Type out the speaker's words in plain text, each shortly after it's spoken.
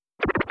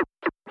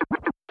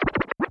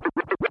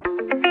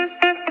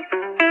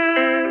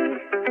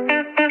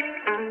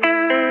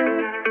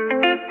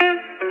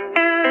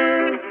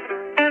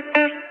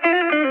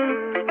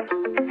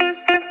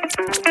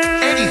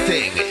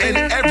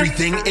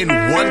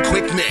one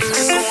quick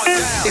mix.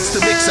 It's the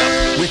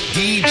mix-up with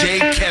DJ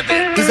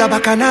Kevin. It's a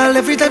bacchanal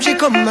every time she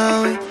come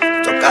my way.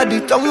 Talk at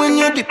the tongue when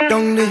you dip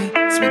down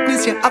there.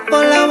 Sweetness, yeah, apple,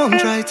 I won't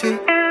try to.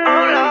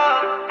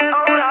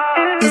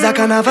 It's a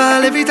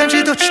carnival every time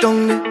she touch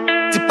down there.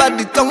 Tip at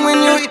the tongue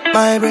when you hit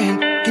my brain.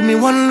 Give me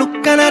one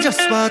look and I just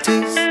want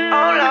this.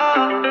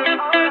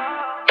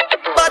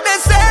 But they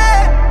say,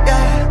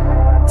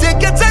 yeah,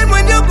 take your time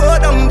when you go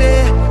down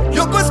there.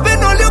 You go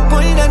spend all your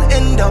coin and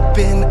end up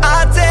in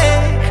a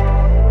take.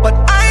 But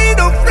I ain't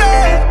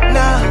afraid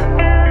now.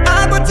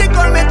 I go take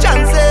all my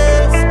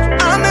chances.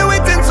 I've been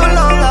waiting so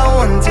long, I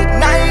want it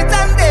night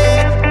and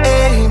day.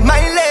 Hey,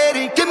 my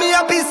lady, give me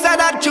a piece of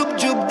that juke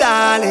juke,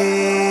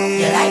 darling.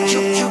 You like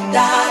juke juke,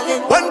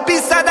 darling? One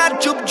piece of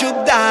that juke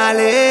juke,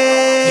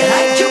 darling. You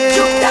like juke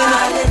juke,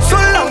 darling? So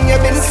long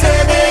you've been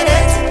saving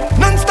it,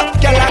 non-stop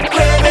you're like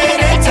craving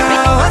it.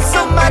 I want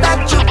some of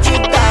that juke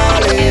juke,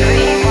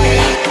 darling.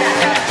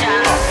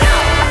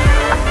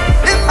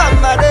 In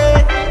mama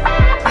day,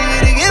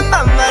 in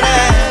mama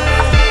day.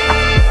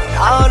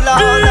 Oh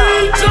Lord,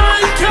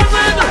 DJ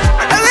Kevin.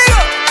 there we go.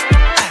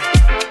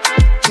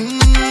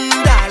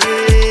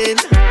 Darling.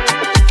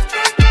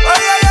 Oh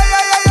yeah.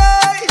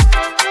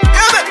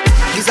 Yeah, man.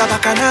 It's a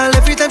bacchanal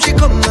every time she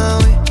come my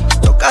way.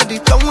 Talk at the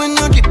tongue when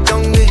you dip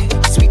down there.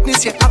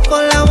 Sweetness, yeah,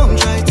 apple, I won't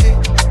try to.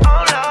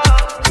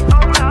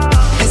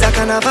 It's a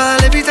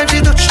carnival every time she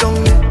touch down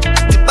there.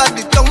 Tip at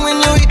the tongue when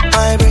you hit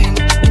my brain.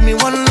 Give me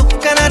one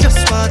look and I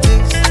just want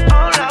this.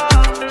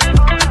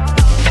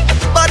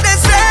 But they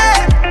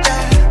say,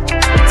 yeah,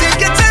 take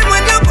your time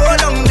when you go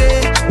down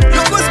there.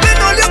 You go spend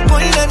all your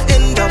coin and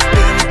end up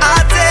in a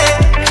take.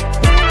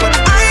 But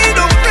I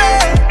don't pray,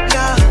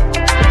 nah.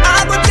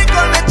 I go take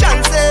all my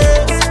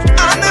chances.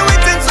 I've been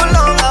waiting so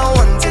long, I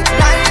want it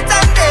night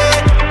and day.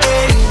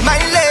 Hey, my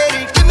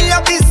lady, give me a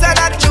piece of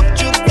that juke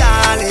juke,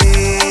 darling.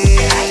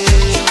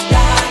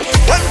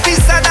 One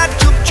piece of that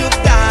juke juke,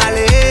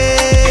 darling.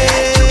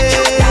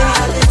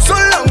 So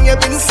long you've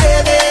been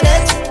saving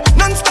it,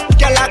 non-stop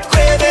you're like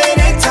craving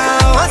it. I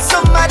want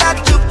some of that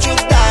juke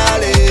juke,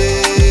 darling.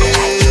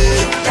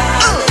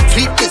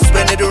 Sweetness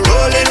when it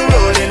rolling,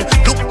 rolling.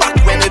 Look back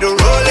when it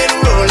rolling,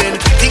 rolling.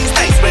 Things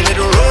nice when it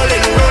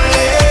rolling,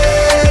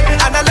 rolling.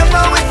 And I love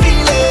how it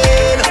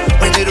feeling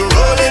when it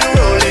rolling,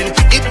 rolling.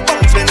 It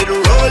bumps when it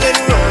rolling,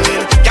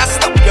 rolling. Can't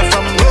stop you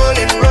from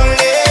rolling,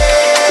 rolling.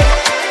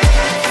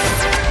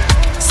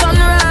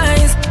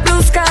 Sunrise,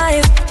 blue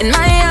skies in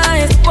my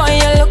eyes. Boy,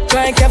 you look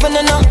like heaven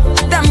and up.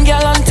 Damn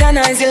girl on 10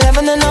 eyes,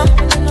 11 and up.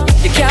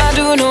 You can't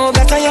do no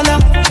better, you know.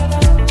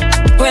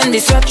 When the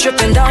sweat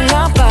dripping down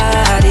your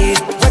body,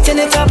 wetting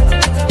it up,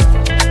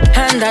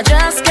 and I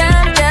just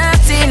can't get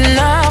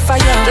enough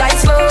of you. Like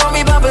slow,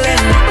 me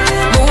bubbling,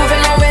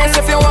 moving your waist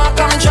if you walk,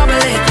 I'm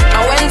troubling.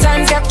 And when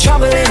times get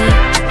troubling,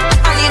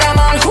 I need a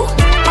man who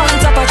on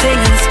top of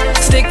things,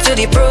 stick to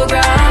the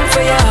program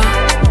for you.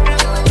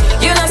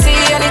 You don't see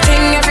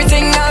anything,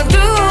 everything I'll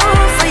do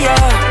for you.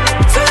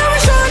 So let me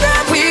show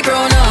that we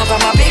grown up.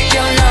 I'm a big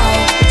girl now.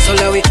 So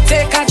let we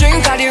take a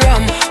drink of the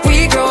rum.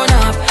 We grown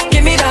up,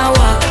 give me that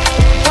one.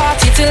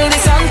 Party till the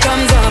sun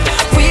comes up.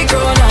 We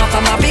grown up,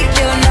 I'm a big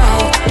girl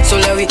now. So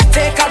let we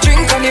take a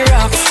drink on the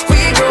rocks.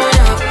 We grown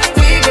up,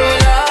 we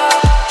grown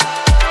up.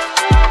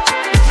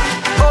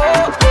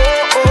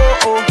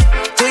 Oh.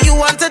 Do you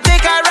want to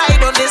take a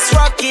ride on this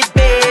rocket,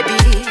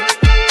 baby?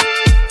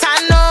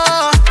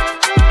 Tano.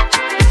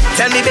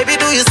 Tell me, baby,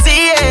 do you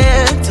see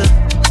it?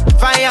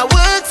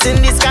 Fireworks in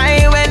the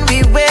sky when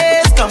we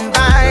ways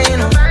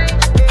combine.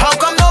 How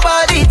come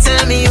nobody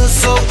tell me you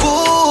so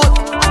good?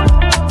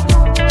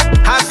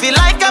 I feel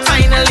like I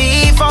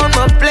finally found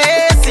my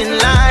place in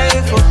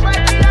life.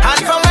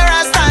 And from where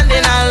I'm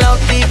standing, I love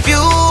the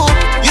view.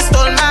 You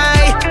stole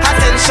my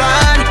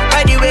attention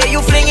by the way you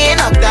flinging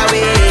up that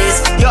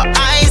waist. Your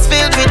eyes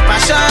filled with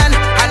passion.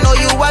 I know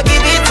you are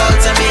giving it all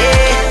to me.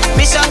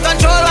 Mission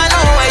control, I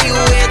know what you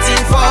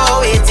waiting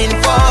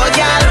for,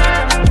 y'all.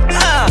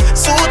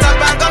 Suit up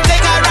and come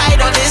take a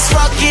ride on this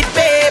rocket,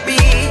 baby.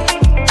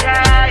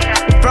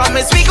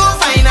 Promise we gon'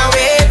 find a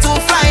way to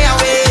fly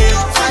away.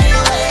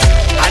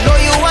 I know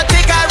you want to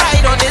take a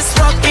ride on this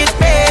rocket,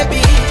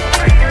 baby.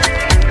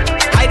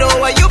 I know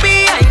where you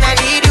behind, I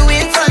need you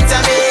in front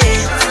of me.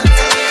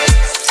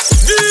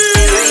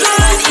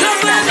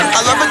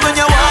 I love it when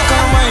you walk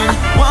on wine,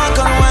 walk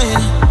on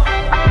wine.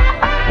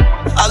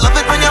 I love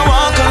it when you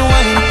walk on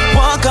wine,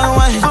 walk on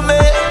wine. For me,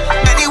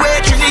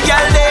 anyway, Trini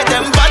girl, they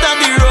them bad on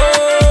the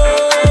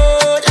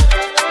road.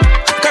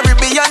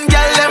 Caribbean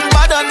girl, them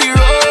bad on the road.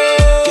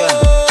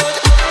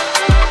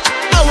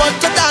 I want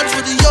to dance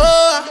with you.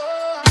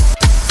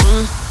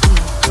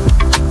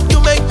 You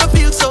make me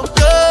feel so good.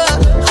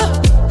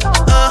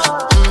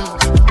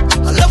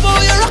 I love how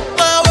you rock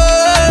my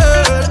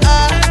world.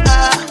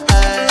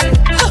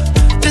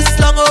 This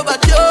long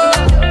overdue.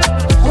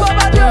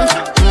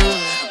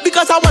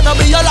 Because I wanna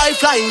be your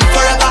lifeline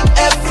forever,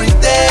 every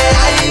day.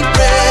 I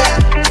pray.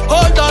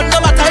 Hold on, no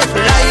matter if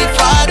life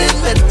hard in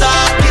the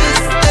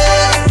darkest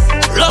days.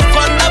 Love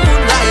on the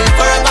moonlight,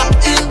 forever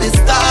in the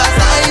stars.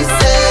 I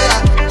say,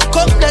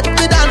 come let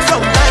me dance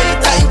from night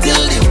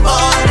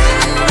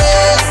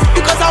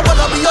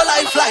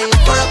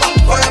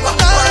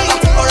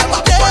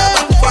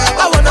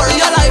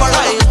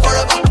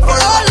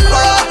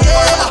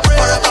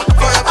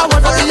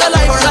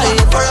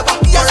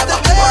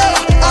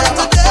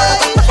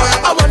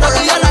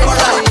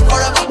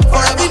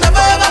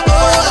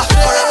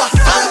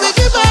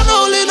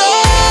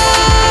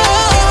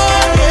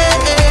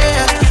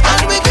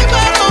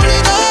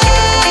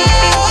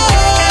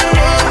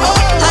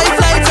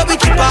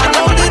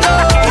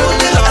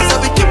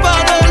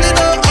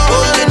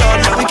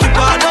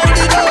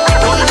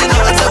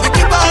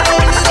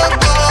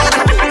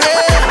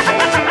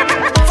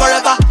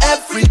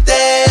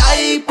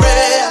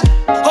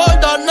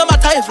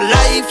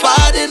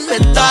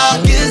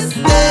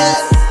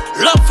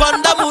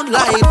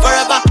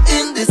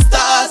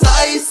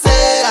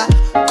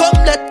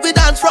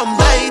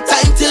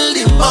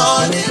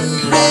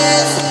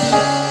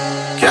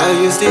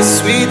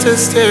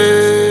sweetest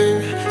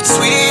thing,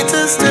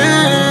 sweetest thing.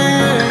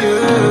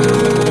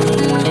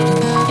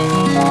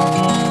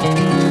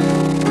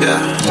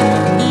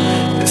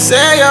 Yeah. You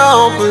say you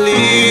don't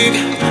believe,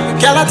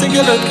 girl, I think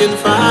you're looking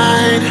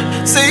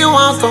fine. Say you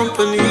want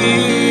company,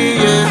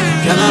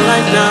 yeah. Girl, I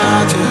like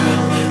that,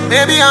 yeah.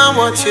 Maybe I'm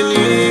what you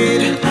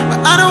need, but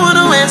I don't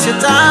wanna waste your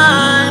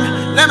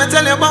time. Let me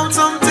tell you about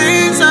some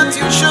things that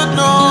you should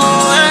know.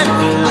 Hey,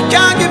 I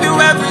can't give you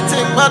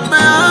everything, but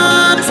my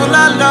heart full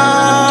of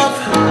love.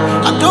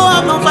 I don't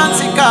have no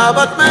fancy car,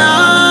 but my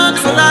heart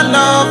full of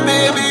love,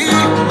 baby.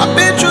 I've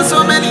been through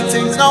so many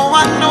things, now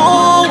I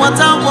know what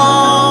I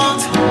want.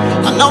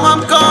 I know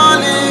I'm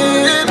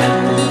calling.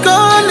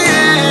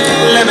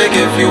 Let me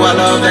give you a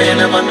love that you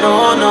never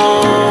know, no.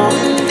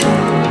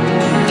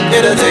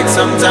 It'll take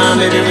some time,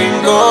 baby, we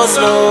can go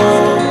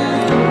slow.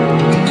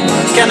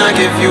 Can I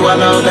give you a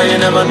love that you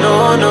never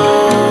know, no?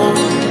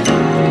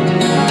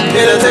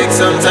 It'll take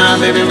some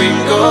time, baby, we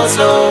can go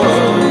slow.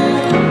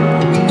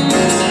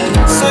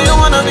 So you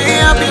wanna be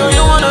happy or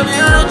you wanna be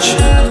rich?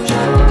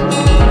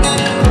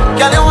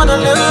 Girl, you wanna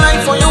live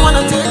life or you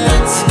wanna take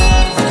risks?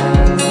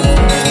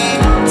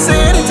 Say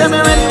anytime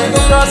you're ready, we go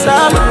cross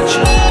that bridge.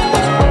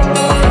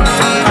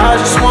 I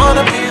just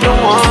wanna be the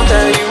one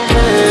that you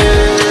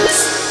miss.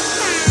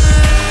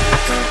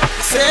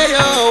 Say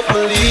you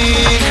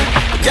believe,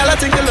 girl, I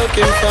think you're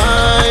looking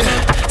fine.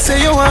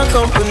 Say you want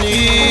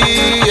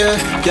company, yeah.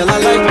 Girl, I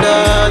like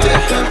that,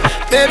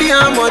 yeah. Baby,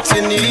 I'm what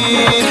you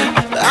need,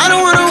 but I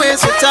don't wanna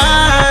waste your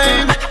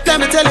time. Let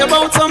me tell you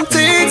about some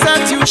things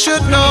that you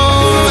should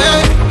know,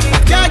 yeah. I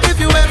can't give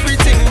you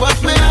everything, but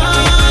my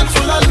heart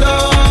full of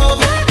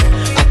love.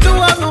 I do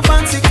have no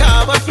fancy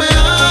car, but my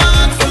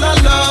heart full of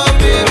love,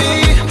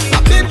 baby.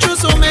 I've been through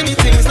so many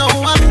things, now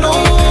I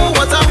know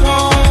what I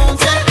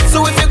want, yeah.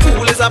 So if you're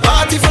cool, it's a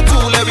party for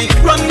two. Let me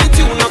run the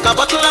tune, knock a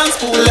bottle and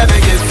spoon. Let me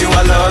give you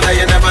a love that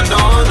you never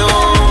know, no.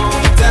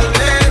 Tell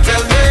me,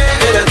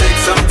 it'll take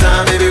some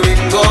time, baby, we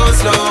can go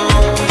slow.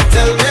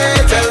 Tell me,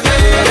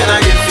 can I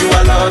give you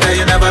a love that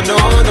you never know,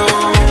 no.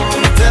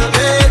 Tell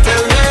me,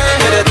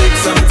 it'll take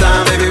some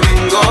time, baby, we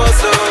can go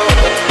slow.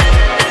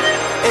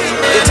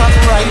 It have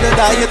ride or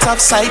die, it have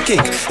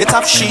psychic. It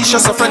have she's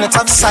just a friend, it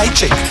have side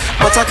chick.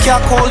 But I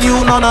can't call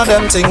you none of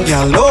them thing,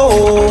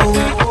 hello.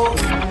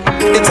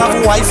 It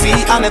have wifey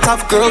and it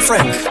have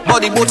girlfriend,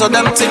 but the both of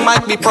them thing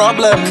might be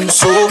problems.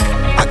 So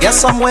I guess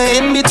somewhere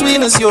in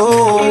between is you.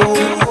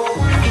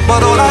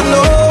 But all I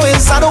know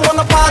is I don't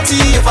wanna party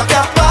if I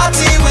can't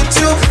party with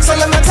you. So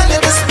let me tell you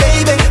this,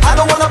 baby, I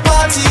don't wanna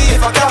party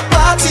if I can't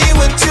party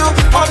with you.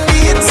 On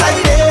the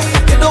inside,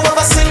 you don't have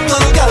a single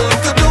girl who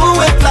could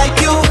do it like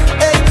you.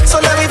 Hey,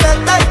 so let me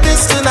vent like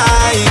this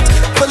tonight,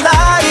 for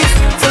life,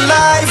 for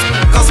life.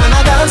 Cause when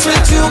I dance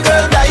with you,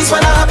 girl, that is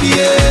when I'm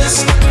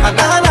happiest. And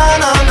na na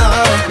na na,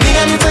 me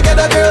and you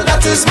together, girl,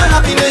 that is my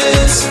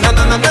happiness. Na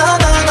na na na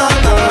na na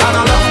na. And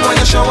I love when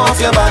you show off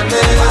your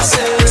badness.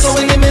 So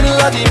in the middle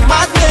of the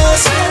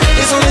madness,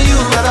 it's only you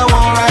that I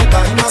want right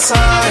by my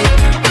side.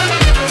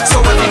 So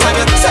every time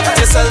you set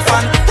yourself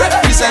and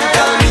represent,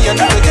 tell me and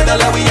you together,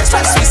 let we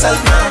express myself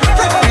now.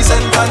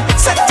 Represent and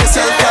set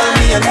yourself, tell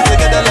me and you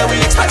together, let we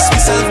express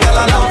myself.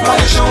 Girl, I love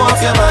when you show off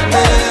your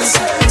madness.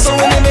 So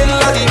in the middle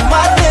of the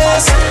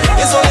madness,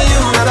 it's only you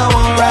that I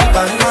want right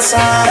by my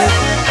side.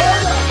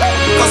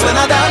 Cause when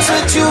I dance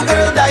with you,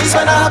 girl, that is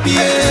when I'm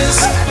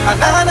happiest. Na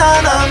na na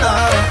na na,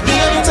 me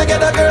and you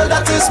together, girl,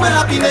 that is my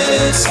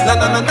happiness. Na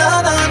na na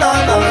na na na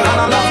na,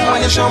 and I love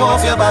when you show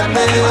off your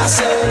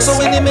badness. So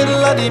in the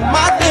middle of the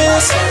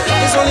madness,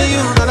 it's only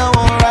you that I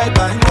want right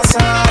by my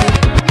side.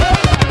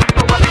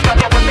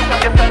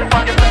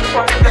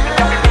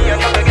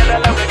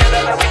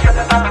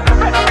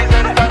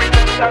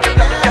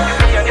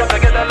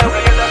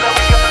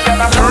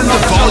 Turn the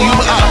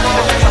volume up.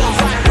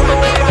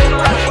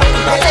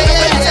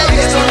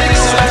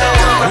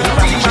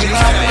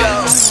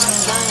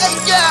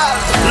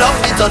 Love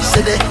the touch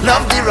city,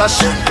 love the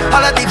rush.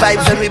 All of the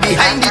vibes when we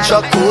behind the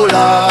truck. Oh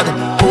Lord,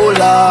 oh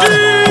Lord,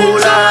 oh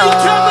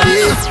Lord,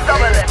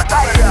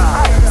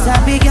 yeah.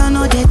 Sabi girl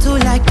no dey too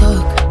like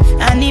talk.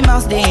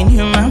 Animals dey in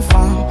human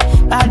form.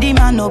 Body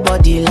man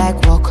nobody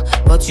like walk,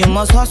 but you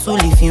must hustle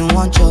if you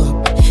want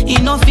job. You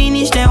no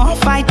finish them won't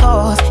fight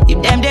us.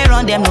 If them they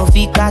run them no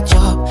fit catch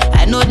up.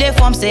 I know they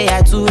form say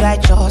I too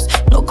righteous.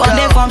 No come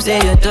they form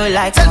say you too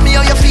like. Tell me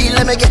how you feel,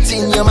 let me get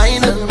in your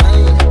mind.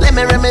 Let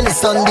me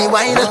reminisce on the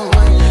wine.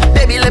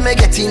 Baby, let me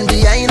get in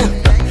behind.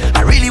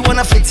 I really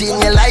wanna fit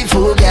in your life,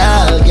 oh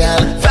girl,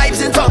 girl.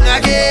 Vibes in tongue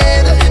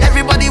again.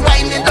 Everybody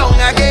whining down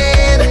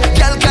again.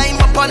 Girl, climb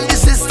up on the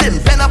system,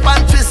 bend up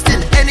and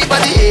twisting.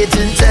 Anybody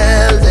hating,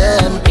 tell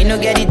them. You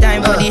no get the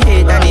time for the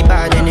hate and the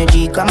bad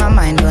energy. Got my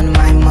mind on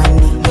my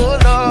money.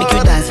 Make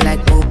you dance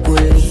like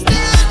broccoli.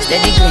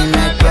 Steady green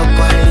like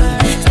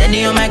broccoli.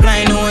 Steady on my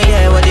grind, oh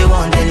yeah, what they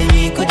want telling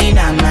me. Could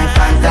deny my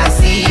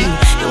fantasy.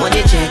 You want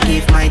to check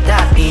if my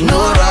tap in no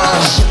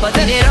rush. But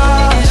it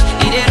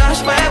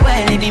rush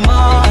well, it be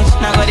much.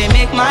 Now gotta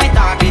make my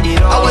tap in the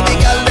rush. I want the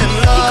girl them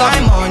love. You got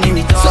money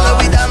with us. So now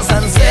we dance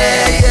and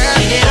say,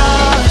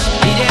 yeah.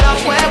 It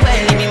rush well,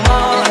 it be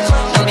much.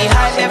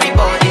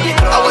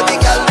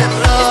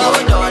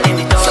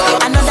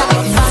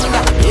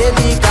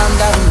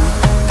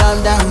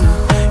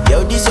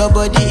 your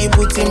body, it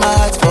puts in my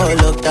heart for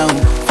lockdown,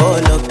 oh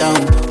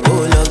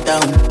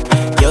lockdown.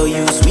 Yo,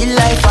 you sweet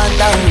life,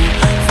 phantom.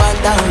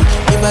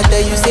 If I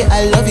tell you say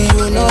I love you,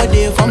 you know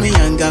they for me,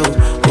 young girl,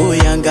 oh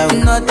young girl.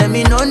 No tell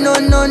me no, oh.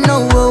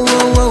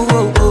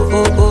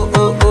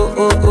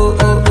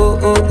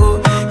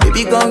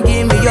 Baby, gon'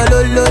 give me your lo.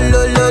 You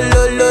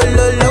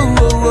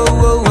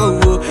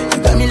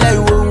got me like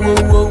whoa.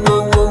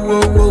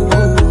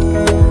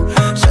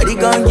 Shawty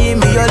gon' give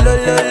me your lo.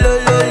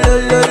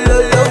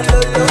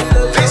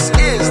 This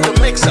is the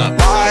mix-up.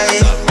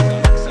 Why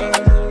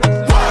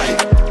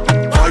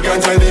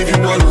can't I leave you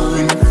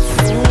alone?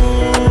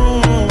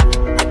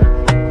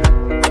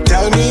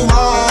 Tell me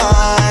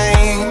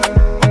why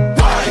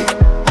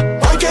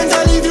can't I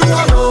leave you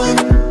alone?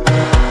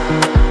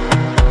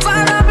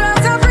 Fire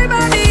blast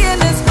everybody in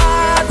this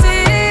party.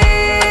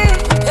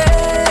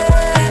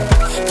 Yeah.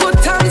 Put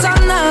hands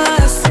on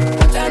us.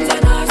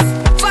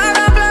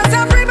 Fire blast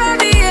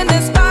everybody in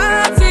this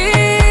party.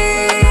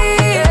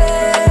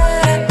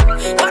 Yeah.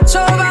 Watch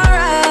over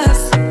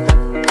us.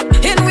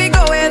 In we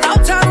going,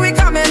 out and we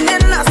coming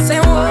in. I say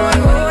whoa.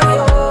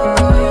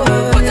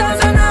 Put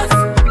hands on us.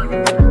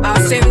 I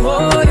say whoa.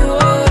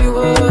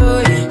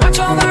 Watch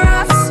over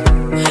us.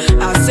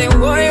 I say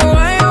whoa.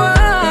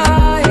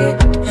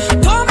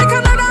 Don't make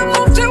another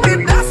move till we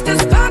blast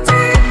this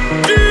party.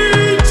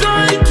 DJ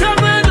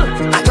Kevin.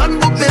 I done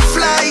book me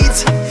flight.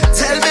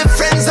 Tell me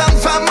friends and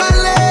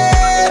family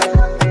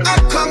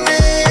I'm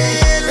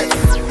coming.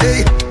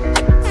 Hey,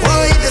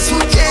 boy, the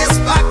suitcase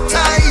pack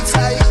tight.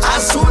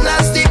 As soon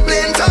as the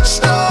plane touch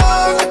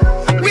down,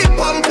 we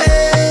pumping.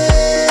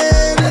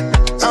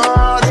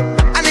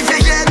 And if you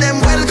hear them,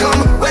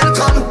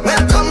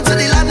 welcome to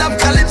the land of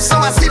Calypso. I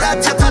see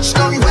that you touched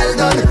down. Well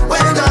done.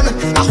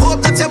 I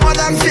hope that you're more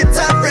than fit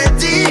and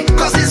ready.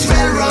 Cause it's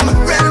real rum,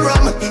 real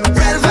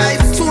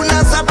vibes. Soon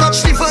as I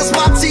touch the first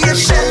party, you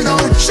shell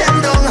down.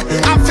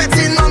 I'm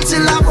fetting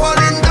until I'm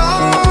falling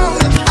down.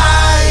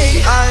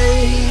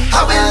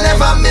 I will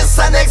never miss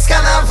an next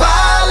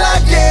carnival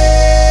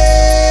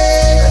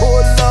again.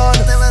 Hold on.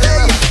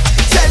 Hey,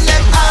 tell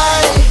them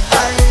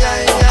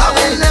I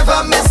will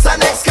never miss an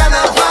next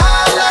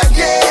carnival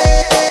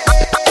again.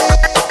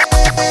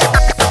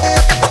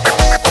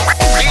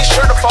 Be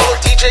sure to follow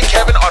DJ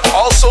Kevin on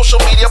all social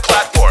media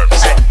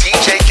platforms at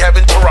DJ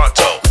Kevin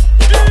Toronto.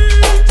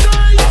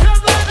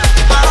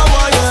 I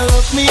want you to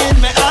look me in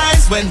my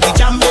eyes when we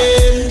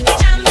jamming.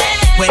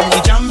 When we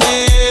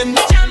jamming.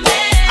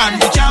 And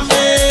we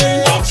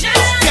jamming.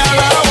 Girl,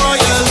 I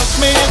want you to look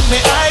me in my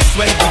eyes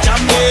when we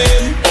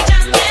jamming.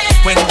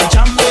 When we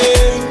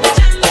jamming.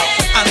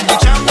 And we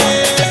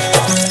jamming.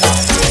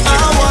 I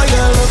want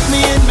you to look me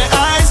in my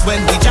eyes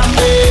when we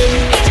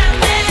jamming.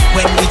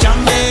 When we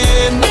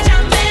jamming.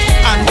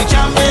 And we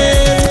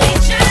jamming.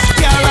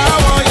 Girl, I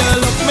want you to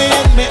look me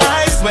in my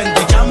eyes when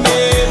we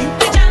jamming.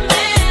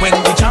 When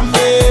we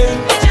jamming.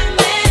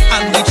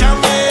 And we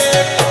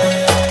jamming.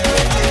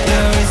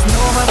 There is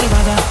nobody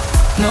better,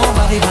 girl,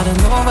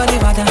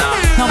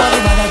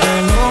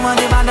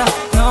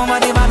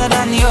 nobody better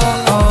than you.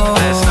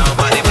 There's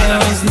nobody better.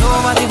 There is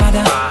nobody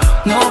better,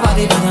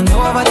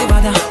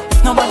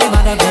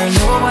 girl,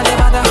 nobody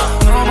better,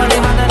 nobody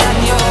better than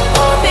you.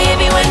 Oh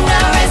baby, when I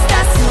rest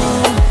that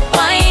slow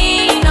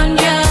wine on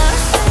you,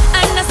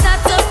 and I start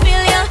to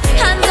feel your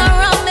hands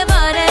around my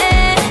body,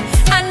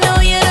 I know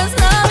you just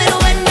love it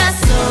when I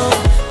slow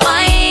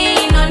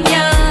wine on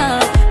you.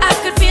 I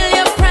could feel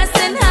you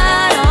pressing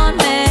hard on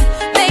me,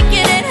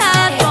 making it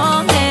hard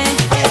for me.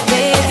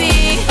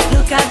 Baby,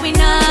 look at me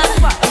now,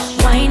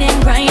 whining,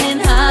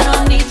 grinding hard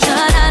on each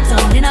other,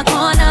 down in a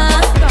corner.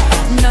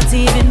 Not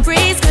even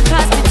breeze could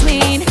pass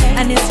between,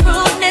 and it's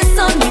rudeness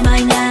on me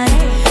mind.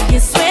 You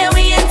swear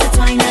we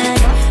intertwined.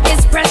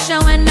 It's pressure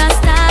when I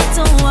start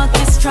to walk,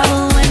 it's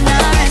trouble when I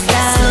rest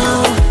out.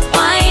 Slow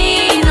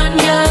wine on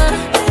you,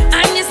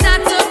 and you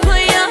start to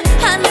put your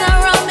hands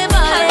around me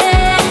body.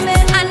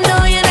 I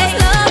know you just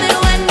love it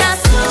when I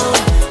slow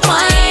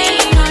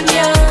wine on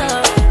you.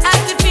 I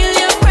can feel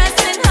you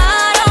pressing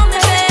hard on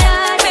me,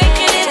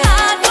 making it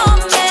hard for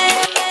me.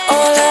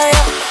 Oh yeah,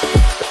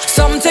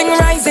 something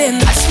rising.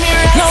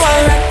 No, I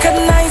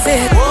recognize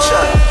it,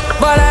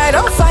 but I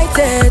don't fight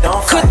it.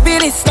 Could be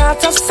the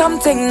start of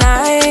something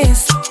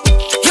nice.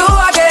 You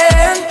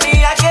again,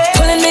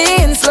 pulling me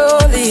in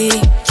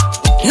slowly,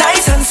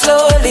 nice and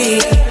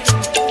slowly.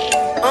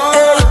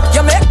 Hey,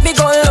 you make me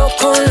go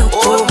loco.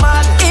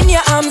 In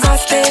your arms I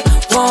stay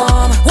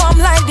warm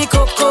like the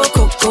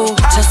cocoa.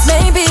 Just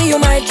maybe you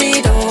might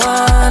be the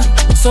one.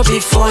 So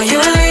before you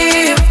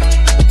leave,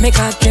 make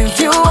I give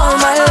you all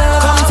my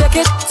love. Come take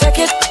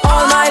it,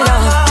 all my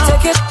love.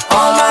 Take it,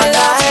 all my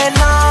love.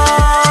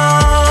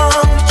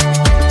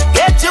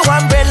 Get your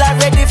umbrella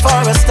ready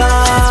for a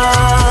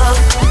storm.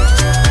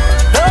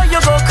 No, you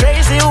go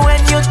crazy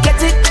when you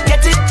get it.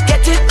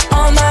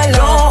 All my love.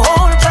 Don't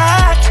hold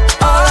back.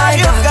 All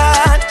you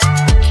got.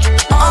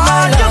 All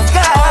my love.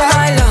 All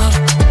my love.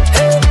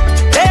 Hey,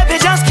 baby,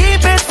 just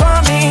keep it for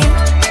me.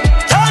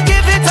 Don't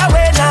give it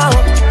away now.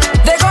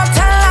 They gon'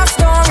 tell our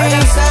story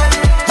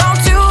about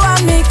you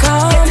and me.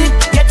 Come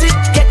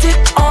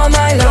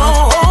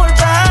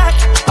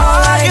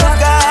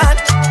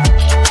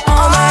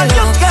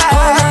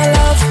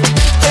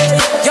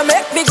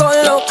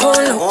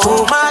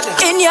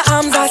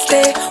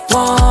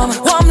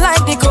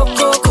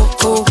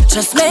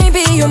Just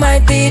maybe you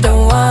might be the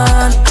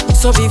one.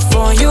 So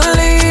before you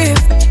leave,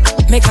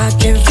 make I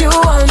give you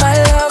all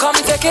my love. Come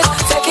take it,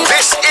 take it.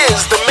 This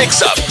is the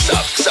mix-up.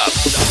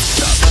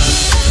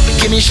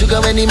 Give me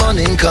sugar when the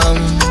morning come.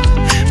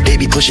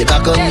 Baby, push it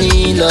back on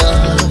me,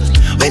 love.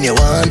 When you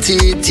want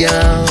it,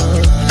 yeah.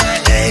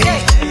 Hey,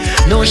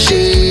 no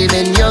shame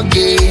in your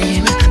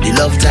game. The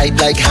love tight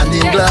like hand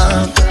in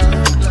glove.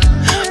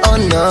 Oh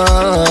no,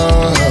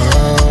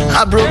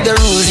 I broke the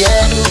rules,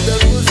 yeah.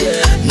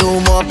 No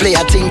more play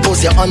a thing,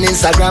 post you on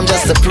Instagram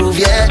just to prove,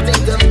 yeah.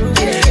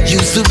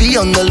 Used to be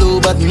on the low,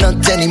 but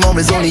not anymore,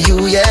 it's only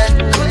you, yeah.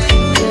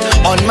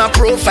 On my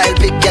profile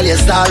pic, girl, you're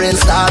starring,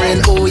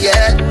 oh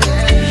yeah.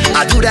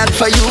 I do that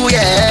for you,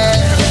 yeah.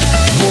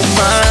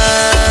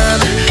 Woman,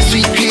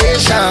 sweet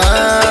creation.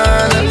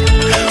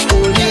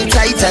 Hold me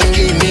tight and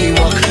give me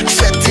walk.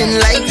 Sweating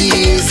like the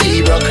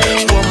AC rock.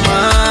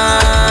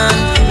 Woman,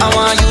 I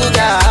want you,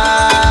 girl.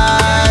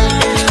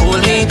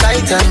 Hold me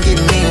tight and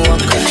give me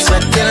walk.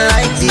 Sweating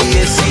like the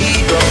AC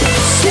rock.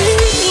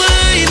 Sweet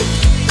wine.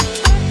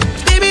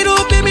 Baby,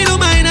 don't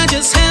mind, I'm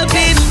just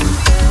helping.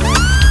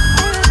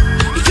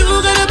 You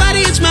got a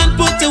body, each man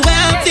put the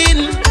wealth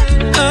in.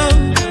 Oh,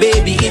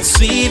 baby, it's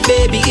sweet,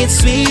 baby, it's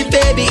sweet,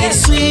 baby,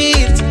 it's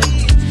sweet.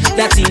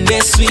 That thing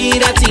that's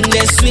sweet, that thing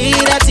that's sweet,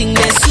 that thing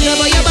that's sweet.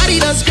 Love how your body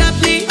does grab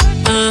me.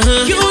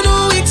 You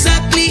know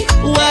exactly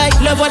why.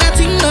 Love what that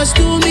thing does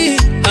to me.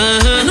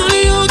 And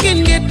only you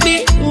can get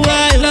me.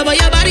 Why? Love how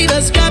your body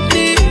does grab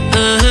me.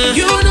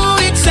 You know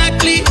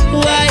exactly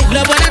why.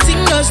 Love what that thing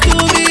does to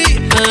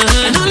me.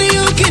 And only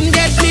you can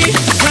get me.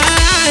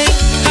 Why?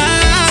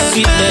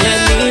 Sweet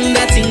melanin,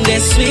 that thing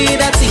that's sweet,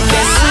 that thing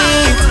that's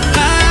sweet.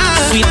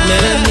 Sweet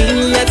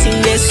melanin, that thing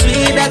that's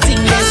sweet, that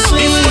thing that's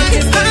sweet.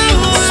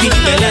 Sweet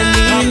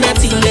melanin, that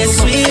thing that's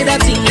sweet,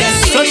 that thing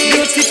that's sweet. Such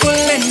beautiful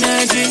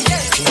energy,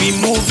 we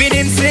moving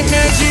in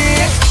synergy.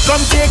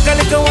 Come take a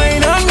little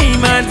wine on me,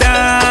 my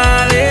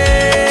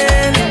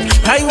darling.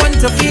 I want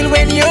to feel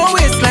when your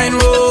waistline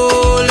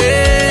rolling.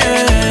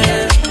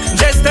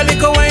 Just a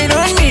little wine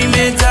on me,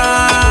 my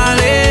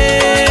darling.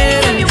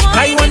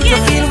 I want to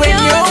feel when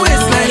your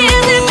waistline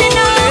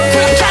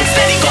rolling. Track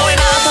steady going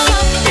up,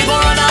 they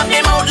gon' run off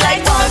them out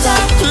like water.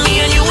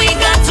 Me and you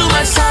ain't got too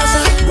much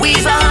salsa.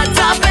 We's a hot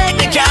topic,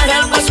 they can't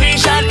help but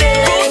screenshot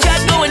this.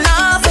 Track going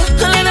off,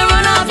 let them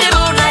run off them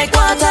out like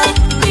water.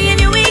 Me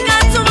and you ain't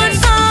got too much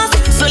sauce,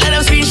 so let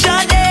them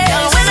screenshot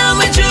this. When I'm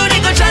with you,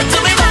 they gon' try to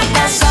be back,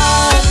 that's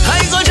all.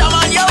 I gon' jam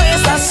on your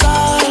waist, that's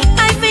all.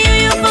 I feel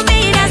you for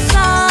me, that's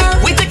all.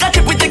 We take a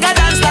trip, we take a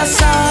dance, that's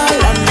all.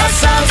 And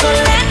that's all, so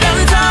let them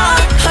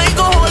talk. I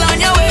gon' hold on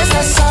your waist,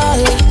 that's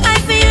all.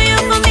 I feel you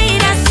for me,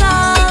 that's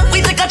all.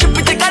 We take a trip,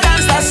 we take a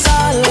dance, that's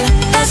all.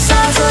 That's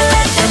all, so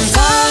let them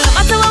talk.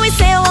 No matter what we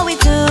say or what we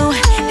do,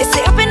 they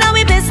say up in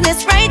our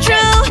business right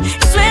through.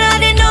 Swear I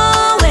didn't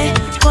know it,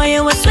 boy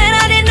you would swear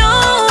I didn't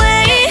know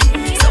it.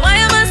 So why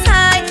am I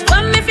hide?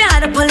 What if you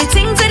had a pull it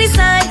thing to the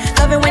side?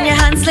 Love it when your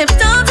hands slip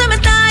down to my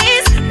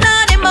thighs.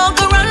 Now them all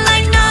go run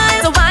like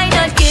knives. So why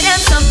not get them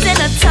something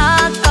to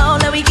talk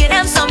about? Let me get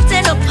them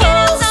something to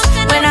post.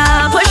 When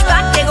I push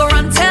back, they go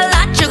run tell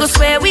that you go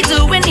swear we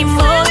do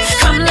anymore.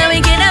 Come let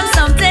me get them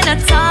something to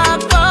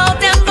talk about.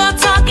 Them go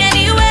talk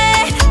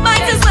anyway.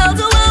 Might as well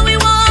do what we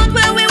want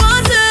when we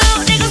want to.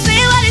 They go say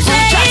what they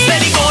say. Track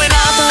steady going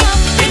off,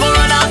 they go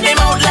run off them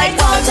out like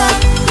water.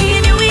 Me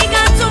and you, we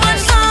got too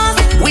much sauce.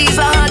 We's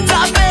a hot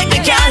topic, they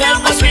can't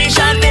help but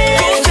screenshot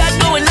this. Track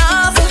going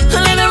off,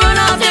 let them run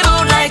off them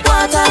out like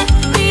water.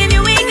 Me and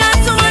you, we got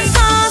too much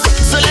sauce,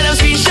 so let them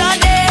screenshot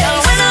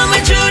this. When I'm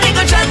with you, they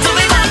go try to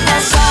be back,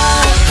 that's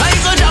all. I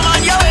go jam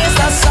on your waist,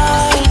 that's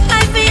all.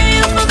 I feel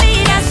you for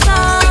me, that's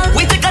all.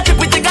 We take a trip,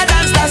 we take a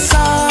dance, that's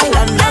all.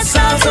 And that's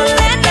all, so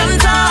let them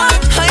talk.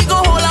 I go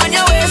hold on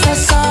your waist,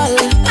 that's all.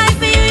 I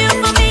feel you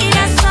for me,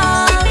 that's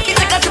all. We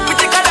take a trip, we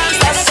take a dance,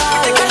 that's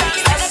all.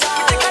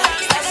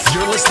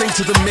 You're listening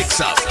to the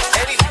mix-up.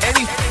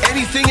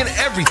 Anything and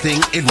everything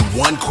in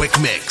one quick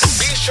mix.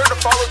 Be sure to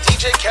follow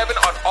DJ Kevin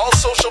on all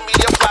social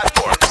media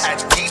platforms at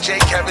DJ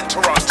Kevin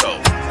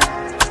Toronto.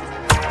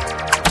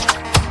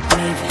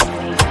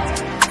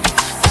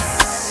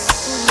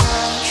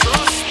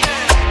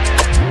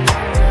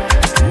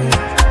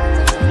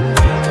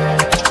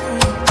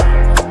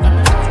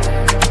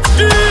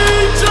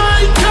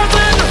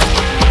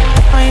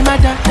 I'm a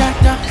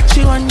da.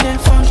 She want the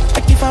fun. I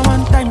give her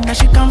one time, now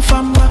she come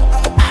from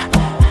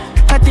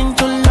I think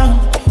too long.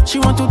 She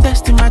want to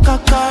test in my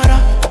cockara.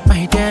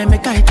 My dear,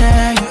 make I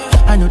tell you.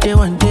 I know they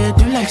want to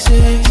do like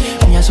say.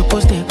 Me I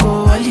supposed to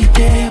go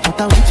holiday, but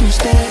I want to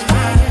stay.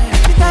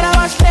 She thought I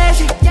was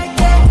lazy.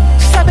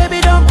 She said,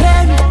 baby, don't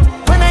play me.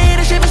 When I hear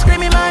the shit, be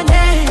screaming my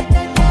name.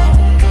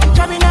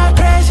 Drive me not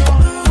crazy.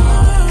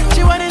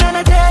 She want it on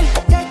a daily.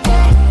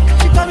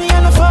 She call me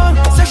on the phone,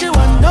 said she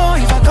want to know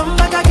if I come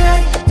back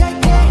again.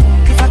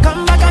 If I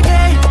come back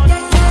again,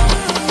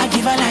 I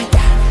give her like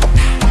that.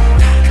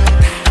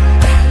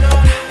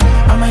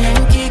 I'm a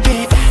Yankee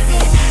baby.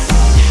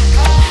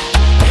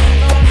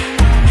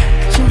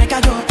 She make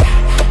her go.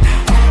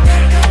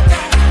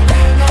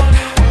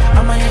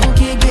 I'm a Yankee.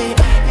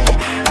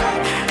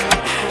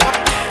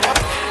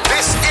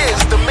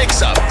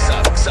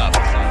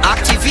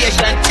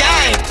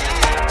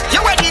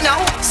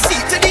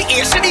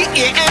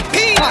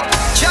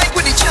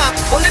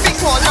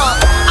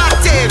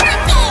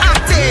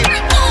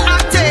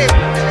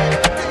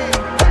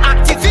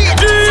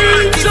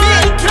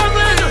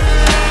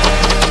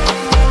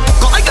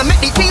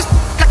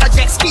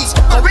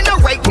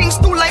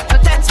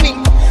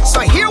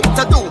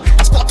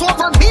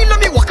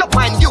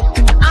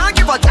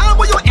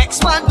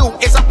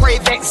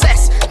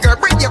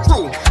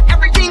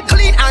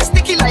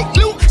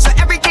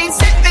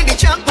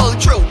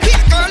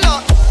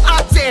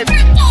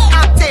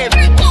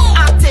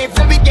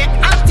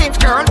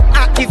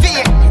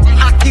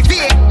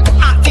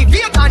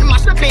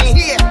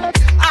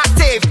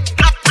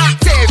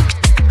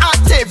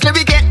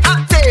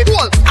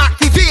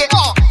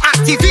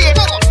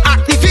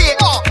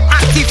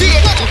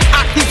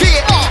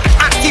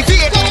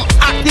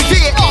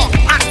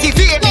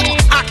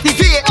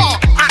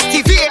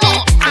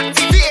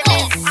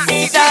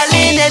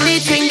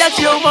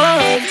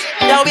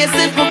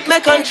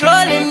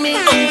 Controlling me,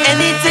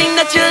 anything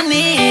that you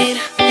need.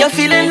 You're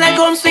feeling like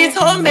home sweet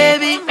home,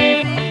 baby.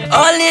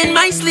 All in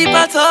my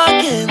sleeper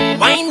talking,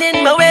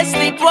 winding my way,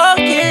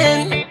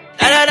 sleepwalking.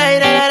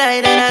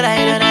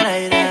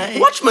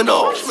 Watch me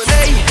now.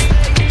 Hey,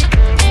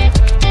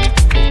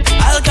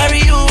 I'll carry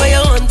you where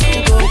you want to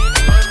go.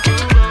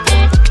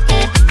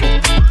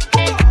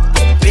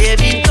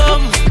 Baby,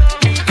 come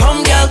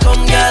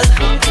girl,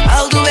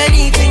 I'll do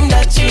anything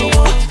that you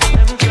want.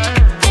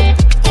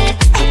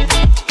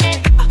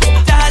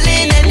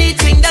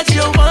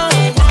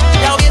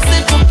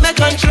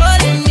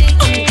 Controlling me,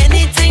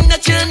 anything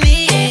that you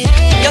need.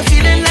 You're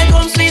feeling like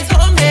home sweet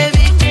home,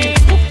 baby.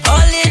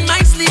 All in my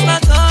sleeper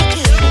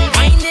talking,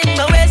 winding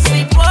my way,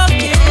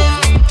 sleepwalking.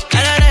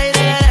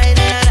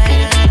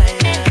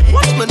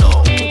 Watch me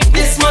now.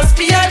 This must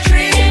be a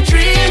dream.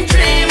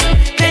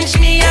 Pinch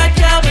me, I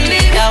can't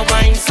believe that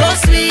wine so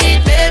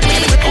sweet,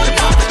 baby.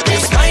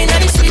 This wine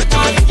that is sweet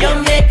on,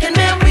 you're making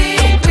me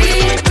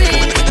weak.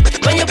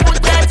 When you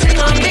put that thing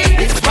on me,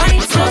 this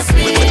wine so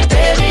sweet,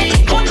 baby.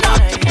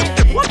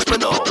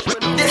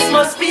 This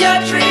must be a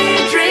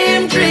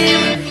dream.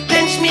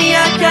 Pinch me,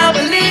 I can't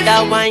believe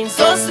that wine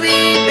so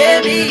sweet,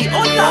 baby.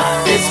 Oh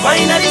Lord, this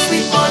wine that is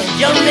sweet one,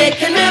 you're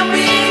making me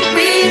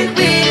weak.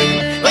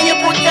 When you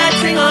put that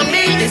thing on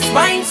me, this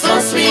wine so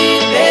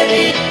sweet,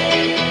 baby.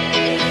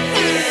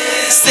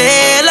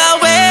 Sail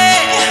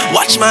away,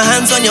 watch my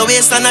hands on your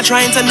waist and I'm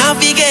trying to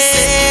navigate.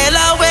 Sail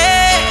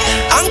away,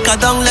 anchor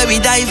down, let me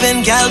dive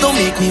in, girl, don't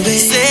make me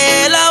wait.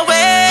 Sail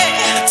away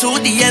to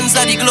the ends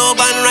of the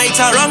globe and right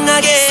or wrong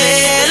again.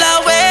 Sail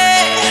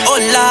away, oh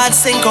Lord,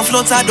 sink or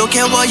float, I don't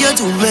care what you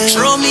do, man.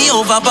 Throw me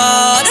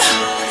overboard,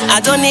 I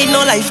don't need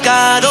no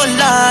lifeguard, oh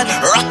Lord.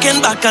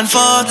 Rocking back and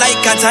forth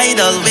like a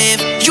tidal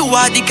wave. You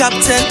are the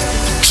captain,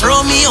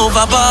 throw me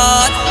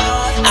overboard,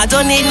 I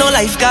don't need no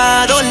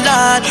lifeguard, oh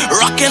Lord.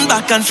 Rocking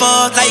back and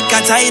forth like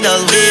a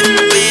tidal wave.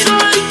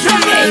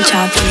 Hey,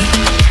 Choppy.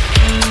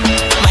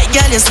 My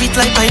girl, you're sweet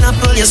like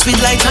pineapple, you're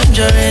sweet like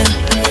tangerine.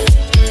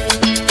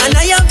 And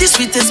I have the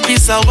sweetest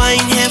piece of wine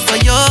here for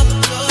you.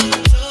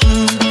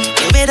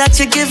 The way that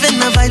you're giving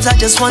my vibes, I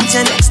just want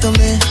you next to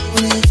me.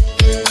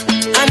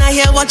 And I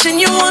hear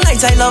watching you all night,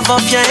 I love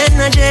off your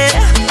energy.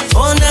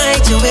 All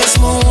night your waist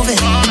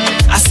moving,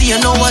 I see you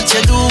know what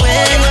you're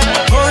doing.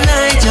 All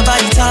night your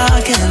body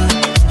talking,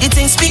 you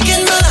think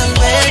speaking my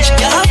language.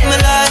 You have me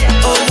like,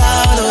 oh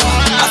Lord,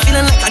 oh. I'm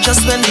feeling like I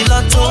just went the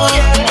lotto.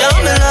 You have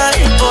me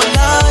like, oh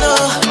Lord,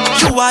 oh.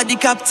 You are the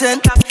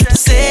captain,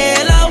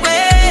 sail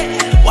away.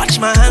 Watch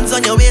my hands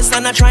on your waist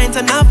and I'm trying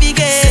to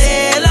navigate.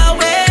 Sail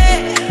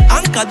away,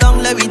 anchor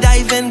down, let me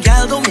dive in,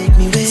 girl, don't make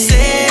me wait.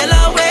 Sail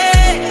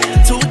away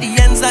to the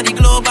ends of the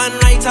globe and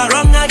right or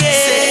wrong again.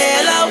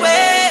 Sail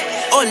away,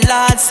 oh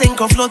Lord, sink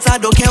or float, I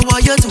don't care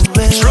what you're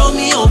doing. Throw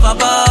me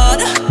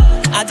overboard,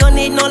 I don't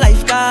need no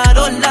lifeguard,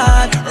 oh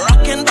Lord.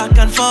 Rocking back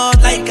and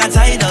forth like a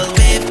tidal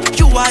wave.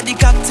 You are the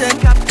captain,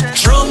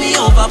 throw me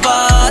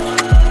overboard,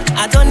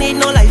 I don't need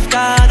no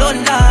lifeguard, oh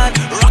Lord.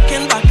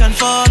 Rocking back and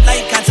forth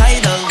like a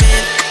tidal wave.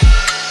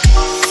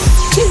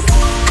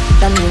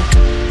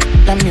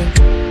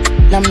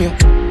 Love you,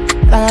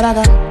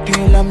 raga, do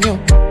you love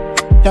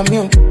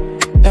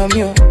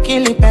you,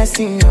 kill it,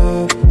 passing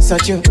you,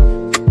 such you,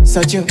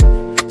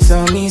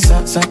 so me,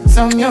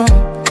 so you.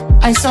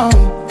 I saw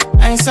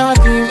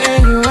the way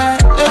you were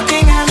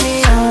looking at me,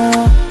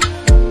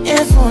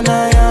 if you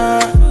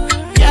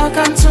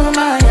come to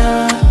my,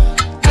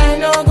 I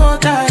know go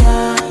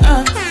tire,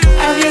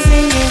 I'll be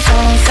singing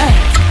for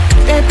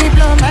baby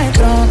blow my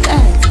throat,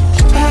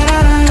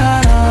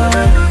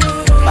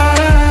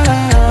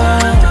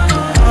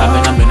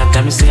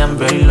 Let me say I'm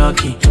very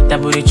lucky,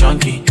 that booty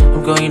chunky.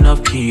 I'm going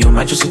off key, you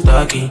might just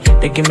talkie.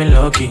 They give me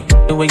lucky,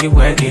 the way you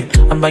work it.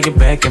 I'm by your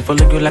back and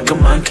follow you like a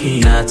monkey.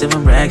 Not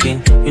even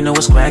bragging, you know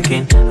what's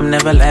cracking. I'm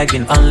never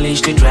lagging,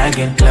 unleash the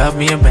dragon. Love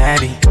me a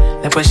baddie,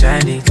 like a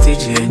shiny.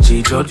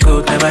 TGNG, throat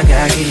coat, never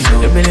gagging.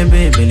 No,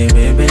 baby.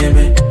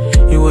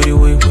 You what you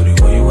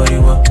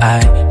want. I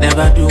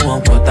never do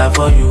one quarter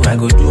for you. I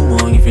go do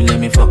more if you let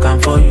me fuck am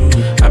for you.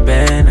 I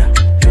better,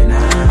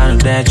 I know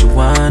that you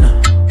wanna.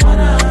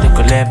 They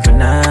collect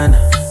banana,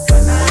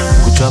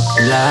 go drop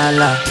the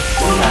la.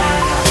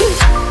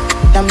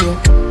 Love you,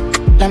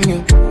 love you,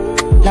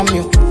 love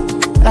you.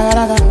 Raga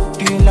raga,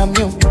 do you love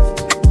you,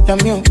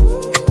 love you,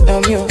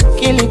 love you?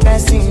 Kill it,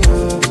 passing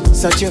you,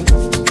 such you,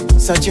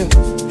 such you.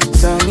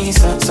 So me,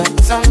 so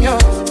you.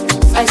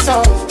 I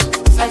saw.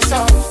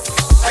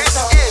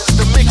 This is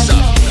the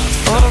mix-up.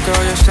 Oh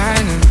girl, you're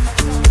shining.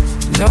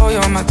 You know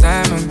you're my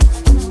diamond.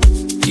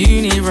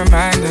 You need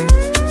reminding.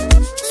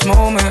 This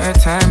moment of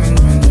timing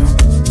when your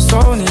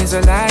soul needs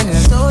aligning.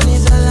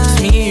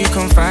 It's me you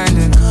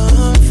confiding,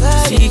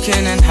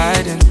 seeking and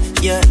hiding.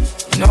 Yeah.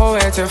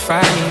 Nowhere to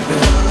find me,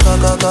 babe.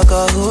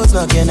 Go, who's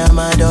knocking at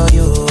my door?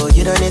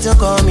 You don't need to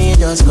call me,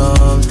 just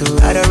come through.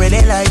 I don't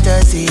really like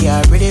to see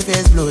your pretty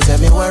face blue. Tell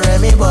me what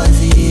me boy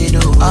feed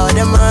do. All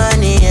the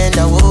money and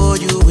the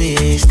world you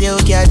wish still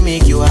can't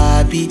make you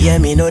happy. Yeah,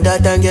 me know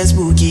that and get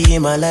spooky.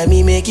 Man, like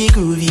me make it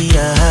groovy.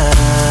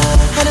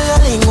 I know your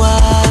lingua.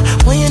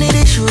 When you need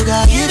the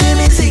sugar, give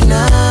me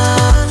signal.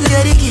 You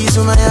get the keys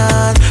to my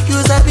heart.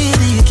 Use a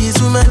the keys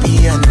to my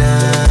piano.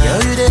 Yo,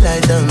 you the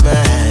light on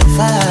my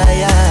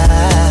fire.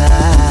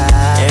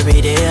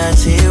 Every day I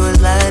see it was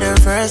like the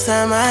first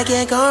time. I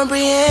can't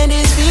comprehend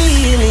these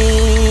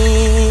feelings.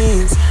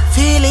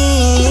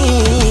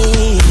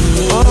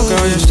 Oh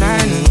girl, you're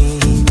shining.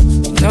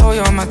 You know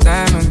you're my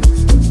diamond.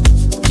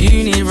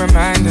 You need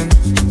reminding.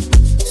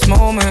 This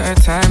moment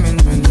of timing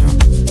when your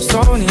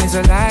soul needs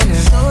aligning.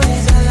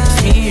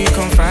 It's me you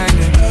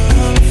confiding,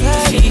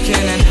 seeking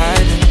and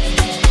hiding.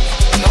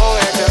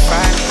 Nowhere to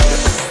find me.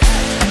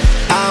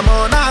 I'm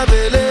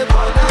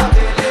unavailable.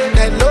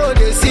 They know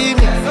they see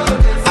me.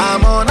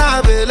 I'm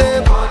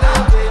unavailable.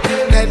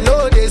 They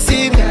know they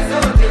see me.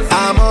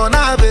 I'm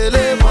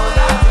unavailable.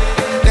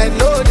 They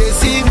know they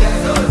see me.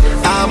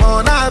 I'm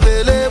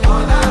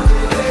unavailable.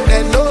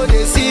 They know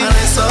they see me. And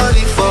I'm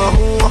sorry for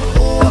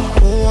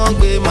who won't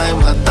be my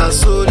matter.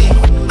 Sorry,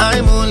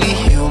 I'm only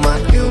human.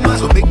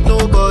 So make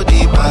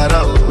nobody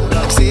para.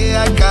 Like say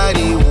I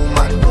carry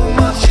woman.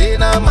 She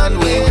na man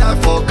way I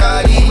for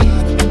carry.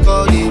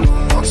 Body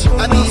rumors.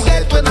 I need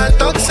that when I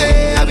talk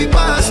say I be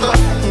pastor.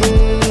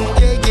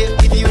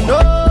 Yeah. If you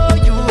know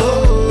you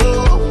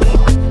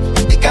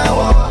it can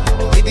walk.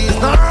 If it's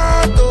not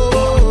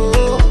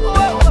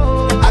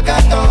I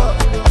got talk.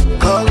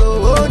 Go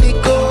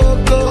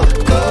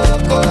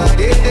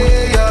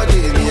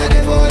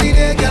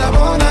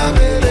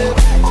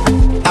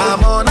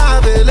I'm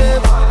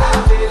unavailable.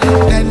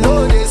 They know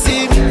they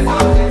see me.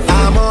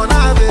 I'm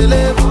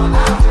unavailable.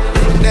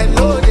 They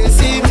know they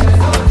see me.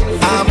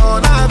 I'm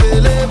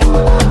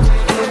unavailable.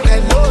 They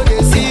know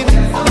they see me.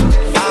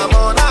 I'm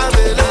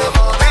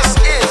unavailable. This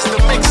is the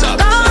mix-up.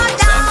 Go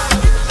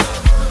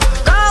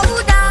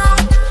down,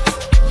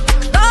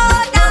 go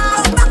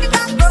down, go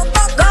down, go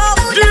down.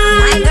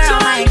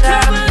 My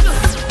girl.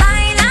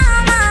 Baila,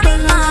 mami,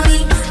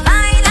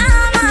 baila,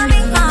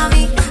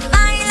 mami,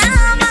 baila,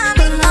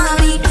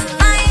 mami,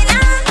 baila.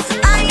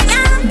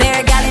 Bear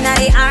gal inna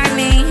the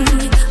army,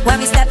 when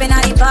we step inna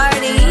the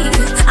party,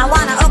 I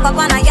wanna hook up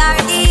on a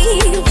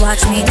yardie.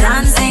 Watch me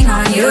dancing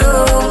on you.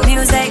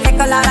 Music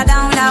echo louder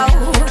down low.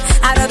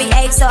 Out of the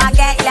age, so I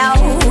get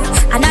low.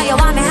 I know you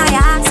want me how you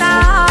act, so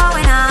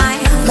when I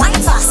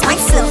wine fast, wine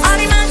slow. All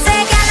the man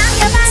say, girl, I'm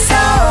your man,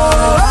 so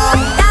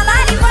la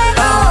body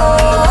fuego,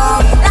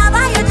 la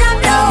body jump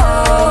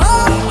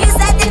low. You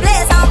set the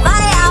place on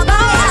fire,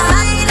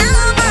 baila,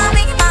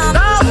 mami, go,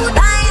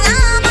 baila,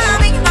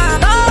 mami, go,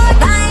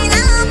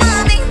 baila,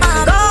 mami,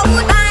 go,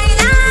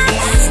 baila.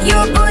 You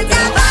put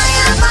your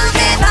fire on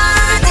me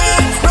body.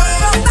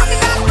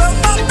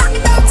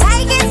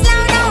 Take it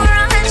slow, no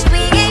rush.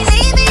 We ain't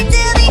leaving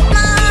till the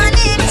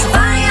morning.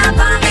 Fire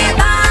on me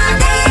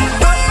body.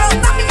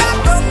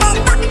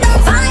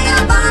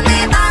 Fire on me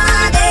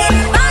body.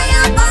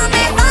 Fire on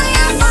me,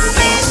 fire on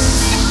me.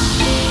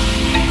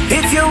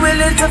 If you're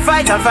willing to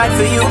fight, I'll fight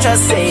for you.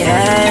 Just say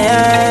yeah.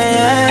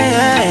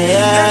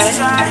 Let's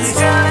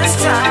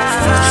try.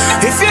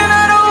 If you're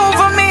not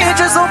over me,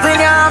 just open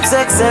your arms,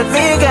 accept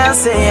me, girl.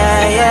 Say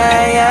yeah.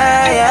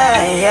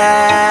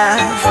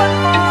 One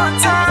more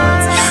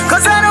time.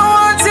 'Cause I don't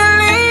want to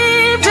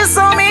leave, just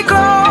hold me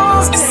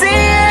close. Say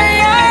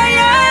yeah.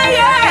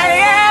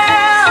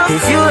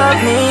 If you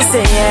love me,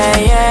 say yeah.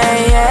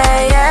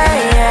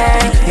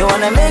 You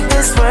wanna make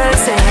this work,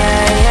 say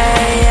yeah.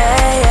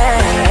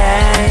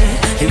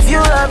 If you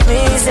love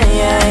me, say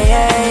yeah.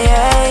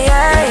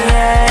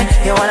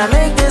 You wanna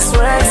make this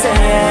work, say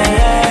yeah.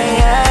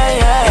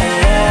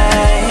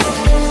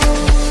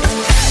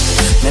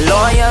 Me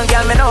loyal,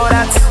 girl, me know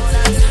that.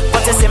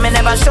 But you see me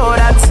never show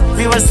that.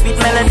 We were sweet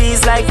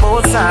melodies like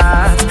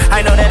Mozart.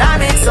 I know that I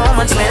made so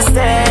much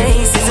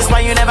mistakes. This is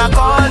why you never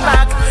called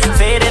back.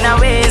 Fading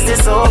away, is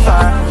this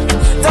over?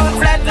 Don't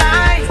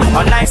flatline.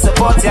 On life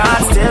support, your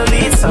heart still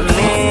beats for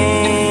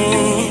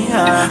me.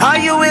 Are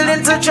you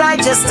willing to try?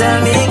 Just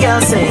tell me,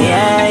 girl, say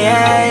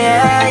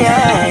yeah.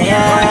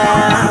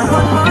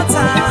 One more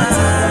time.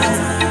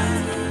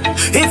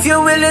 If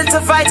you're willing to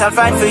fight, I'll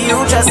fight for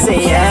you. Just say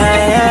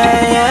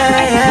yeah.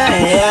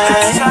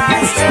 Let's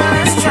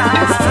try.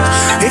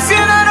 If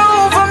you're not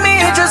over me,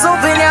 just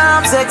open your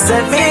arms,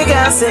 accept me,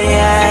 girl. Say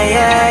yeah.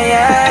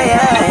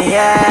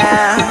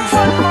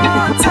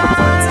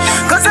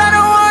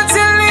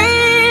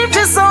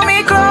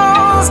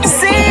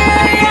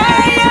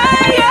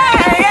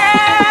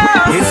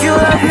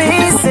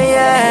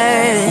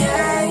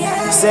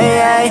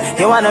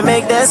 wanna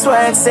make this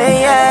work, say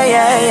yeah,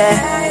 yeah,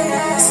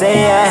 yeah.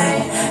 Say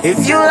yeah.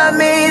 If you love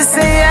me,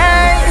 say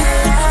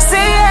yeah.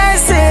 Say yeah,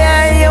 say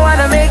yeah. You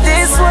wanna make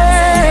this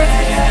work.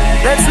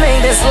 Let's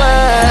make this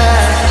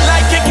work.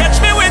 Like you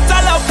catch me with a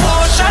love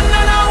potion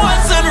and I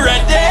wasn't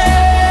ready.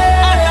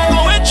 And I'm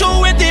going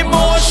through with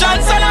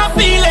emotions and I'm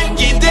feeling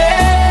giddy.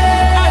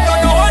 I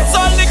don't know what's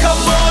all the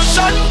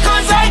commotion,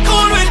 cause I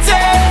cool with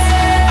it.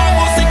 I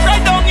will sink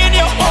right down in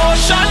your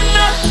ocean.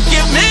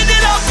 Give me the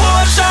love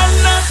potion,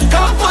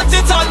 come put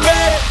it on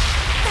me.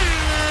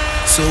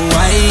 So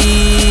why,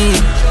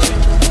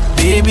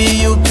 baby,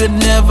 you could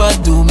never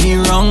do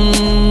me wrong.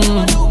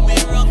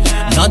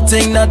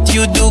 Nothing that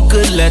you do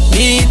could let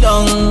me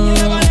down.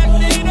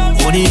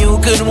 Only you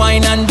could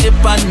whine and dip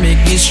and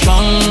make me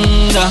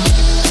stronger.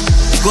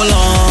 Go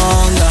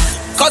longer.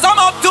 Cause I'm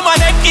up to my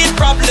neck in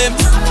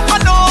problems,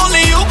 and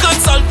only you could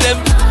solve them.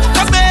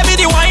 Cause baby,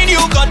 the wine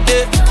you got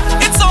there,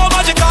 it's so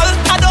magical,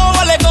 I don't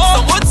wanna let go.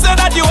 Some would say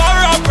that you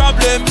are a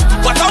problem,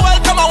 but I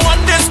welcome, I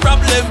want this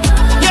problem.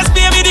 Yes,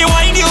 baby, the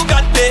wine you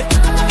got there,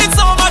 it's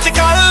so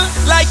magical.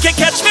 Like you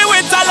catch me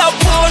with a love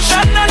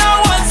potion and I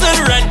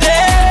wasn't ready.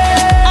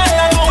 And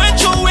I'm going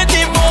through with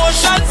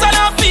emotions and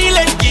I'm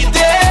feeling giddy.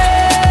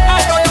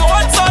 I don't know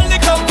what's all the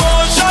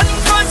commotion,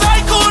 cause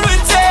I cool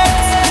with it.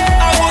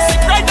 I will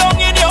sink right down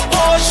in your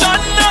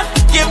ocean.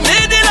 Give me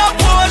the love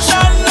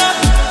potion.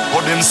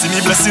 But them see me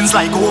blessings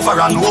like over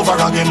and over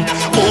again,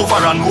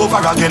 over and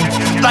over again.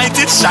 Light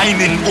it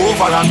shining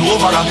over and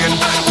over again,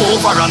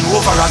 over and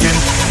over again.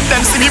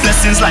 Them see me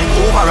blessings like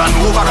over and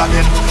over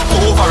again,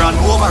 over and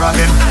over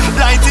again.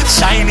 Light it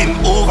shining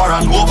over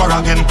and over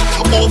again,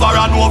 over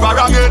and over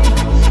again.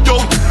 Yo,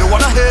 they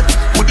wanna hate,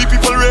 what the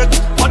people rate,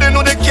 but they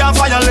know they can't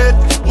violate.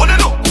 What they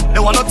know,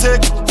 they wanna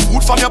take food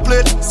from your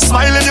plate,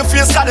 smile in your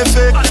face, got a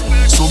fake.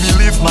 So me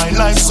live my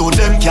life so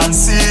them can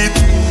see it,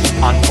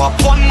 and pop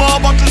one more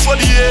bottle for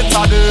the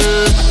hater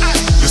them.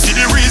 You see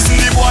the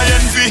reason the boy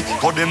envy,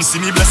 but them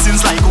see me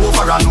blessings like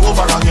over and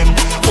over again,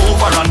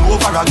 over and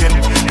over again.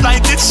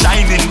 Light it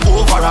shining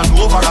over and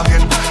over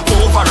again,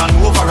 over and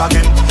over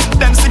again.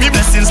 Them see me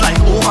blessings like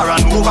over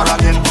and over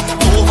again,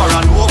 over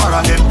and over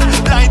again.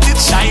 Light it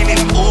shining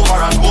over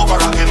and over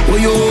again.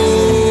 Oh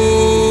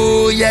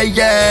yo, yeah,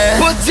 yeah.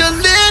 Put your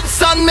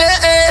lips on me,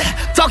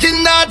 talking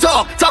that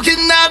talk,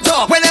 talking that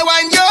talk. When I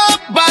wind your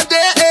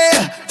body,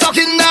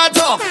 talking that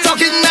talk,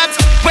 talking that.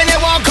 When you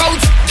walk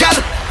out,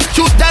 girl,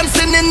 you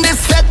dancing in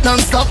this set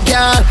non-stop,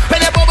 girl.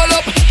 When you bubble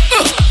up,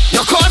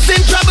 you're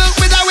causing trouble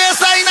with a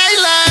waistline I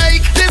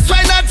like. This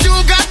wine that you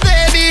got,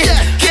 baby,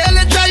 girl,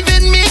 you're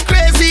driving me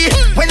crazy.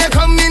 When you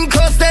come in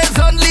close, there's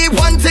only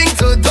one thing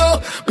to do.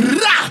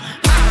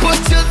 Put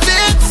your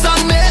lips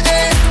on me,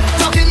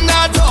 talking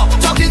that talk,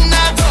 talking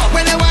that talk.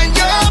 When you wind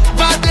your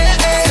body,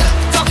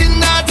 talking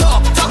that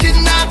talk, talking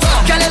that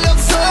talk. Girl, you look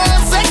so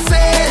sexy,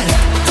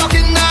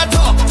 talking that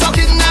talk,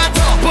 talking that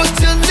talk. Put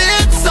your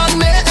lips on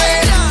me,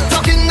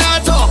 talking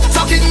that talk,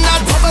 talking that.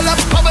 Bubble up,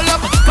 bubble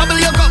up, bubble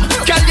your gum.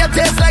 Girl, you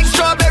taste like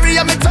strawberry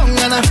on my tongue,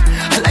 and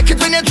I like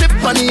it when you drip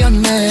honey on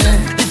me.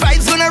 The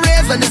vibe's gonna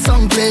raise when the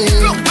song plays.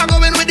 I'm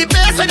going with the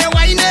bass when you're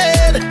whining.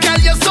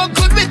 Girl, you're so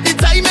good with the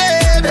timing.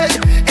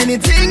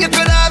 Anything you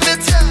could have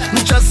it.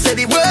 Just say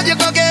the word, you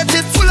go get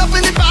it. Pull up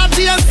in the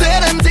party and say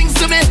them things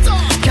to me.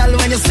 Girl,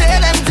 when you say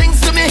them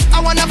things to me, I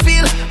wanna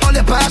feel all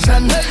the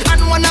passion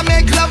and wanna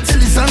make love till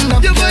the sun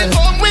up. You're going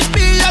home with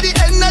me at the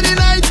end of the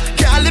night.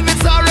 Girl, if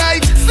it's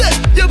alright. Say,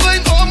 you're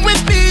going home with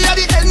me at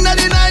the end of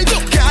the night.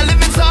 Girl, if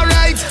it's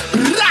alright.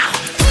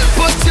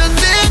 Put your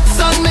lips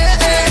on me,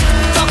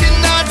 talking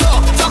that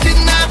talk, talking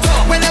that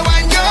talk. When I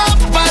wind your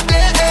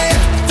body,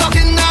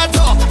 talking that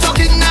talk,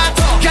 talking that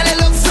talk. Girl, you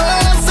look so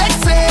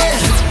sexy,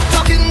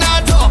 talking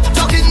that talk,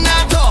 talking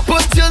that talk.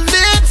 Put your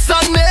lips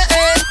on me,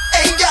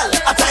 hey girl,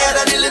 I'm tired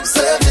of the lip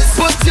service.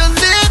 Put your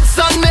lips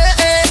on me,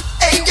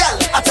 hey girl,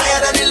 I'm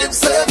tired of the lip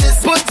service.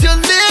 Put your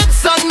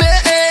lips on me,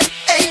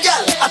 hey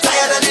girl, I'm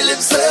tired of the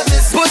lip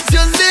service. Put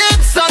your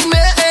lips on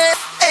me,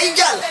 hey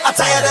girl, I'm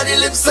tired of the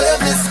lip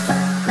service.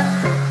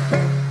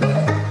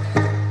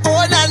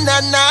 Oh na na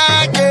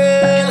na,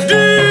 girl.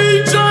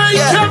 DJ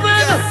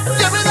Kevin.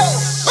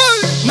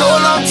 No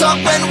long talk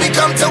when we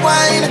come to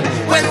wine.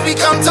 When we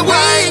come to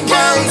wine,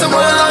 girl.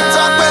 No long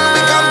talk when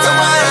we come to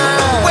wine.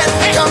 When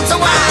we come to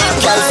wine,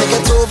 girl. Take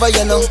it over,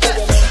 you know.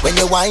 When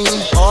you whine,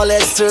 all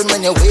heads turn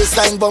when your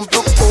waistline bump.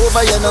 Look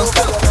over, you know.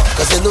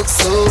 Cause you look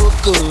so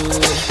good.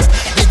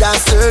 The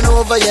dance turn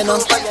over, you know.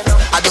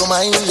 I don't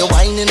mind you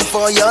whining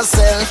for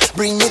yourself.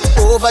 Bring it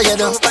over, you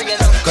know.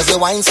 Cause you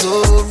whine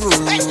so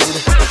rude.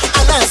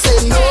 And I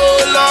say no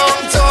long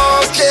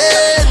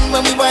talking.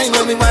 When we whine,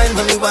 when we whine,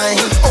 when we whine.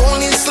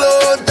 Only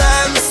slow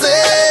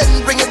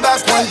dancing. Bring it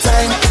back one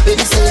time.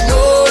 Baby say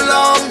no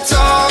long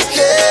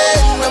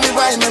talking. When we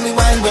whine, when we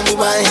whine, when we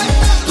whine.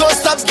 Don't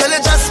stop, girl,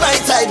 you just my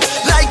type.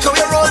 Like how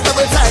you roll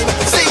double time.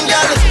 Sing,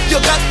 girl, you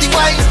got the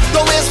wine.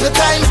 Don't waste your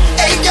time.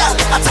 Hey, girl,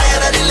 I'm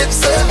tired of the lip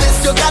service.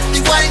 You got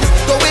the wine.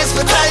 Don't waste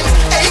your time.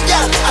 Hey,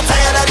 girl, I'm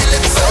tired of the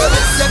lip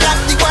service. You got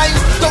the wine.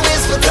 Don't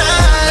waste your time.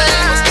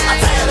 I'm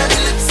tired of the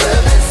lip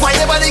service. Why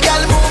your body,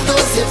 girl, move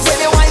those hips when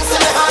you wine to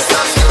the heart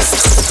stops.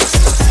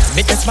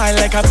 Make you smile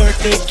like a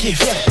birthday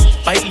gift.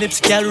 Bite lips,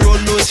 girl, roll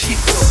those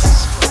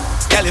hips.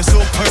 Girl, you're so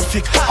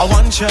perfect. I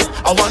want you,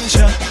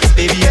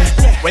 baby, yeah.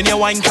 When you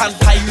wine, can't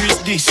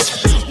pirate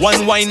this.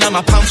 One wine and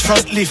my palms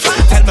front lift.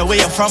 Tell me where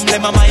you're from,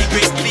 let me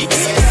migrate,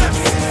 please.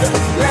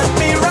 Let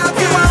me rock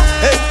you out.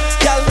 Hey,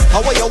 girl,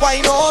 how are you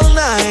wine all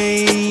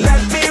night?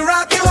 Let me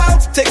rock you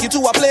out. Take you to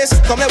a place,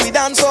 come let we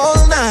dance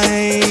all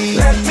night.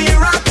 Let me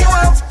rock you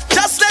out.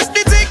 Just let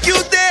me take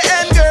you there,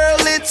 and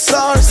girl, it's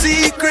our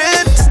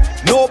secret.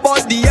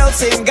 Nobody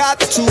else ain't got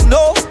to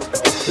know.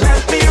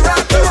 Let me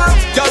rock you out.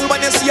 Girl,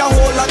 when you see a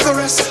whole lot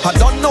caress, I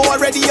don't know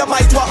already, you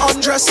might want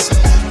undress.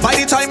 By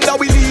the time that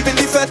we leave in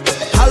the fete,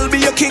 I'll be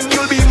your king,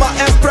 you'll be my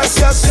empress,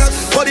 yes.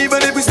 But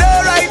even if we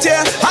stay right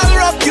here, I'll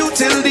rock you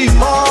till the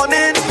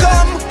morning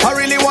come. I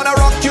really wanna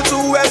rock you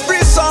to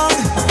every song. I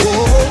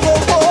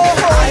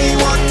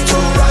want to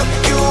rock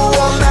you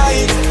all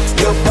night.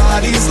 Your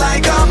body's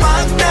like a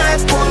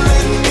magnet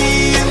pulling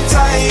me in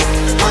tight.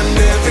 And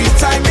every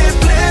time they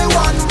play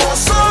one more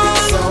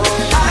song,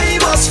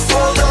 I must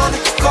fall down,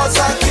 cause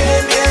I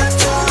came here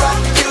to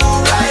rock you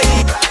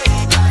right.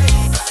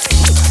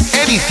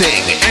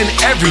 Anything and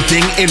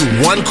everything in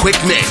one quick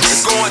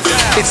mix.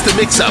 It's the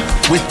Mix Up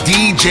with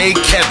DJ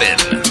Kevin.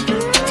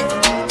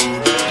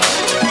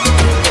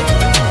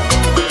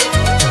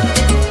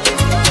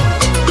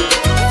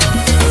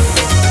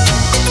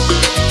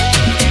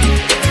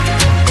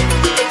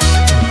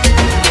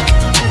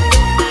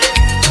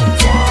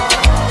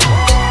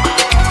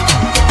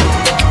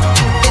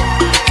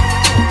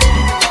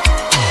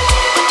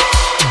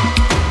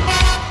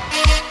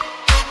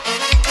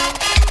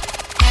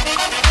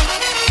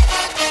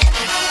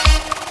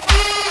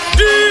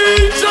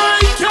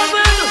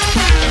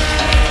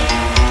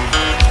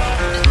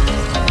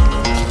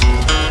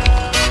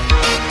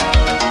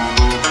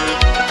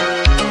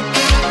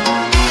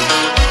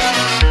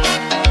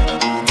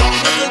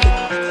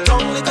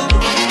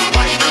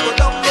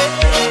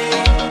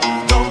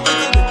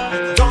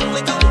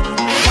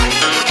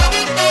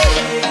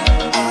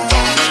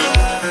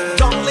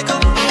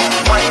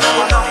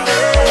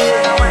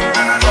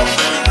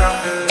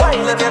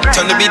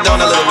 Turn the beat down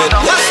a little bit.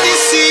 What's the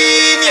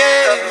scene,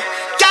 yeah?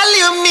 Girl,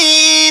 you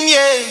mean,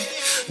 yeah?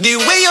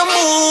 The way you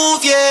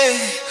move, yeah.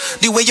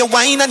 The way you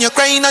whine and you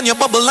grind and you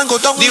bubble and go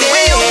down. The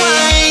way you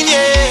whine,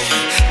 yeah.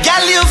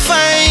 Girl, you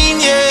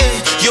fine, yeah.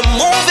 You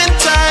move in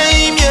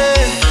time, yeah.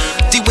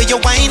 The way you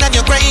whine and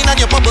you grind and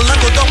you bubble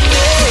and go down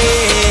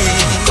there.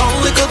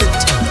 Down little bit,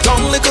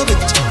 down little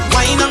bit.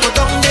 Whine and go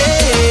down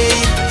there.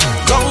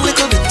 Down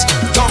little bit,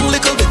 down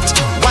little bit.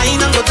 Whine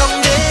and go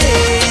down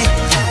there.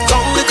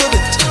 Down little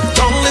bit,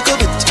 down little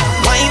bit.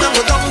 Whine and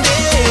go down there.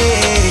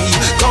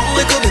 Down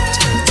little bit,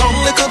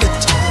 down little bit.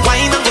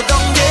 Whine and go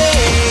down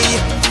there.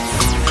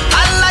 I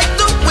like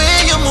the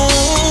way you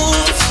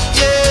move,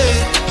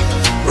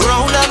 yeah.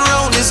 Round and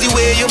round is the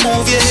way you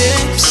move your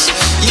hips,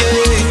 yeah.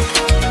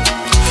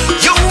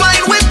 You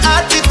whine with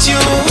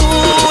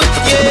attitude,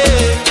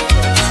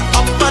 yeah.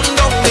 Up and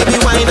down, baby,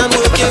 whine and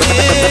work your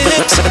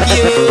hips,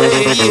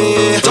 yeah,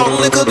 yeah. Down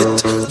little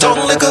bit,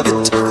 down little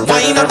bit.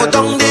 Whine and go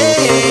down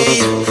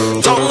there.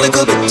 Down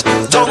little bit,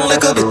 down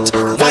little bit.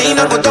 Whine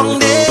and go down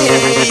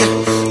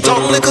there.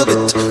 Down little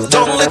bit,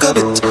 down little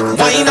bit.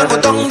 Whine and go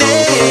down there.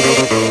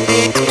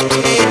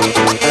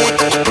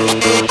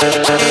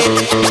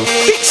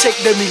 Check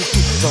them in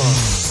TikTok.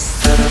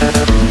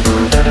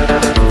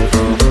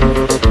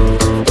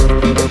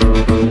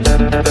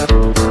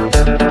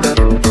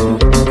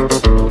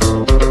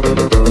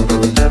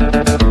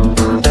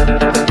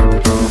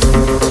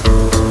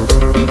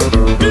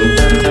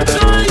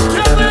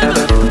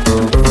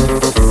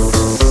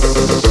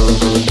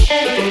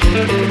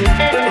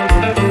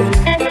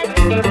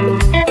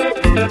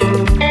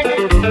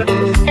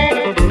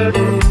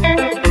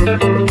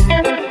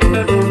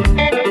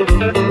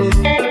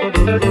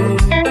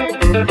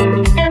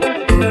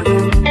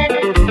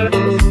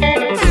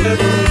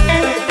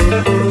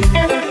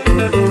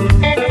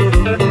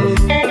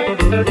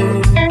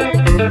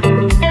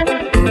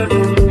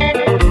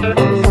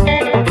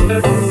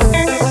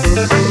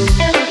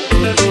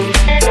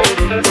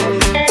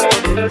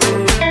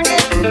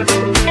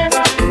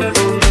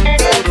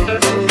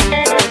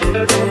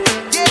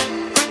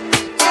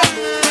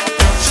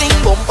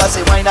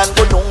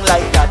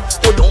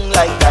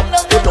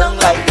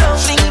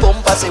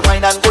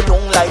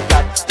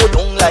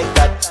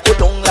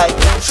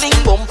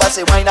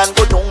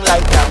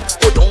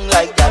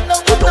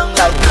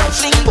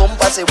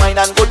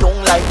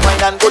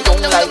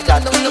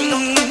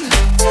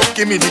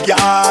 Give me the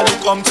girl who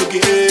come to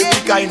give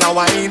the kind of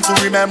wine to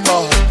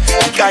remember.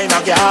 The kind of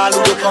girl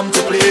who come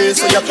to play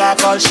so you can't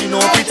call she no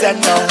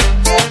pretender.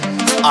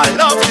 I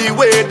love the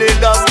way they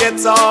just get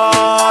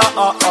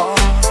on.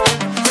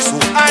 So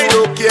I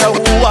don't care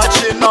who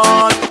watching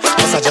on.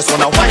 Cause I just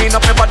wanna wind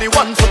up your body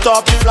 1 foot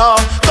off the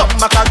floor. Come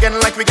back again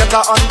like we get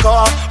a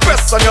encore.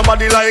 Press on your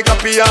body like a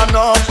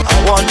piano. I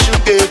want you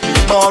to give me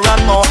more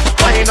and more.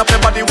 Wind up your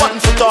body 1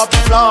 foot off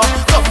the floor.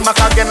 Come back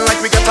again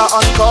like we get a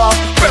encore.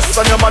 Press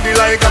on your body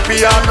like a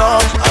piano.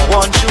 I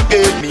want you to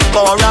give me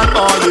more and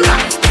more,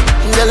 yeah.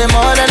 girl, you're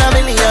more than a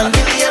million.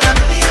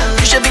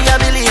 You should be a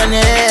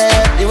billionaire.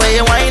 The way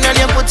you whine and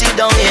you put it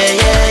down,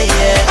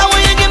 yeah. I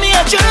want you give me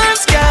a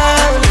chance,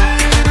 girl,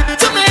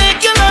 to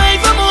make your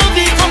life a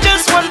movie from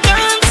just one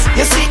glance.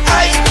 You see,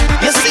 I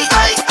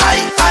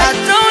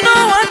don't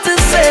know what to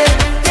say.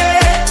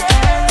 Yeah,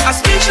 I'm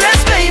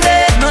speechless,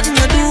 baby. Nothing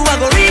you do, I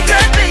go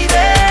regret,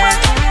 baby.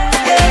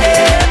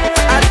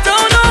 Yeah, I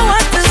don't know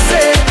what to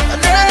say.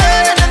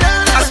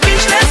 I'm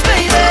speechless,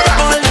 baby.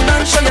 All in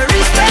on, show your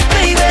respect,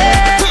 baby.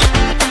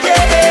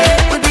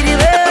 Yeah, would be the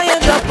way you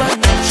drop on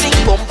me. Sing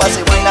bumper,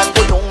 say wine and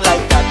go down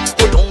like that.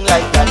 Go down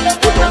like that.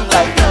 Go down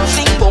like that.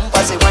 Sing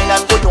bumper, say wine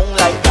and go down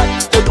like that.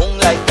 Go down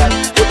like that.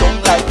 Go down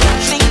like that.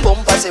 Sing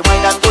bumper, say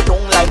wine and go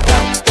down like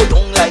that. Go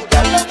down like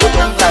that. Go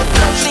down like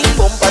that. Sing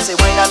bumper, say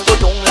wine and go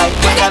down like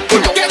that. Go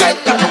down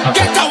like that.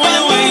 Get away,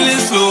 while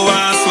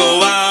slower,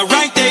 slower.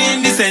 Right there in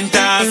the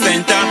center.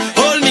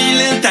 Hold me a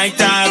little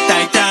tighter.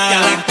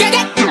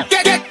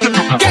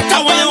 Get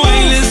away,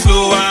 while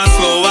slower.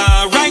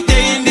 Right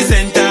there in the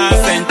center.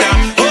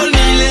 Hold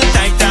me a little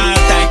tighter.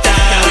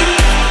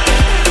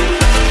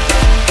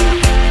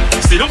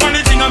 See the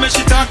funny thing I make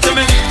she talk to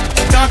me.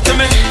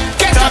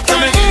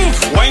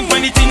 Wine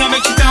funny thing I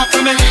make she talk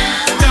to me.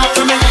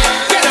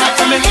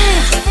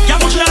 You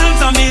put your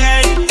hands on me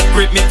head,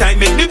 grip me tight,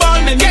 make me ball,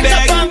 make me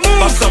beg.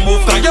 Bust some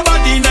move, cause your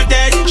body in the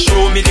dead.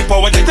 Show me the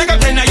power, then take a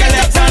 10 of your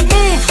left hand.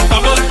 Move,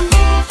 bubble,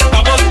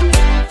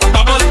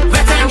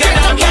 wet and get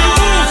down,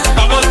 yeah.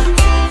 Bubble,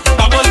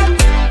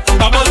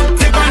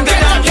 tip and get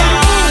down,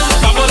 yeah.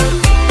 Bubble,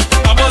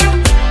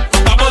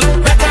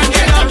 wet and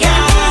get down,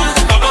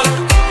 yeah. Bubble.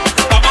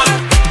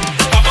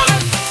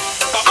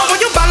 I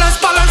want you balance,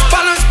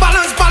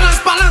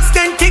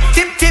 then tick,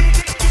 tip.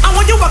 I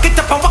want you walk it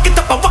up, sick. I want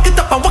you balance,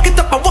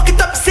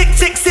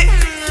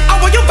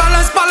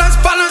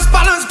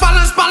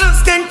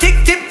 then tick,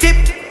 tip.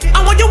 I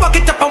want you walk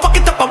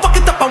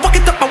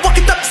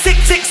it up, sick.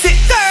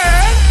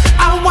 Girl,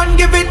 I want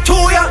give it to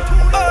ya.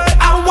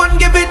 I want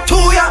give it to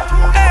ya.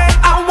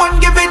 I want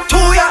give it to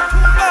ya.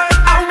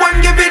 I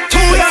want give it to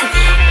ya.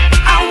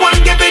 I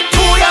want give it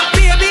to ya,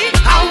 baby.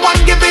 I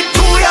want give it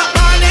to ya,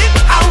 honey.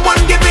 I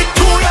want give it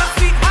to ya.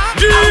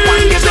 I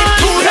want give it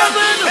to ya.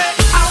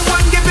 I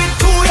want give it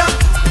to ya.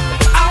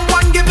 I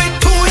want give it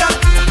to ya.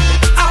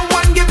 I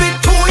want give it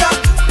to ya.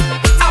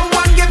 I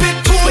want give it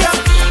to ya.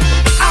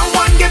 I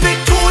want give it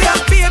to ya,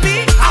 baby.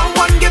 I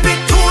want give it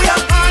to ya,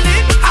 honey.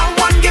 I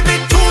want give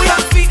it to ya,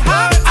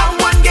 sweetheart. I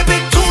want give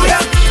it to ya.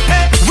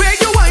 Where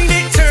you whine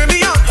it, turn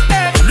me on.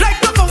 Like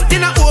the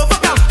fountain I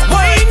overcome.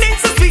 Wine it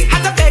so sweet, I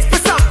had to beg for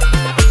some.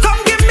 Come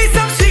give me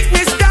some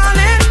sweetness,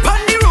 darling. Pon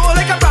the roll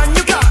like a brand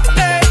new car.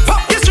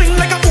 Pop your string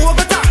like a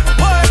Bogota.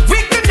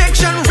 Weak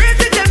connection, raise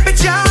the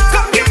temperature.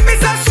 Come give me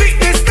some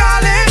sweetness,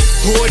 darling.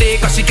 Hold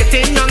it, cause she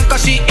getting on,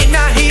 cause she in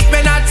a heat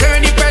when I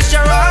turn the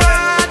pressure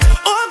on.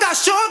 Oh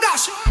gosh,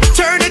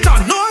 turn it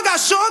on. Oh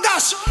gosh.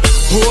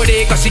 Hold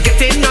it, cause she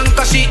getting on,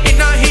 cause she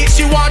in a heat.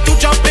 She want to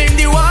jump in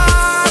the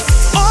wall.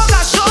 Oh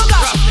gosh,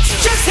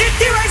 just hit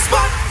the right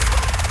spot.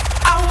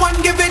 I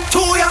want give it to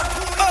ya.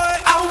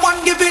 I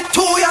want give it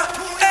to ya.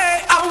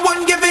 I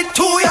want give it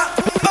to ya.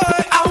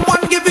 I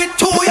want give it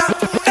to ya.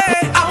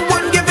 I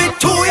want give it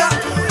to ya.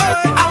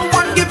 I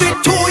want give it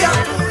to ya.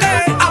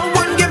 I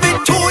want give it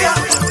to ya.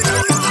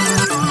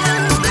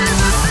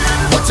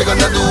 What you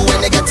gonna do when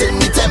you get in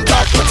the temper?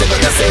 What you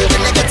gonna say when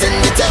you get in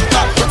the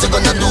temper? What you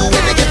gonna do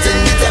when you get in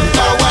the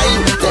temper?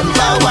 Wine.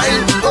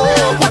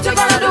 Oh, What you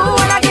gonna do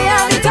when I get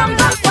out the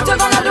temper? What you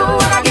gonna do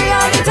when I get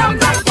out the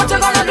temper? What you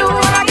gonna do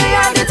when I get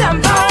out the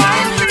temper?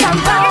 Wine.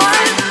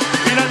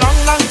 Been a long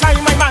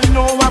time, my man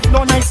know I've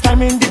no nice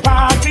time in the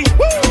party.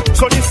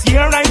 So this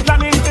year I'm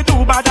planning to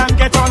do bad and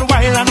get on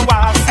wild and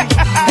wassy.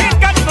 Ain't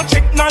got no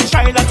chick, no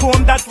child at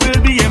home that will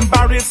be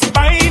embarrassed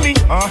by me.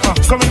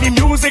 So when the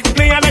music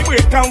play and I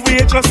break and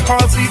wait, just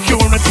call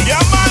security.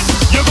 Yeah man,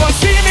 you gon'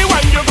 see me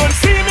when you gon'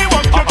 see me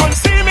walk, you gon'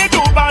 see me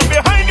do bad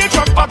behind the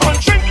truck. I gon'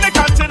 drink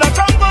liquor till I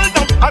tumble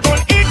down. I gon'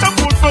 eat a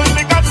food full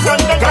liquor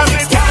till the cause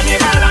it's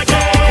carnival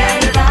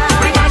again.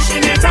 We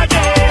mashing it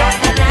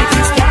again. It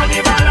is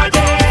carnival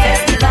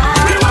again.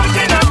 We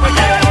walking up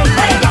again.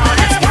 Hey Lord,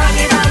 it's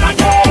carnival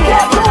again.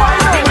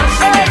 We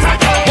mashing it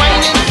again.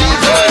 wine in the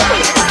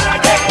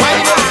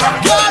wine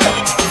girl.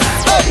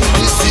 Hey,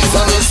 this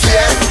season is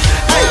here.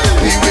 Hey,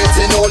 we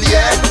waiting all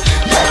year.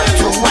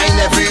 To wine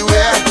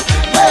everywhere.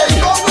 Hey,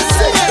 I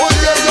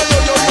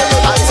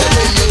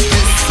tell you,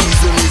 this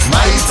season is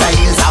my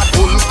time.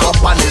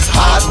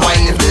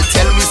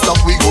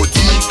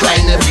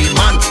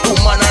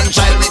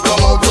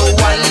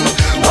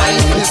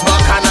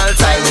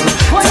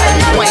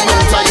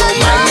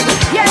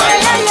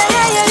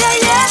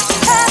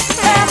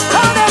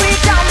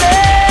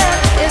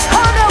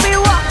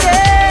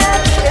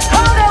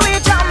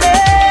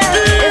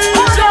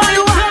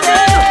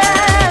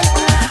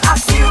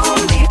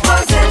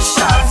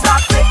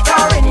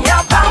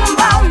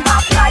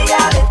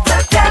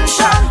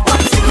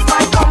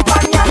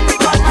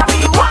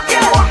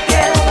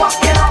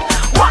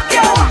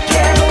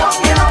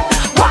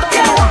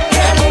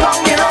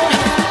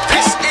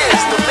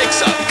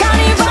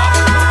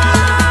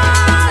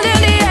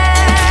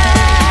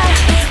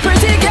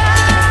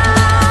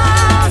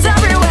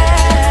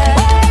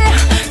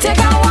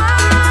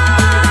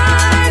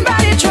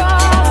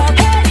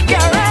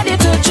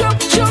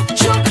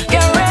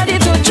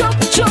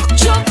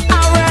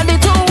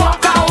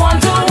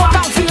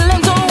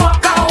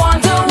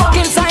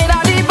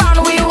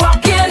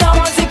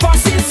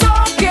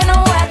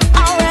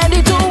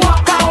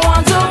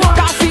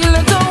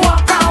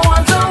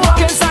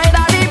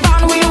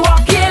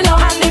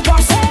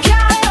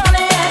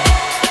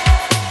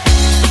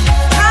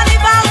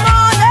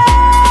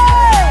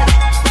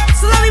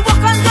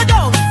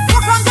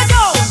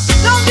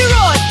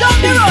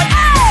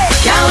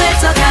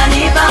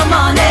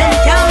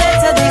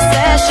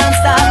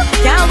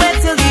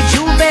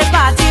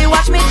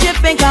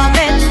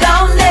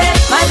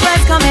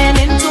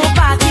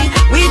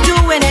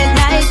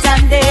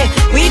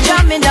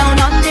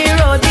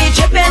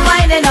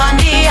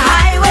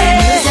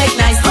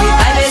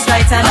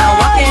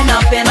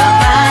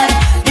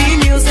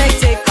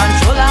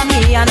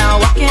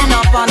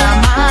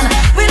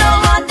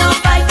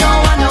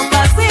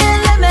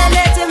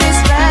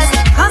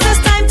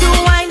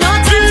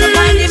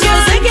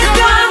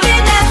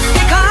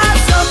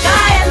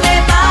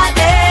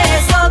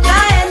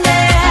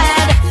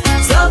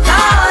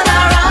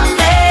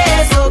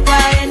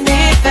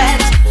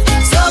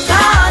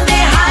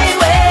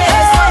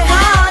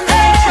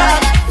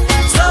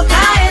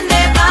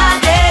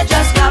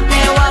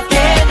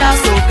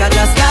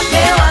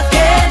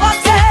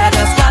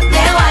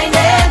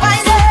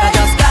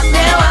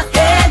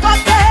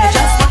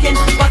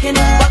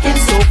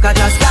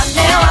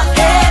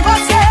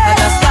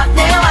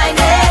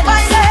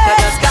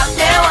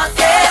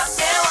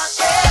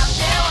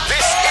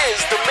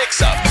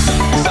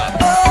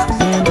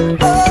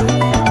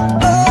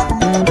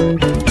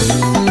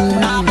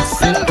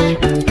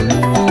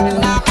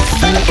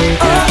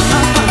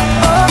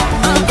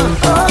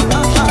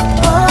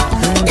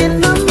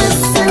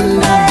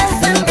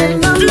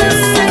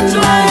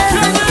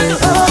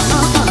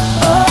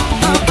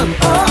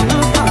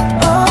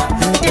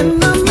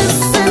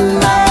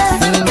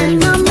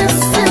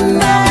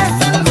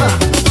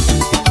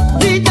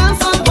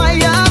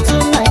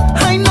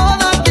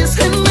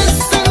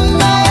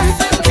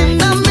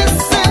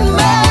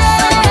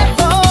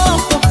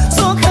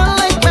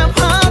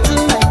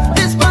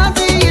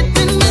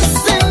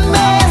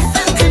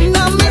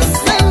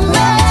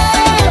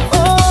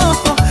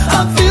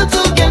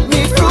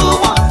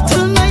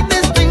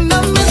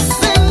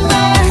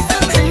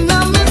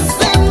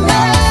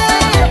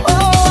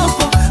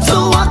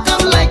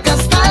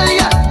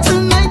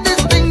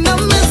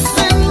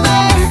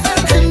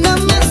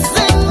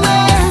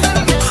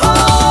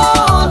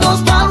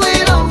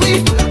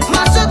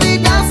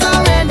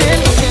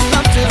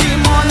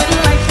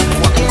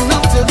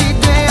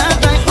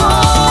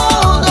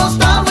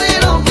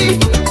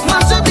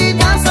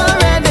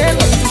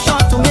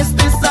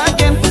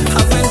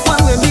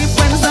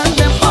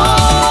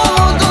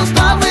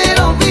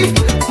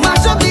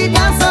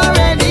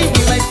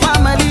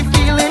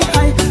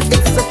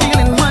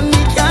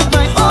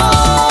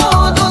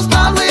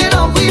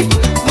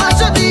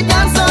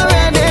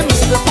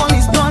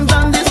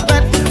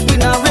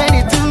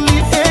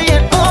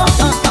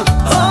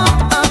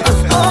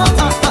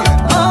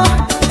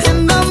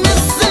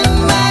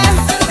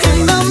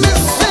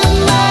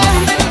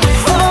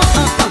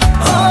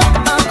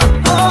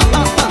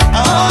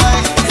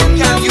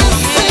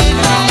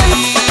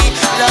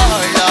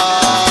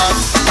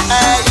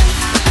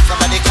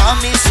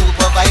 me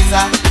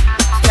supervisor.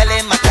 Tell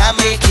him I can't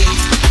make it.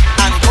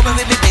 I'm coming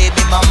with me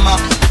baby mama.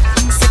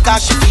 Sick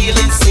as she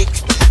feeling sick.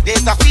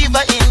 There's a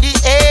fever in the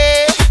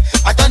air.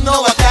 I don't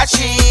know what catch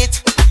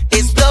it.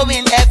 It's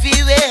blowing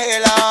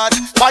everywhere, Lord.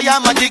 Why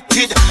I'm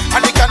addicted.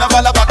 And the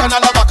carnival, a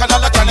bacchanal,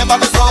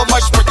 carnival is so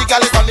much pretty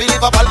girl, it's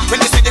unbelievable.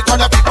 When you see the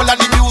crowd of people and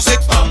the music,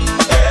 boom.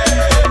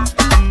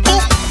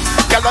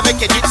 Girl, I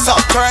make it hits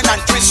up, turn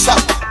and twist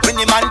up. When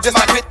the man just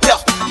a grip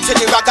up, to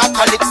the ragga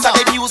calypso,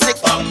 the music,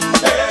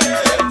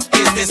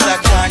 Is this a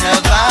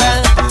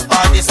carnival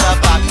or this a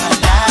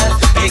bacchanal?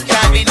 It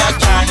can't be no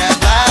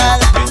carnival.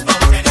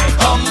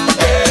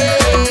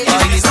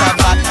 Or this a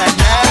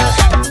bacchanal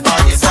or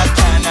this a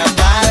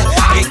carnival?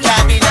 It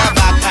can't be no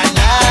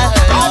bacchanal.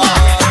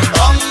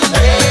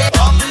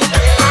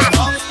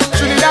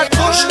 Trinidad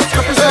Bush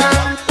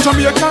represent,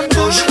 Jamaican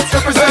Bush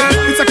represent.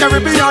 It's a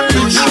Caribbean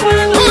Bush.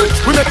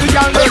 We let the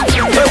girl them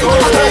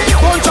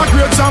bunch of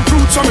grapes and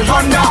fruits on me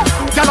under.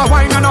 Girl a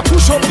wine and a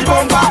push up the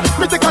bumper.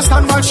 Me take a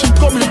stand while she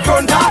come in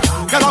front her.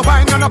 Girl a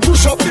wine and a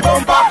push up the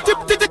bumper. Tip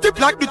tip tip tip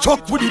like the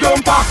truck with the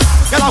dumper.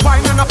 Girl a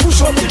wine and a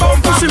push up the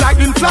bumper. She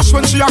lightning flash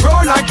when she a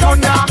roll like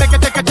thunder.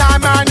 Take a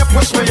time and you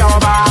push me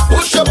over.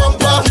 Push your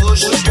bumper,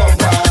 push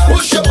bumper,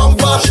 push your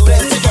bumper,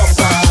 plenty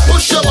bumper,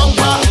 push your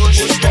bumper, push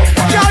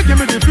bumper. Girl give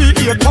me the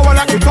V8 power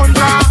like the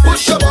thunder.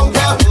 Push your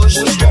bumper, push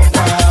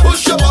bumper,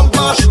 push your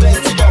bumper,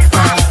 plenty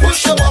bumper,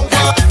 push your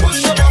bumper, push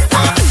your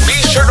bumper. Be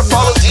sure to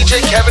follow DJ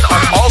Kevin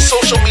on all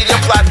social media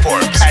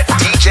platforms at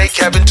DJ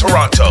Kevin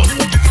Toronto.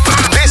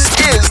 This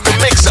is the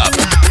Mix Up,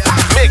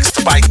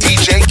 mixed by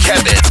DJ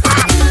Kevin.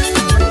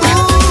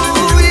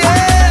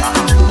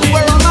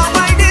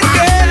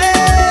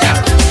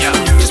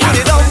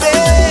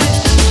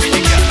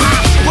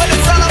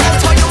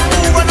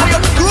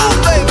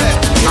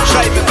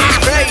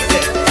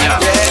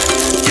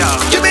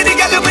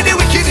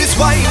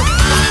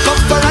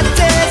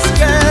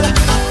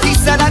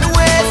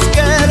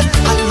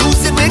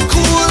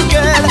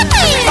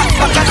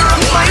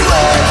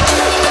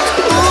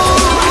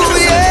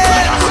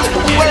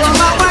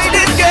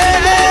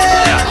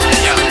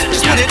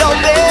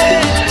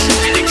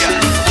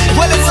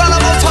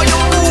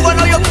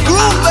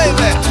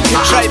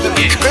 Driving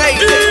me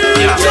crazy.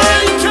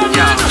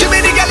 Give me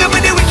the girl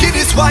with the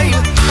wickedest wine.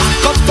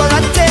 Come for a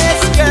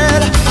taste,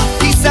 girl.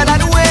 East side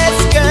and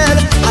west, girl.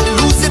 I'm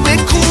losing me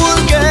cool,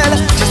 girl.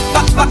 Just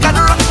back and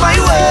rock my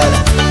world.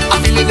 I'm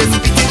feeling this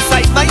beat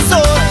inside my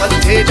soul. And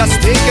they just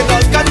taking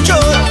all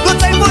control. No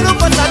time for no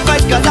fun and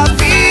fight, cause I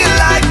feel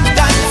like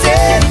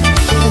dancing.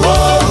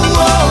 Whoa,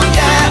 whoa,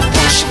 yeah.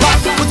 Push back,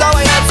 put a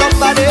wine on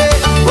somebody.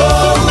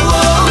 Whoa,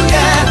 whoa,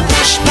 yeah.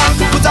 Push back,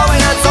 put a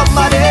wine on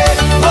somebody.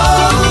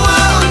 Whoa,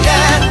 whoa,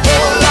 yeah.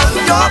 Hold on,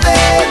 your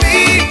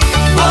baby.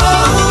 Whoa,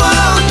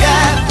 whoa,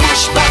 yeah.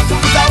 Push back,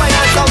 put a wine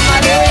on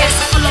somebody. Yes,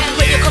 I love the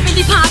way you come in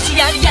the party,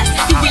 and yes,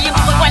 the way you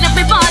move when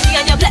everybody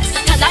and you're blessed.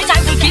 Tonight I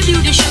will give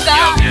you the sugar.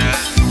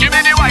 Give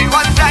me the wine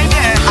one time,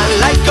 yeah. I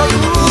like how you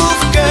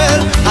move, girl.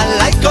 I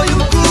like how you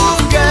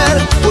groove, girl.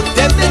 Put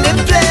them in the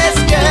place,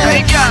 girl.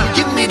 Hey, girl.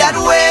 Give me that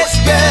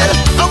waist, girl.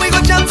 And we go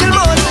jump till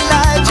morning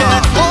light,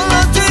 yeah. Hold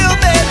on to your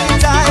baby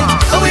tight.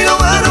 And we don't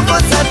want to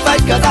fuss and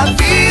fight, cause I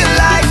feel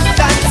like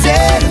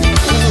dancing.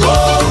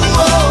 Whoa,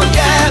 whoa,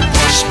 yeah.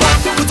 Push back,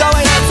 put a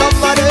wine on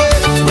somebody.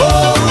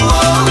 Whoa,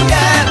 whoa,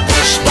 yeah.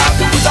 Push back,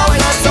 put a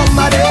wine on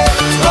somebody.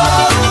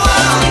 Whoa,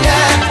 whoa,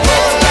 yeah.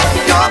 Hold on,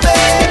 your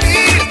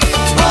baby.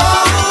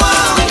 Whoa,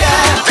 whoa,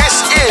 yeah.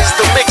 This is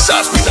the Mix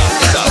Up.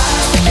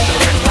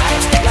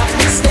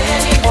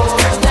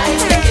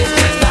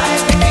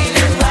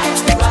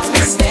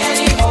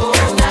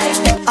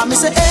 I'm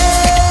say, hey,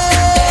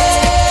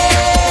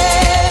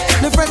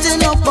 the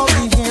fretting up of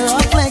the hair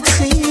are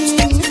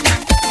flexing.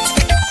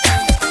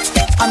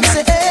 I'm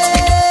say, hey,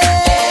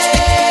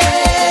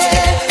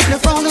 the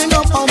frowning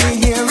up of the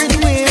hair is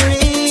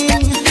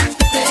wearing.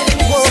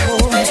 Whoa.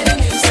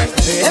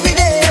 Every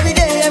day,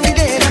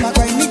 them a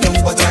grind me down,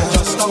 but I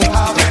just don't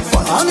have it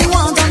fun. All me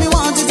want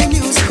is the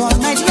music all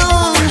night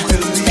long.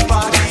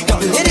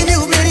 Play the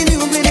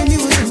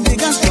music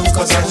big and strong,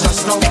 cause I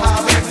just don't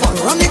have it fun.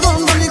 Run the gun,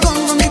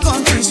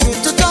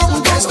 straight to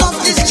town, don't stop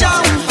this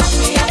jam.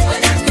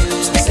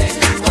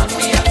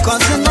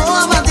 Cause you know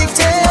I'm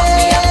addicted.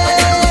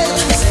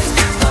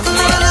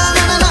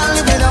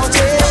 Live without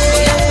it.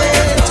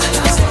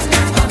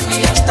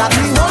 Start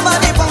me whole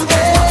body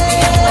pumping.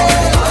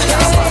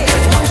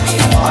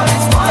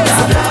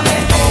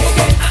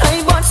 I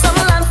bought some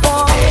land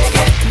for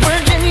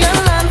Virginia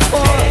land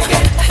for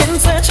in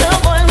search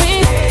of oil me,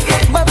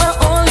 but I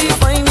only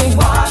find me.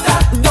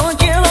 Don't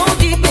care how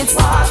deep it's.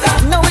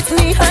 Now it's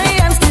knee high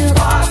and still.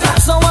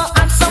 So I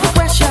add some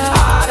pressure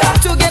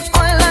to get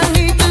oil. I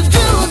need to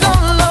drill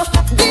down low,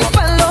 deep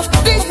and low,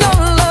 dig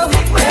down low.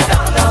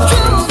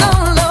 Drill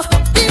down low,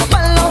 deep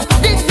and low,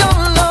 dig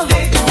down low.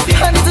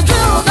 I need to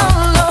drill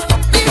down low,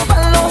 deep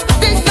and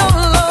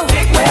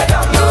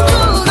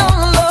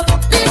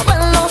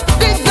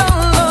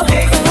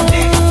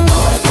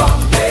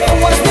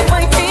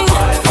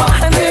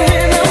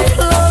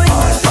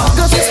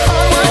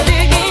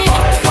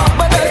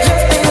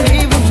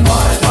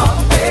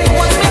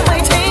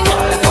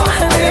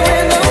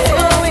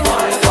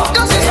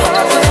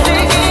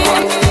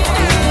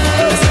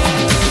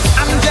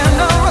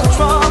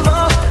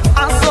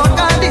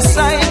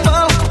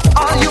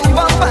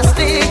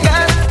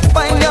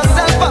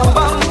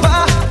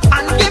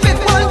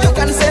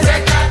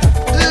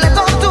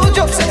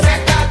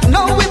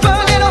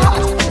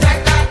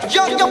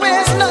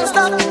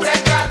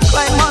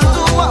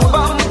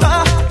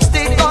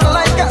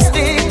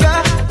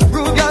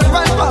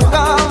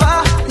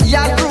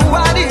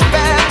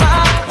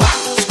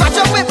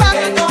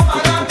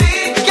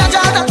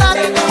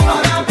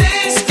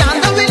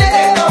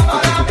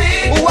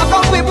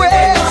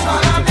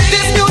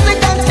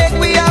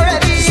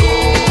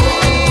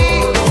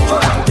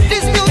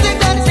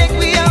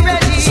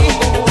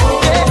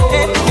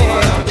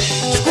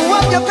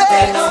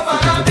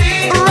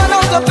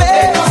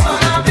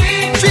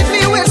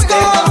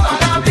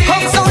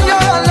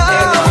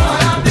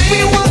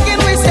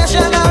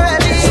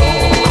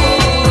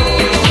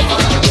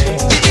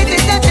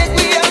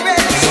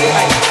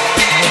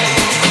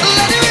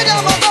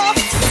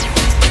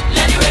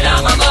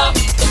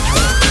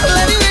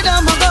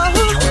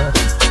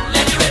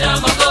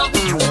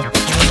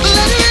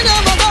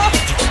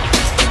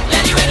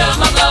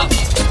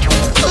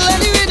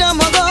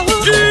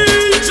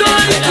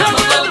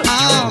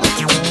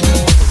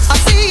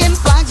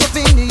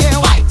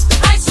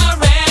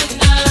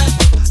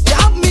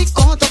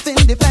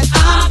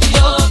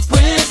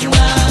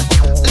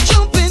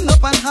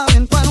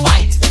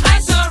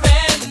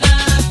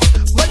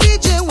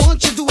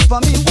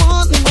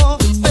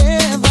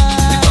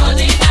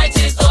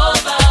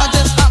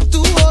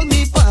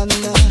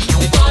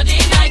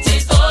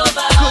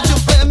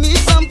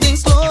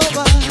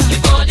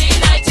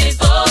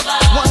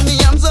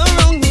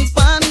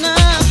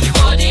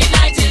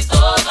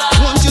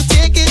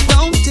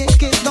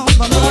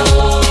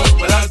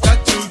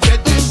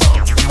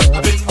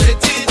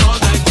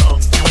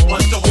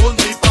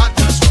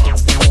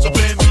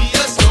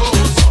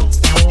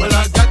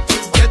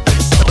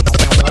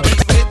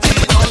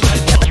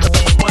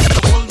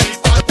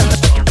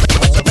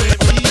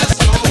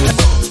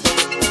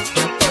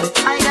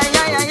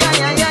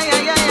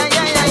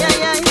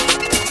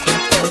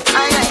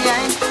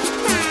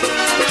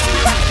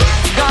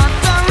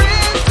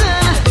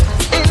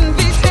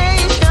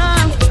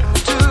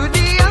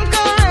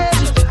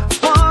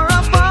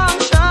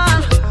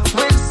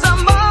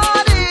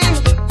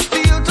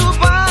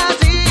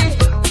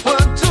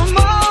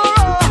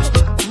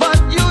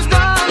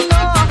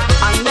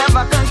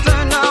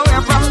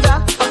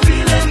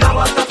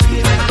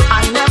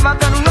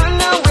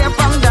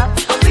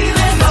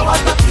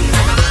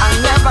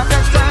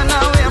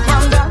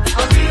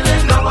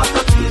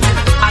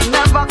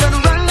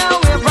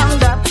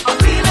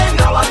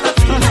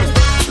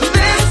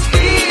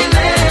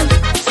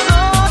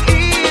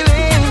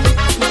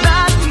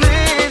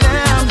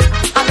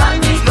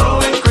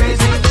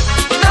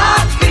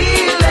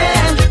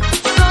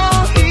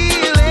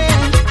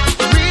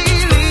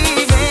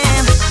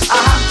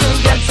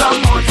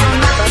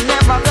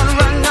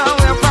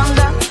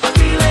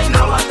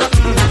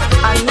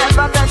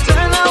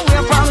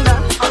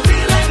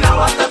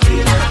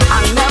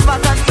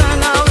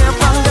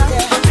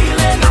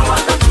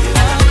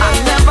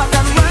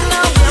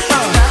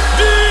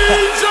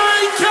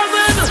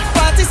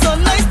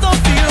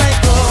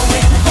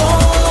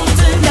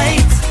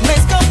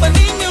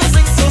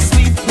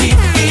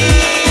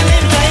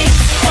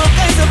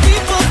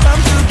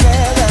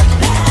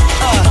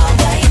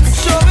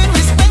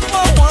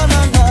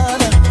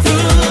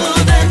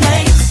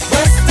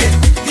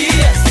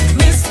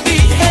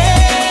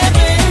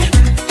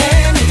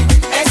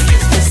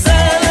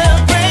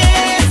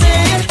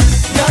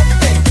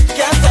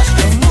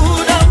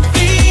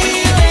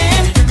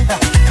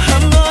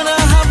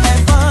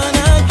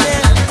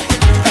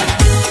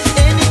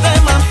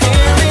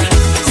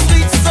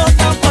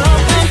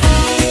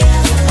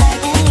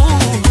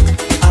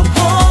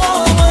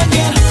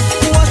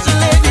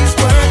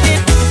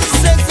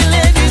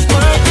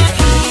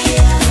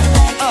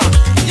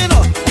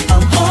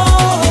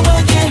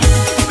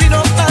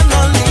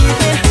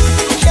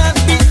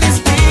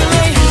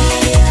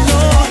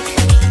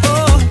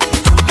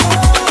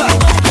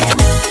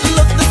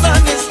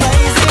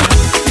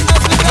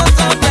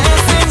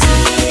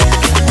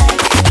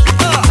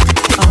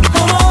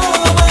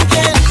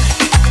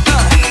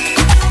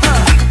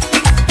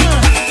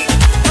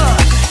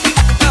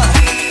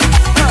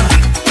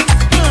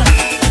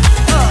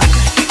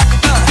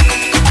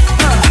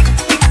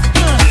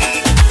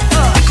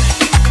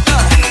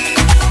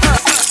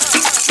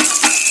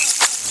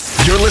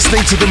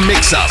listening to the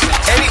Mix Up.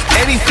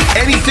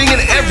 Anything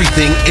and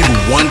everything in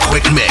one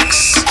quick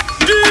mix.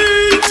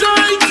 DJ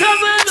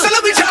Kevin. So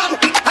let me jam.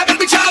 I make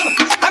me jam.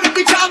 I make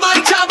me jam and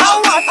jam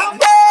out.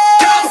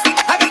 Jam.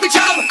 I make me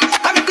jam.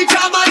 I make me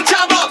jam and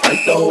jam out. I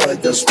know I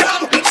just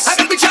jam. I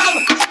make me jam.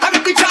 I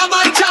make me jam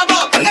and jam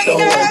out. I know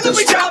I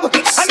just jam.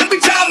 I make me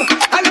jam.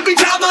 I make me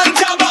jam and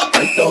jam out.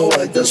 I know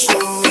I just so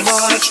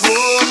much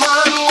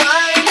woman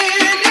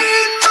whining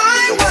in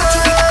my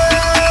world.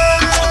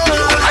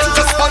 I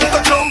just want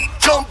to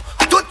jump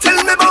to tell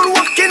me about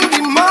work in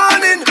the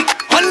morning.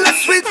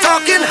 Unless we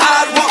talking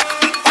hard work,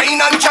 wine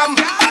and jam,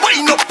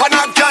 wine up on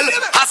a girl.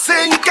 I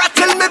say you can't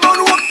tell me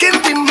about work in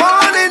the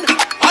morning.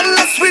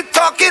 Unless we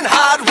talking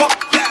hard work,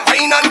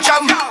 wine and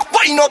jam,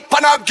 wine up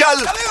on a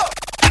girl.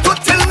 To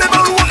tell me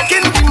about work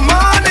in the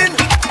morning.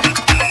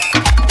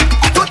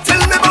 To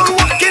tell me about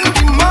work in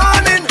the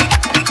morning.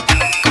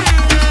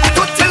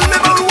 To tell me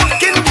about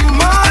work in the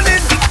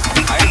morning.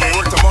 I ain't gonna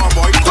work tomorrow,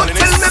 boy. To tell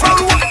me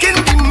about work in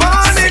the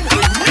morning.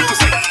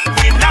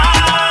 We not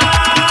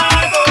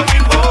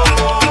going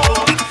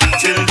home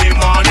till the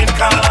morning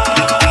come,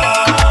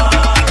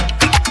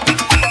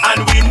 and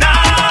we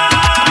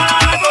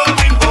not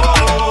going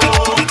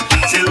home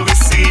till we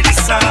see the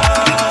sun.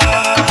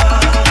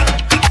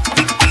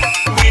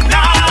 We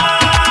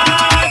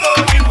not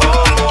going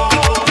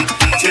home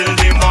till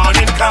the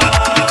morning come,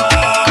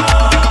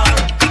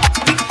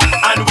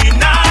 and we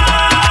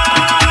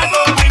not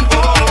going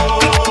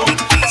home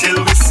till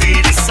we see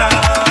the sun.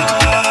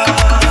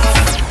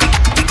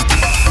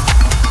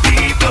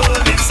 People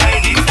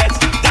inside the fete,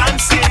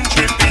 dancing,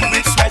 dripping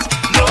with sweat.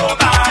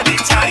 Nobody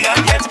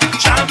tired yet.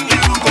 Jam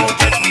you go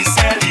get, we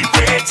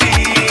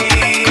celebrating.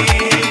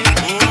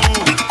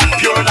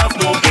 Pure love,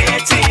 no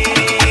hating.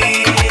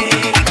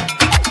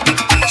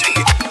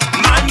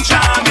 Man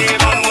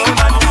jamming on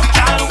woman,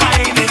 girl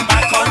whining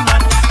back on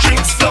man.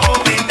 Drinks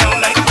flowing down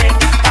like rain.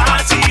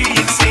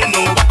 Partying, say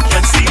no one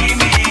can see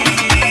me.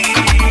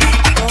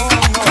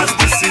 'Cause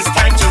this is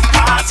time to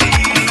party.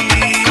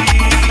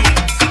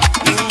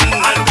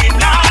 And we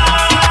not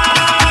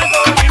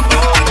going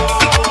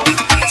home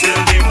till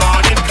the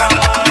morning come.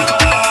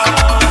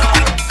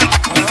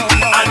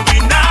 And we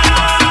not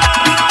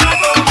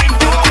going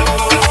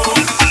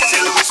home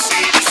till we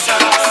see the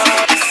sun.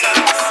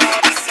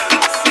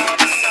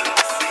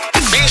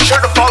 Be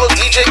sure to follow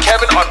DJ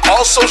Kevin on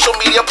all social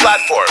media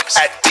platforms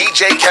at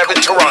DJ Kevin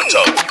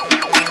Toronto.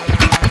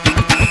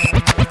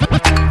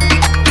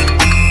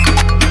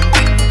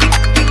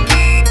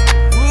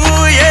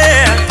 Ooh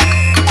yeah.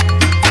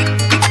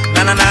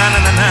 Na na na na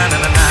na na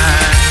na na.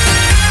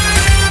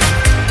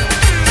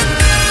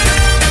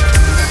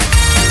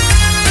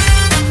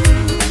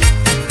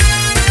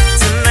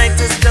 Tonight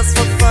is just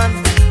for fun.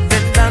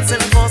 Been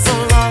dancing for so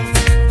long.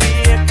 The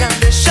air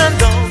conditioned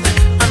down,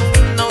 and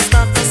we now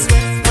start to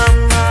sweat,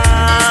 mama.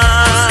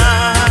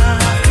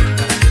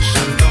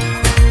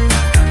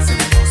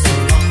 Dancing for so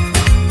long.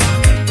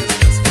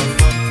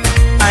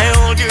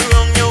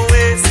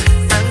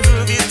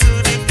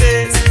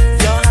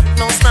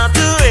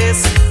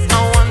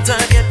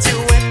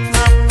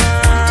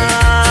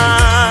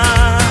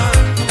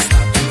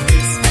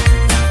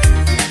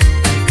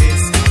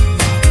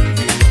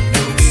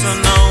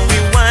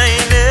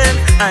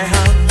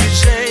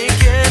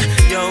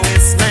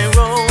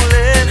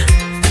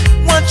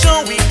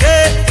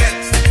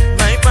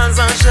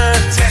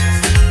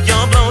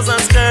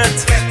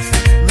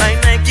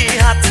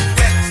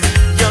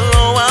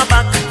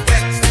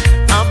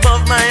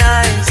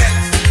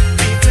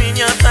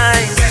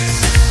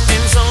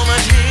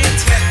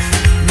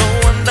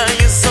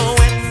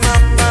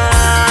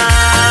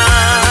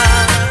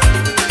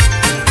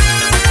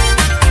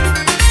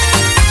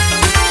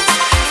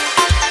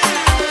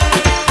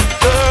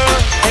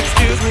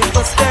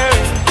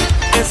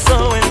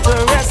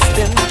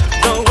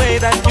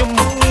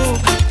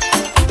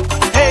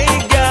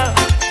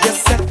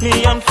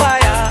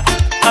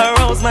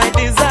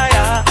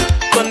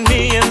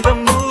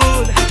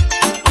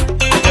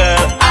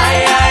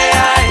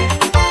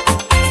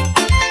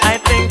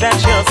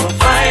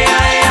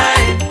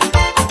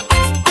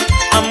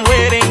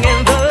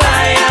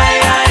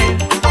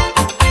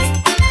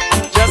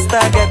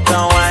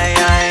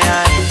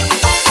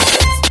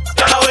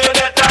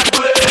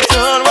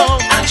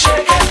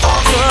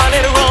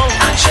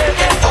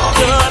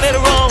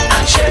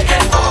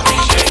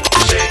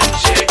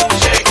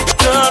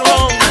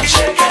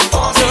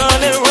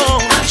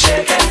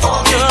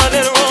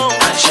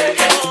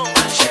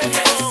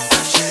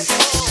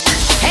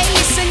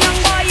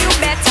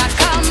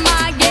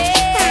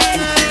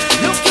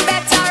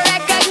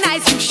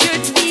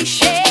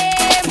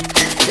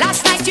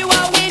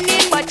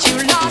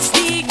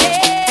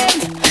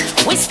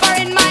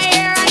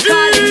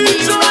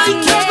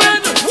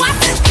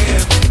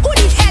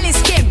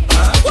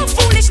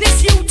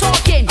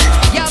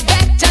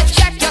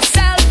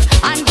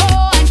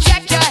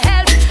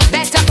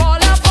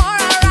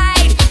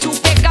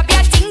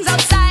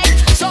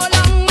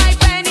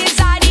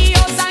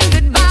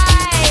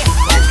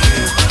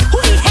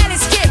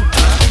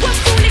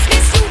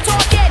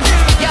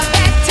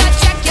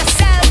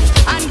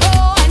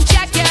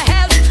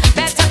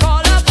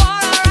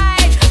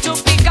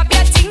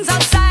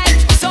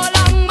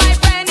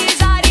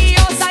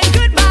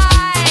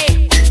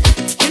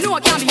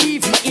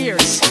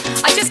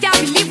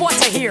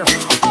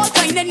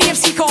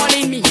 he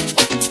calling me?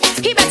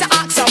 He better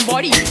ask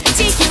somebody.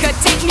 Think he could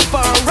take me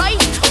for a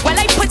ride? Well,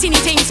 I put any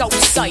things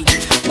outside.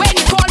 When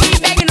he call me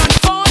begging on the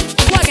phone,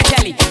 what can I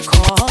tell you?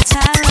 Call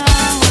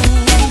Tyrone.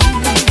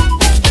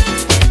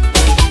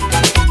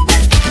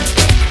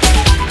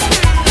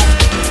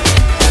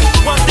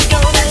 What they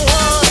gonna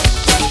want?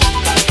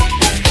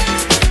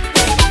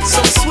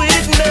 Some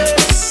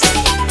sweetness.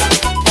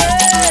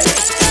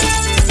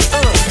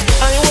 Hey.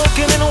 I'm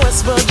working in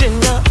West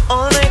Virginia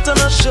all night on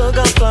a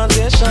sugar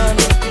plantation.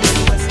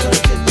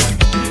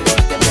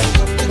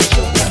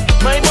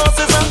 My boss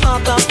is a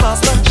hot ass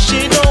pasta.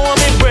 She don't want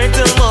me break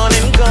till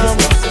morning come.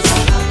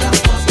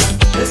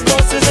 This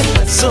boss is a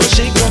so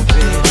she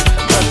complain,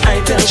 but I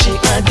tell she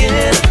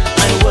again.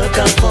 I work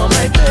out for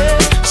my pay.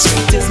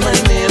 Sweet is my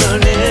middle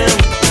name.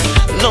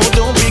 No,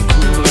 don't be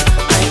cruel.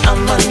 I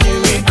am a new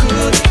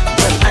recruit,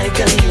 but I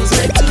can use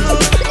my tool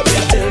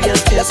till you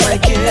taste my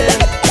kid.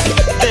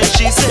 Then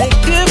she say,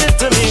 give it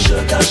to me,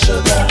 sugar,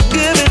 sugar.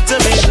 Give it to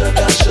me,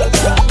 sugar,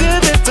 sugar.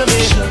 Give it to me,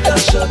 sugar,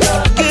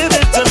 sugar. Give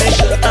it to me,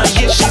 and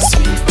give she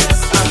sweetness.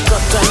 I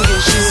cut and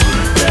give she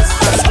sweetness.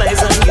 I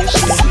slice and give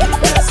she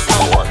sweetness. I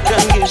walk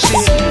and give she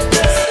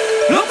sweetness.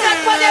 Look at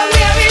what they're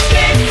wearing,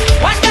 man.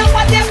 Wonder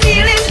what they're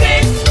feeling,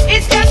 man.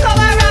 It's their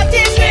cover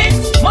rotting, man.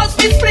 Must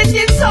be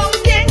splitting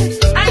something.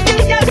 And you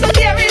just so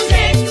daring,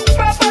 man.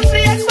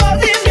 Purposely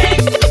exposing, man.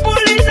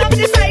 Pulling up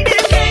the side,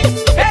 man.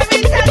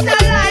 Every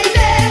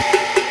tantalizing.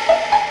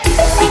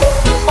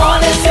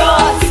 All is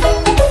yours.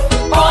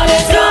 All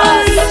is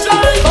yours.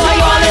 Boy,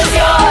 all is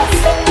yours.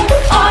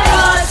 All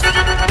yours.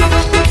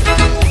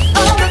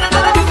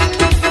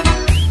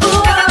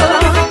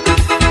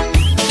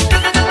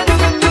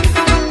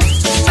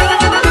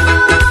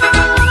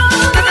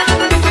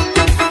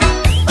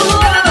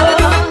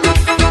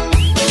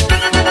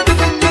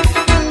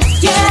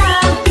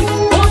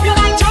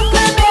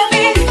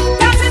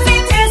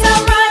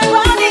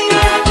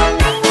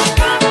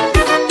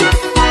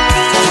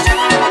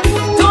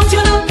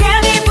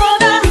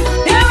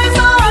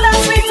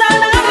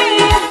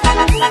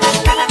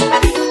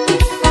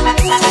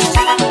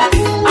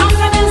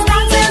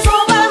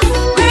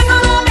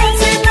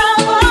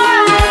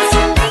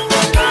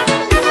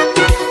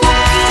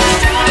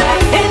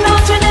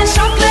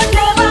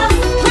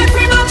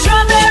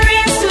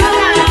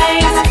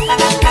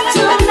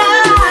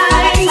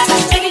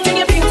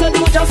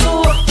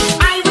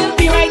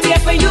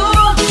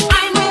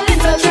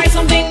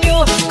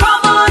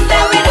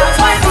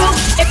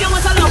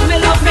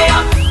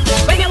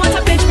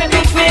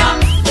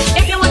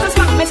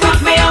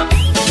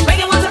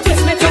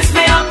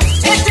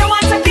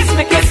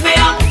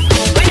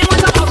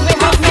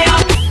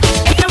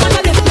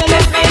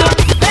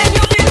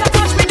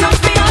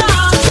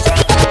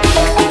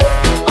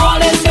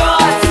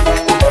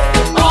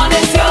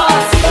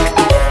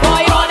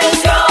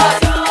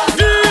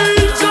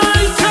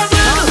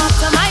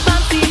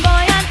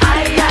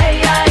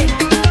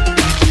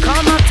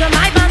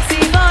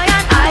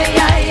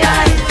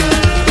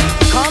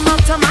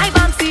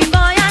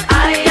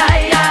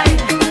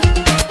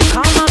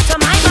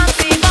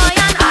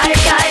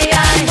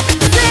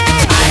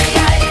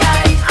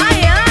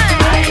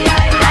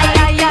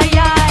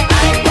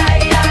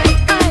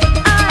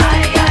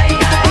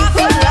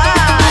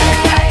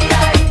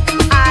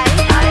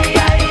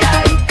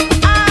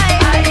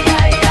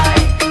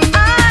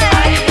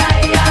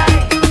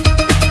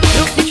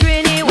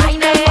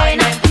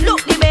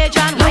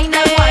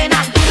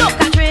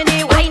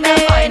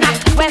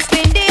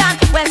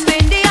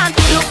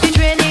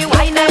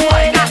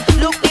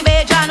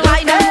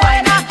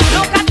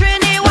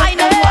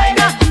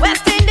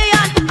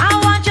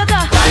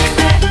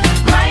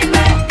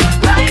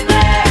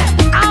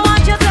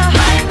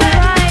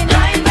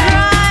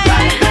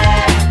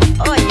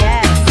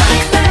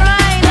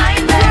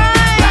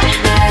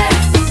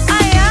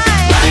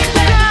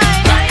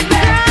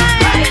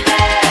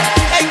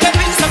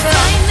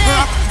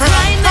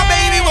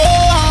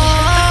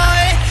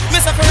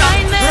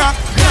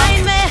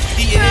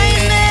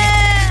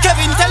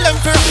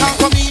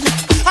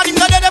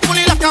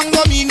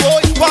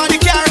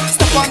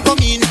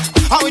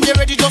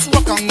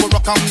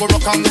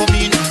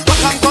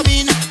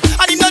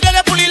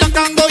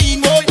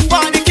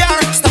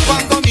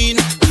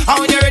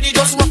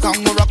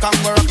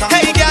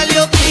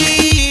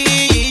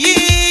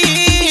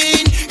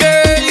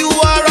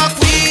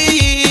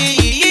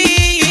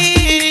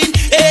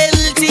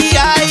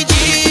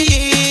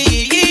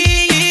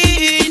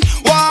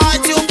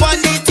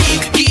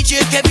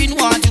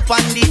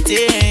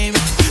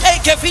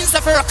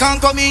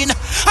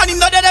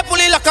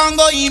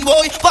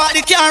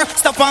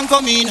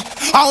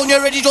 How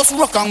you ready? Just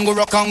rock and go,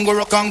 rock and go,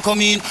 rock and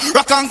come in,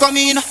 rock and come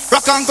in,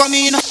 rock and come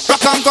in,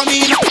 rock and come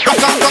in, rock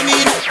and come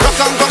in, rock and come in, rock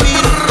and come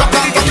in, rock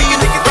and come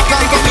in, rock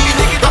and come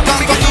in,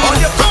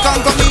 rock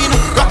and come in,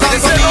 rock and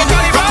come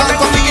in, rock and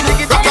come in,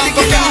 rock and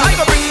come in. I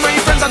go bring my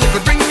friends and you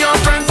could bring your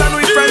friends and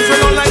we friends we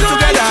all like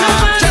together.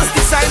 Just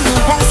decide who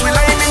wants we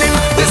lining in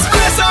this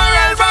place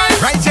alright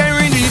right here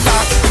in the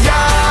back. Yeah,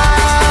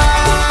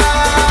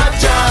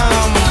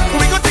 jam.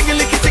 We go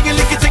tingly,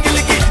 tingly,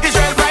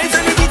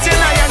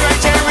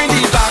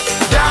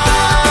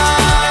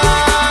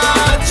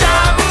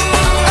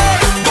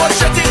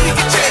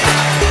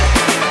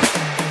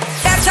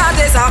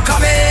 days are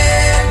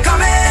coming,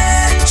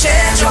 coming.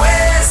 Change your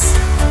ways.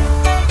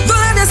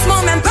 Don't let this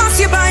moment pass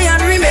you by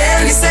and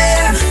remain the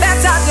same.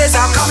 Better days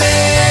are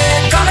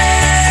coming,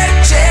 coming.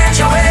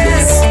 Change your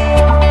ways.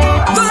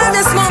 Don't let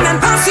this moment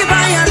pass you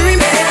by and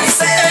remain the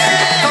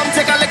same. Come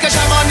take a look at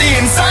Sham on the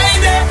inside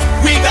there.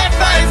 We got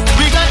vibes,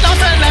 we got enough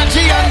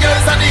energy and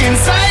girls on the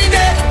inside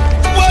there.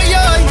 Boy,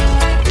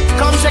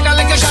 come take a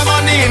look at Sham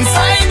on the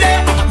inside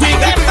there. We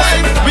got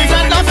vibes, we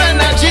got enough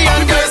energy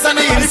and girls on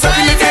the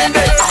inside there.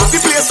 The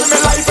place in my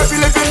life I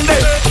feel living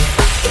there.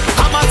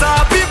 I'm at a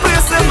happy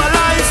place in my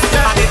life,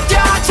 and it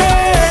can't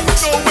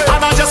change. And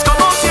I just come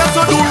out here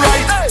to do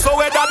right. So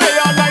whether day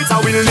or night,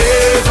 I will never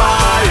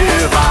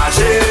ever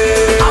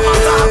change. I'm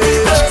at a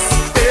happy place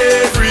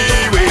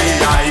everywhere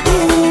I go.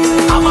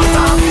 I'm at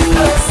a happy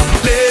place,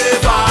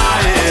 never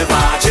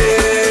ever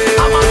change.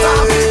 I'm at a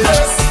happy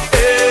place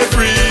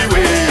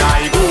everywhere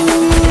I go.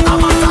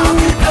 I'm at a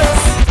happy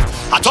place.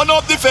 I turn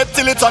up the fete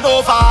till it's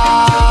over.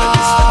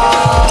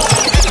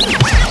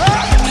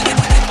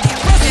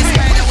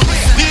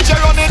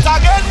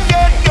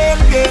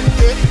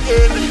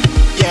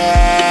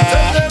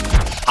 Yeah.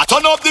 I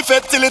turn up the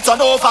fete till it's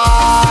over.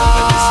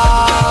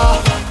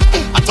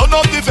 I turn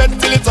up the fete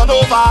till it's over.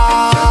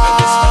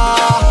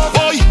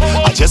 Boy,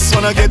 I just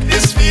wanna get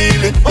this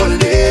feeling all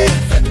day.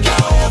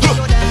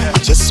 I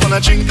just wanna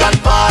drink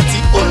and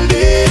party all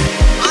day.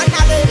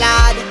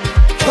 Lad,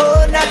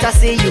 oh, not to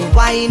see you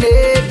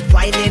whining,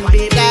 whining,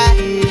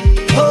 baby.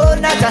 Oh,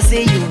 not to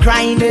see you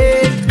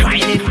grinding,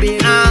 grinding, baby.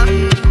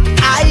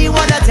 I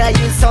wanna tell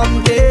you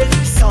something,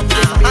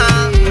 something,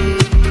 baby.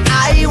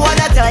 I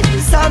wanna tell you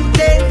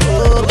something,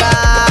 oh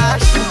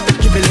gosh.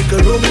 Give me a little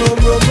room, room,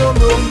 room, room,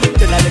 room.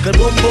 Then a little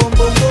boom, boom,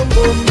 boom, boom,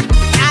 boom.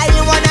 I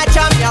wanna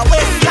jump your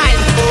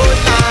waistline all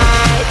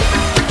night.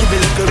 Give me a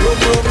little room,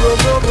 room, room,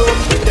 room, room.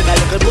 Then a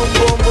little boom,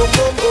 boom, boom,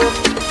 boom, boom.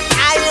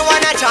 I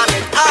wanna jump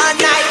it all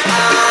night.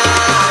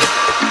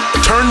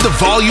 Turn the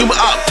volume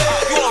up.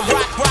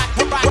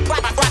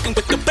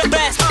 With the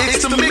best.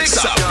 It's the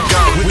mix-up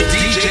with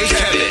DJ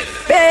Kevin.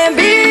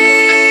 Baby,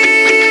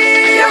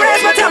 you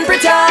raise my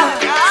temperature.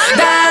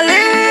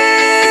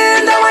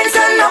 Darling, the wine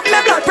send up my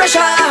blood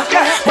pressure.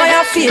 Why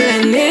I'm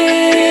feeling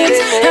it,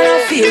 and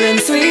I'm feeling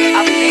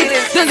sweet.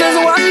 This is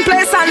one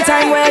place and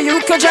time where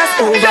you could just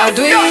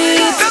overdo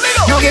it.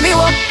 Now give me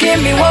what,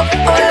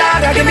 oh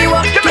Lord, give me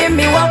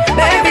what,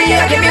 baby,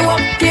 yeah, give me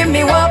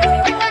what,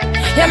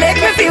 you make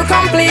me feel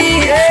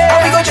complete.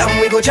 And we go jam,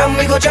 we go jam,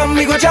 we go jam,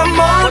 we go jam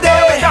all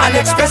day and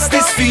express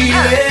this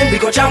feeling. We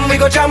go jam, we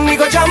go jam, we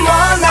go jam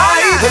all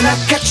night when I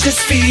catch this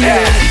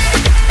feeling.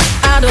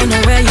 I don't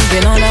know where you've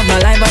been all of my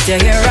life, but you're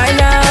here right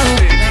now.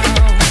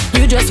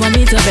 You just want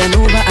me to bend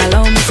over,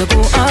 allow me to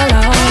go all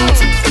out.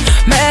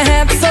 My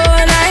hips so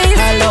nice,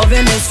 I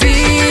loving this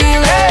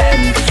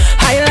feeling.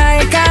 I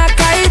like a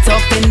kite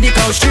up in the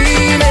cow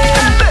streaming.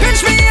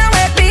 Pinch me and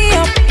wake me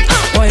up,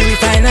 boy, we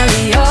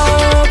finally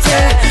out,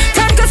 yeah.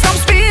 Time to stop,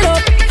 speed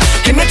up.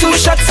 Give me 2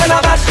 shots and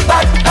a bad,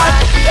 bad, bad.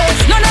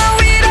 No, no,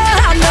 we don't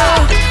have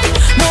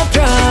no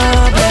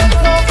problem.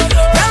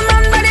 Well,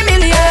 man, by the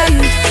million,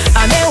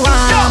 I may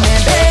want me,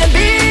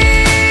 baby.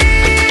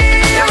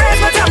 You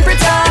raise my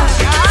temperature,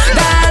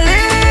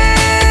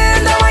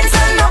 darling. The wine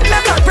send up my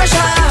blood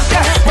pressure.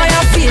 Why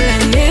I'm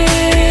feeling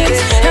it,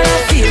 and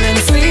I'm feeling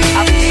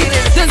sweet.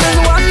 This is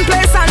one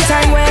place and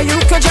time where you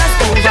could just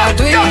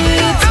overdo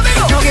it.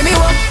 Now give me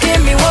what,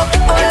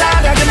 oh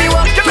Lord, give me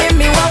what,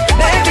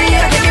 baby,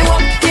 yeah, give me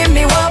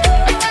what,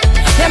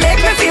 you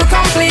make me feel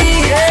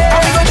complete. And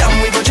we go jam,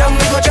 we go jam,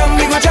 we go jam,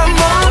 we go jam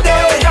all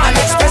day and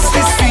express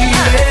this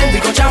feeling. We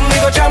go jam, we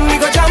go jam, we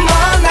go jam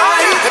all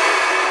night.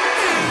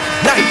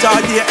 Night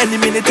or day, any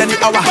minute, any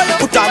hour.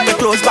 Put on my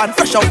clothes, man,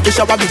 fresh out the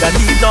shower. We don't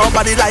need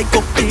nobody like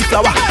cook me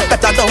flour.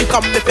 Better don't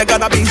come if you're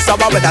gonna be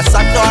sour. Whether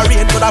sun or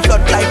rain, coulda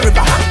flood like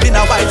river. Been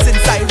a while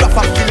since I rough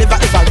up deliver.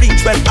 If I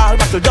reach when all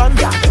battle done,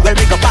 yeah. Well,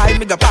 me go buy,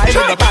 me go buy, me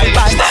go buy,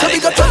 buy. So we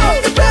go turn up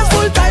the place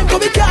full time, go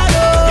be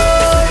piano.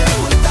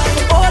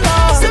 Oh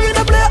Lord, so we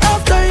don't play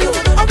half time.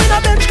 I'm in a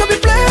bench, go be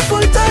play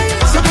full time.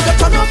 So we go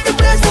turn up the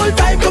place full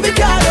time, go be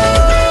piano.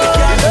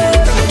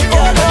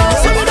 Oh Lord,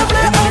 so we don't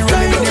play half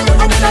time.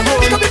 I'm in a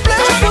bench, go be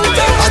play full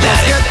time. I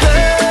just get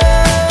paid.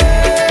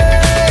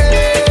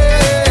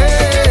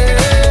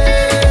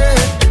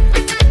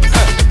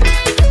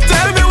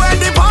 Tell me when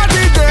the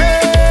party day.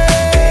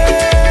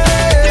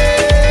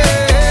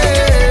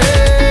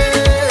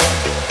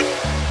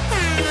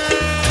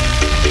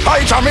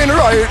 I jam in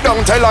right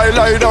down till I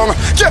lie down.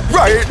 Get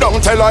right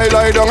down till I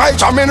lie down. I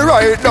jam in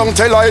right down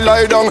till I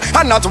lie down.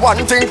 And not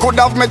one thing could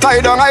have me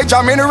tied down. I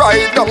jam in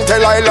right down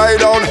till I lie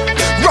down.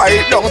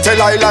 Right down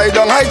till I lie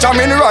down. I jam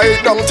in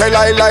right down till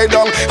I lie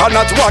down. And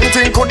not one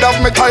thing could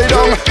have me tied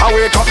down. I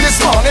wake up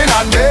this morning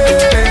and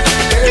bed.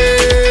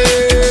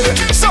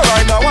 So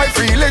right now I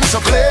feeling so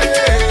play.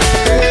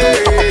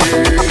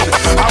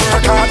 I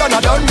work hard and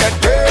I don't get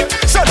paid.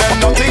 So then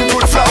nothing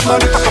could flop my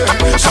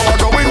day. So I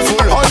go in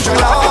full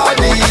 100 all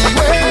the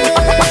way.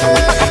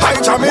 I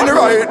jam in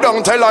right down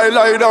down till I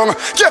lie down.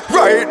 Get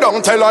right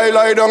down till I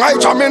lie down. I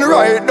jam in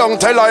right down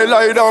till I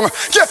lie down.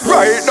 Get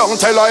right down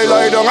till I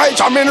lie down. I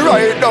jam in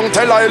right down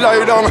till I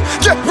lie down.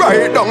 Get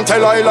right down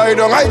till I lie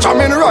down. I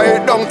jam in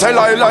right down till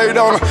I lie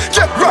down.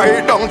 Get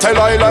right down till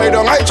I lie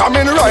down. I jam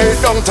in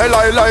right down till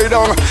I lie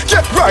down.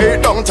 Get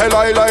right down till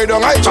I lie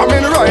down. I jam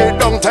in right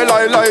down till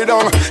I lie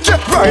down.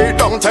 Get right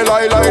down till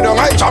I lie down.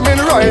 I jam in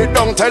right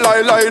down till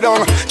I lie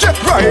down. Get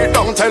right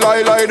down till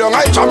I lie down.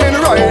 I jam in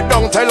right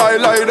down till I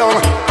lie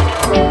down.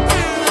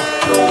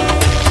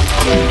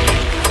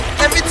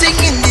 Everything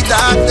in the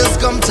dark does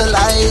come to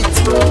light.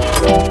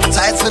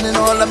 Tired spending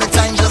all of my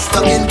time just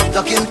ducking.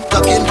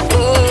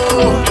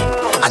 Oh,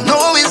 I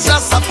know it's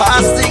just a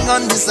fast thing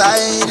on the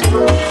side,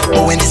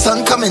 but when the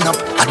sun coming up,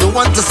 I don't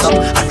want to stop.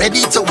 I'm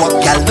ready to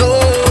walk, y'all know.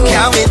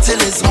 Can't wait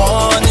till it's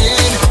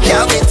morning.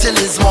 Can't wait till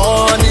it's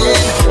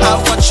morning. I'm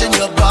watching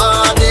your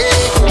body.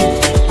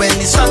 When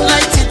the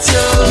sunlight hits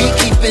you, we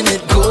keeping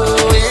it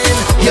going.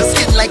 Your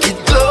skin like it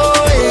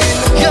glowing.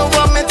 You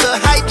want me to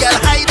hide, girl,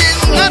 hiding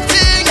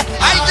nothing.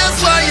 I just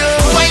want you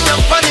wind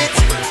up on it,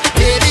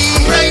 baby,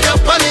 right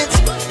up on it.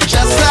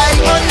 Just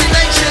like on the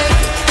night shift.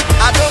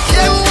 I don't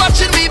care who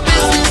watching me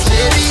business,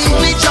 baby.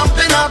 We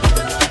jumping up,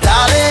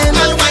 darling,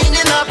 and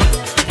winding up.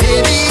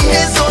 Baby,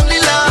 it's only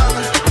love.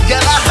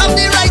 Girl, I have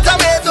the right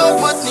away,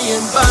 don't put me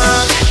in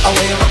back.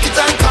 Away rock it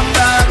and come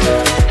back.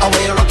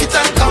 Away rock it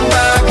and come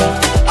back.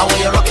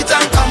 Away rock it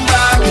and come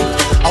back.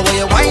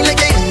 Away wine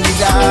like in the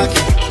dark.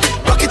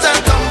 Rock it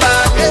and come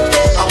back.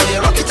 Away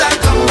rock it and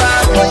come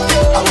back.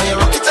 Away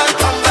rock it and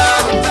come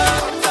back.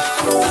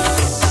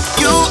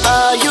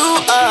 You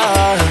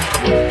are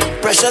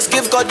precious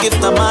gift God give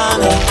the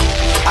man.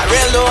 I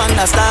really don't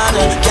understand,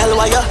 girl,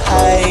 why you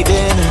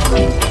hiding?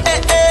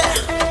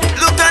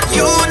 Look at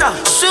you now,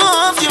 show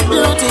off your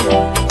beauty.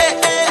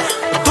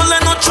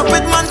 Pulling no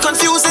trumpet man,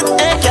 confuse it.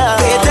 Girl,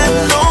 pay them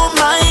no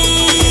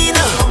mind,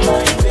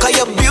 'cause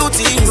your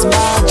beauty is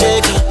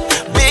magic.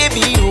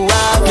 Baby, you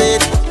have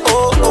it.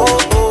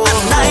 Oh,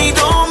 and I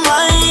don't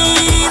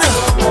mind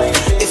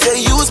if you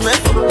use me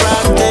for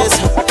practice.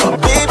 'Cause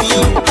baby,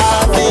 you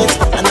have it,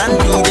 and I'm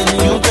needing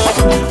you to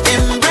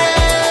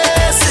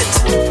embrace it.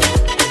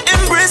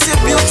 Embrace your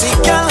beauty,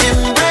 girl,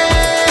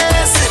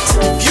 embrace it.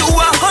 You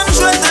are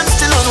 100 and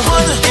still on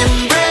one.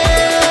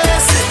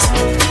 Embrace it.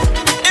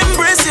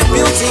 Embrace your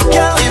beauty,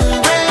 girl,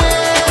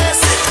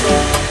 embrace it.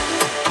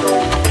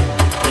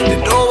 They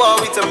don't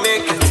want we to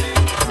make it.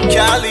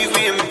 Can't leave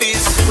we in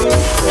peace.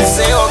 They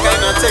say all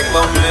kind of thing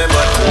about me,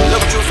 but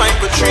look through fine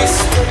Patrice.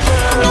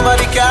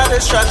 Nobody can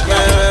distract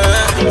me,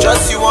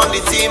 just you on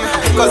the team.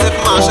 'Cause if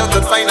Marshall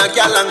could find a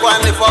gal and go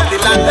and live off the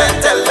land, then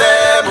tell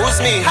them who's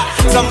me.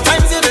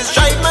 Sometimes you just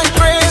drive me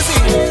crazy,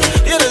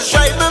 you just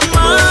drive me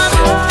mad,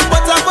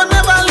 but I would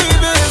never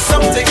leave you. It's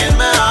something in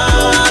my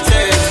heart,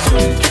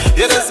 yeah.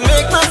 You just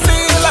make me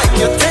feel like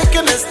you're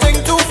taking this thing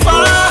too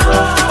far.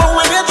 But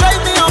when you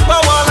drive me up a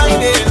wall, I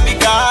in the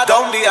car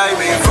down the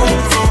highway, vroom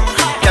vroom.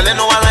 Girl, you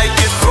know I like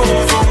it, vroom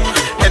vroom.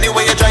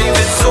 Anyway you drive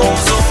it, zoom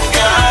zoom,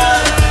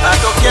 girl. I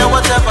don't care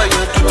whatever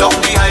you do down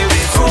the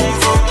highway, vroom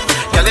vroom.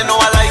 Girl, you know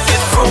I like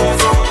it, vroom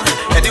vroom.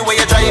 Anyway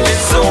you drive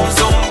it, zoom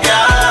zoom,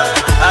 girl.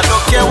 I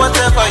don't care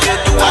whatever you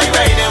do, I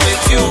ride it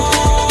with you.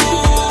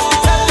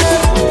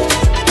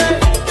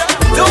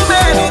 Do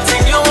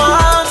anything you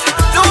want,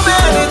 do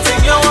anything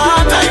you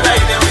want, I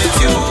ride it with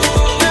you.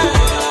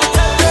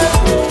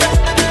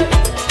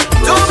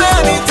 Do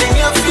anything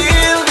you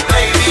feel,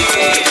 baby.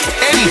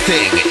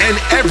 Anything and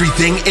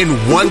everything in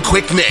one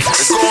quick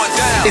mix.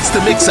 It's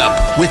the Mix Up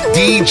with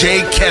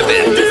DJ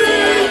Kevin.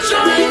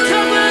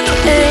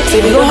 Say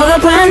we go hug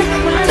up on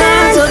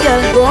dance, so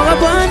girl, go hug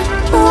up on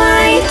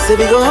wine. Say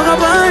we go hug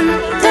up on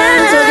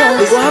dance, so girl,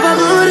 we go have a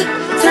good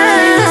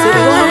time. Say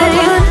we go hug up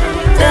on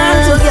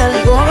dance, so girl, we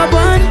go hug up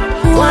on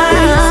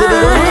wine. Say we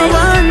go hug up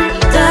on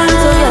dance,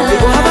 so girl, we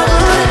go have a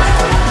good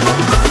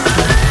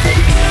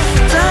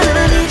time. And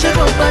I need your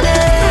company.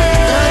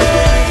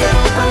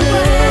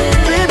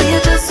 Baby,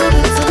 you're just so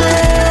good to me.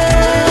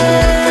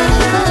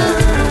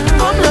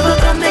 Come lover,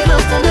 come make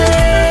love to me.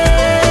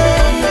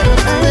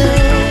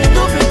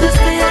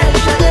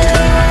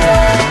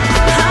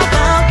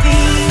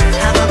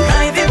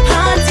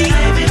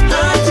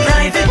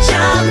 Private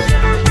jam.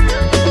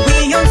 We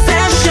on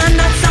session.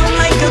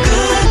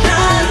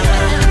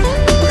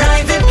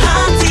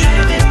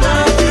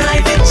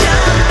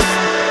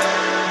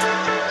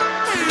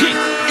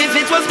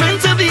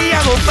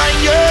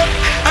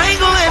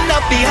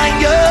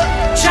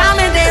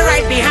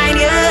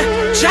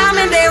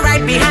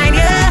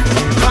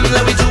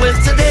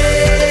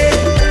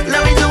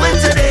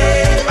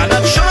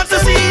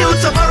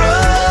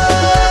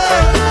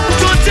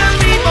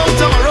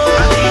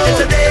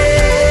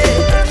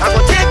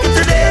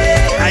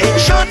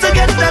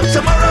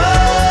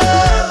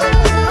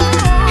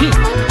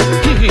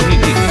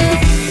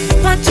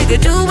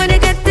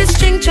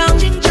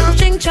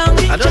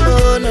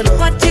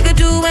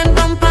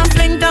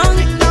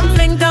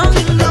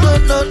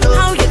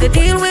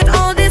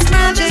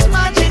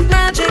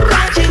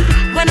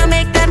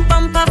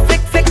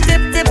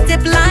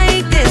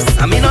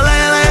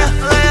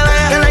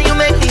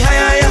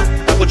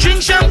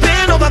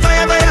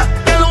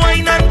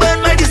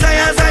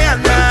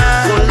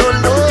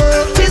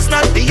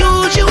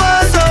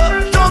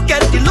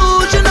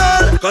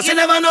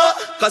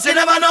 cause you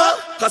never know,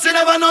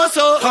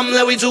 so come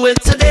let we do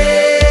it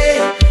today,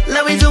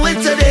 let we do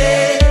it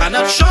today. I'm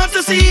not sure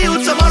to see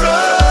you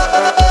tomorrow,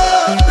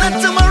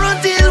 let tomorrow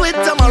deal with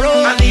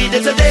tomorrow. I need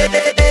it today,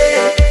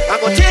 I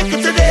go take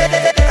it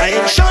today, I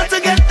ain't sure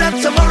to get that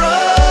tomorrow.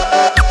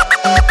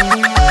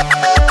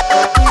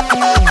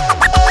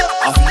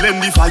 I'm feeling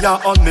the fire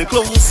on me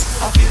clothes,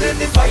 I'm feeling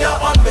the fire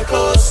on me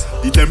clothes.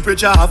 the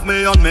temperature have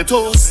me on me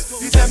toes,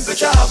 The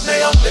temperature have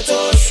me on me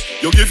toes.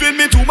 you're giving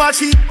me too much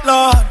heat,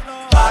 Lord.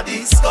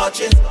 Body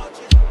scorching,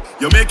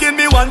 You're making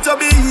me want to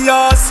be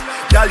yours.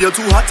 Girl, you're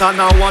too hot and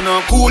I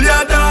wanna cool you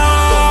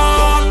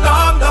down,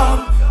 down,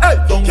 down. Hey,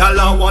 girl,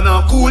 I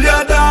wanna cool you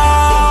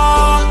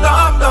down,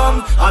 down,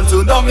 down. And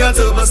turn down your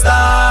thermostat,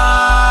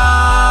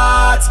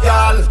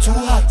 girl. Too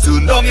hot.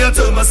 Turn down your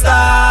thermostat.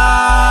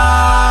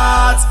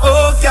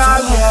 Oh,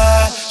 girl,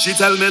 yeah. She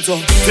tell me to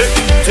take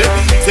the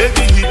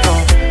heat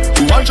now.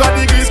 200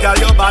 degrees, girl,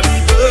 your body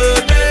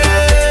burning.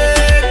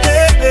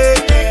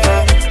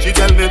 She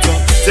tell me to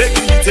take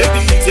the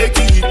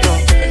heat now.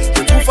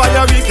 You're too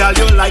fiery, girl,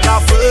 you're like a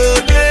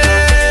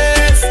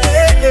furnace.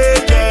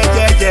 Yeah.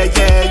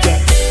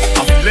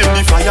 I'm feeling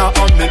the fire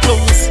on me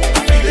clothes.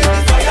 I'm feeling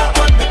the fire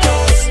on me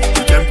toes.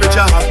 The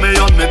temperature have me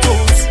on me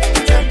toes.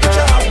 The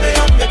temperature have me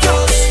on me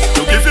toes.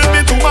 You're giving me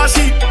too much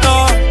heat,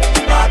 Lord.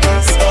 Body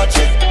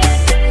scorching,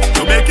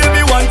 You're making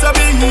me want to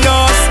be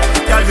yours.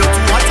 Girl, you're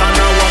too hot and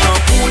I wanna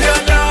cool you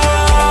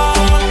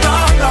down,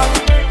 down, down.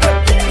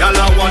 Girl, I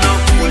wanna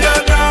cool you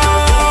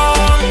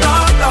down,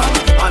 down, down.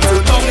 And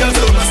turn down your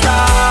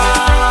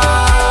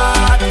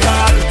thermostat,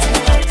 girl.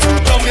 Turn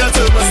down your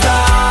thermostat.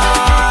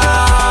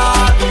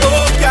 Oh,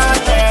 girl,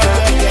 yeah.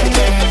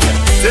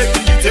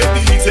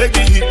 Take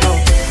the heat now.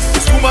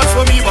 It's too much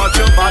for me, but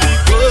your body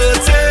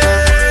puts it.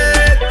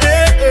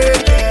 Yeah.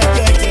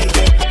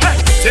 Hey,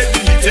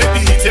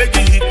 take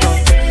the heat now.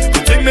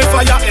 You take me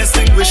fire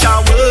extinguisher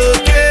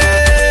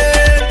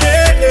working.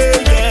 Yeah.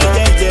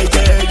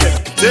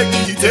 Take the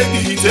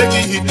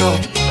heat now.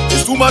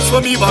 It's too much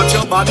for me, but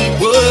your body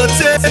puts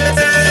it.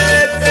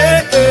 Yeah.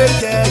 Hey,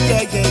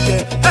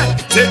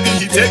 take the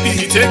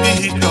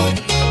heat now.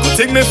 You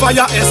take me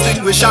fire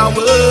extinguisher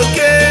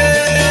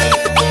working.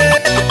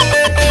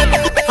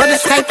 For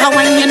this type of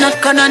wine, you're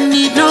not gonna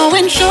need no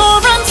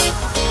insurance.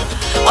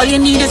 All you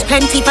need is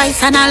plenty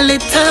vice and a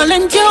little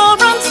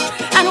endurance.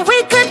 And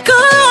we could go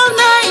all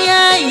night,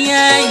 yeah.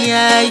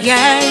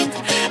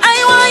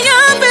 I want you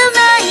to feel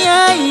nice,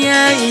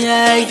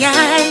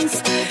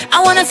 yeah. I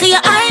wanna see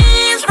your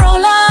eyes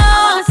roll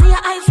up.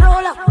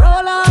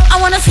 I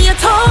wanna see your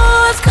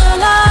toes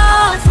curl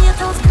up.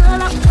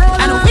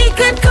 And we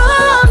could go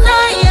all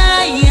night,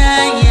 yeah.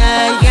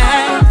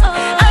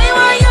 I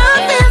want you to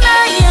feel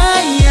nice,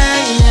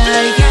 yeah.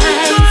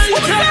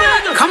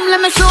 Come, let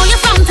me show you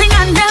something I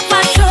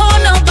never show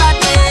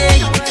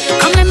nobody.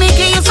 Come, let me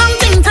give you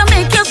something to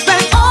make you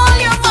spend all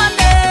your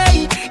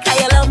money. Can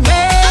you love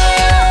me?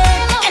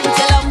 And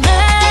you love me?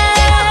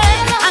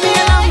 And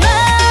you love me?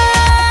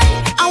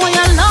 I want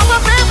your love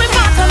of every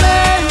part of me.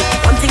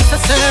 One thing's for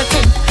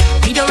certain,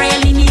 we don't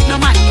really need no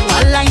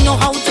manual. I know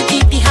how to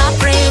keep the heart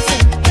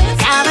racing.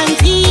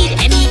 Guaranteed,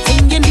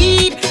 anything you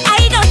need,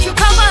 I got you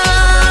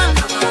covered.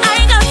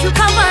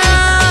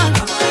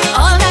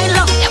 All night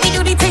long, yeah, we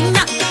do the thing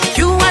now.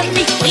 You and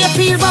me, we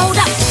feel about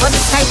that. For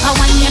this type of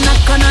wine, you're not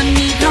gonna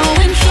need no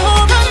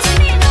insurance.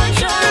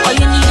 All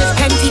you need is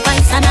plenty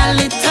vice and a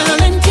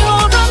little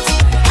endurance.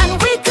 And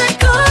we could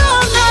go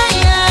all night,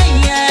 yeah.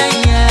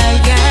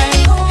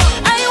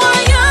 I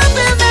want you to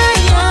feel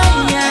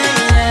nice,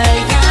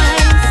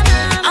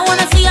 yeah. I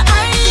wanna see your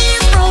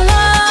eyes roll up.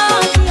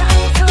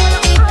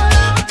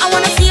 I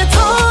wanna see your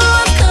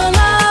toes curl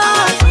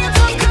up.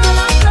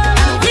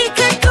 And we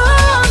could go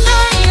all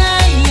night,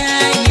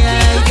 yeah.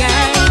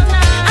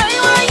 I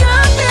want you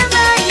to feel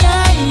nice,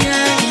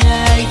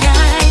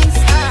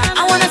 yeah. I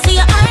wanna see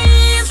your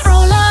eyes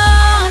roll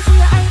up.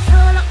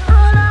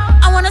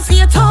 I wanna see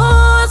your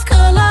toes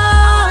curl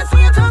up.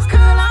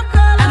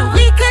 And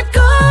we could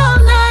go all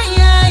night,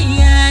 yeah.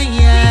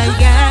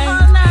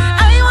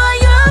 I want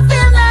you to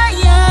feel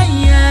nice, yeah.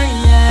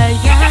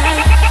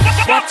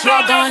 What you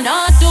gonna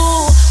do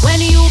when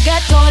you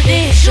get all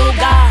this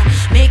sugar?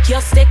 Make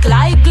you stick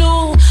like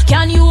glue.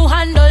 Can you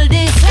handle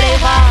this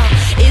flavor?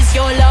 Is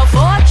your love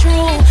for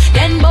true?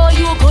 Then boy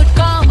you could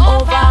come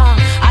over.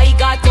 I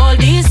got all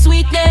this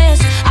sweetness,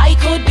 I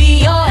could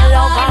be your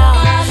lover.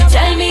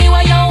 Tell me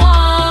what you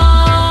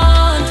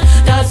want,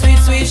 that sweet,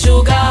 sweet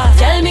sugar.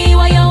 Tell me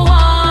what you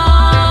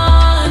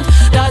want,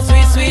 that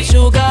sweet, sweet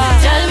sugar.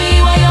 Tell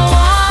me what you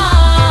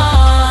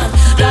want,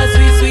 that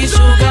sweet, sweet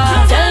sugar.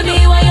 Tell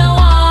me what you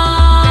want.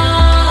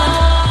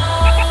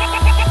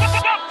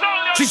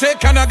 She said,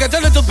 can I get a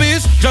little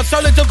piece? Just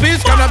a little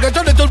piece. Can I get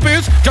a little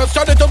piece? Just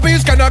a little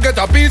piece. Can I get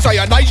a piece of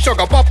your nice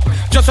sugar pop?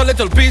 Just a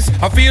little piece.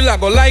 I feel I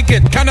go like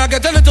it. Can I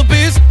get a little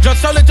piece?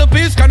 Just a little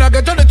piece. Can I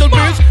get a little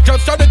piece?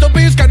 Just a little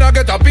piece. Can I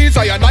get a piece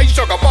of your nice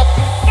sugar pop?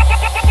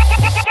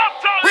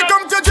 We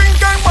come to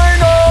drink and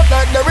wine up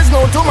like there is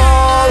no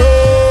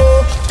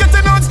tomorrow.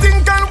 Getting out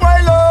stink and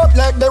wild up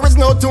like there is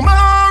no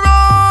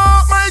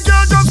tomorrow. My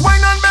girl just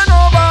wine and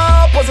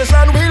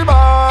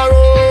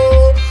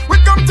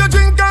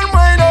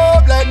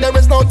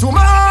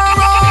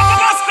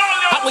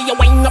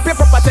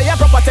property, your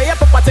property, your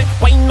property.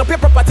 Wind up your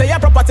property, your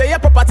property, your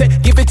property.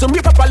 Give it to me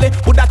properly.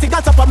 Put that thing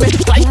on top of me.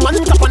 Climb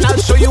on top and I'll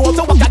show you how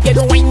to walk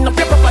again. Wind up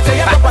your property,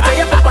 your property,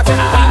 your property.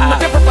 Wind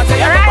up your property,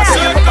 your property,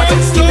 your property.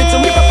 Give it to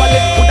me properly.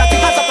 Put that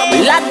thing on top of me.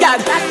 Lad God,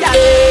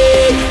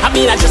 I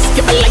mean I just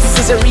give a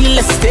license to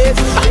real estate.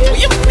 What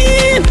you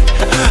mean?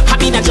 I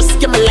mean I just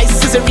give my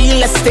license to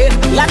real estate.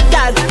 Lad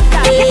God,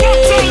 I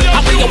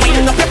mean you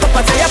wind up your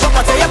property, your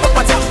property, your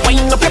property.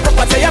 Wind up your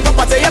property, your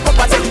property, your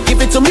property.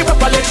 Give it to me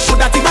properly. Put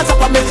that thing on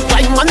top of me.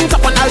 Climb on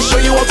top and I'll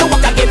show you how to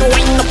walk again.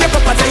 Wind up your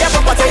property, your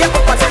property, your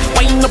property.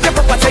 Wind up your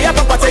property, your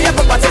property, your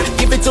property.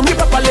 Give it to me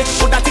properly.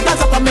 Put that thing on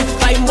top of me.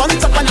 Climb on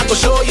top and I'll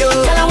show you.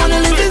 Girl, I wanna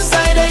live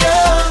inside of you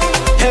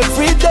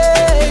every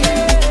day.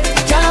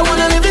 Girl, I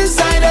wanna live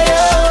inside of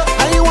you,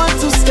 and you want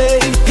to stay.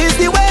 It's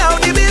the way how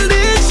the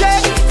building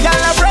shake. Girl,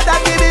 I pray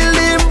that the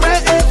building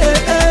break.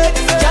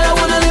 Girl, I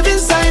wanna live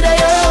inside of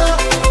you.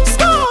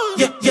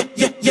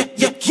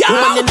 Yeah.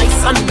 When you're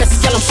nice and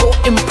best, girl, I'm so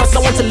impressed. I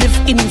want to live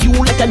in you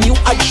like a new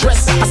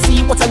address. I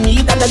see what I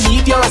need and I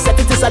need your asset.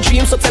 It is a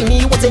dream, so tell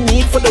me what you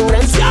need for the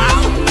rent. Yeah.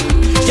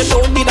 You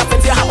don't need a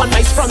fence, you have a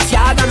nice front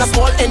yard and a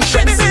small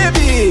entrance.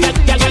 Baby,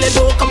 girl, you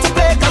don't come to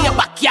play, cause your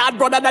backyard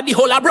brother than the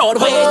whole of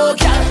Broadway. Oh,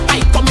 girl, I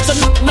come to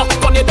knock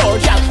on your door,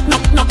 girl.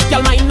 Knock,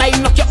 girl, mine, I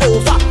knock you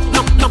over.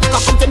 Knock, I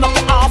come to knock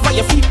you off of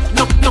your feet.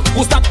 Knock,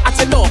 who's that at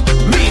your door?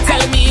 Me,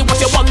 tell me what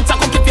you want, I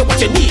come give you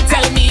what you need.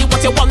 Tell me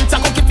what you want, I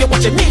come give you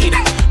what you need.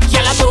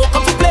 Girl, I don't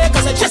come to play,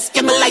 cause I just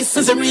get my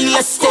license in real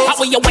estate. How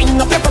will you wind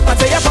up your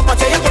property, your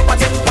property, your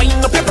property?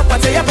 Wind up your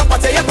property, your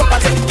property, your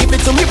property. Give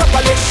it to me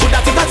properly, put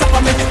that thing on top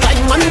of me.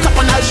 Climb on top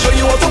and I'll show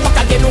you how to walk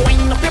again.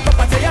 Wind up your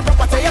property, your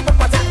property, your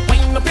property.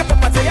 Wind up your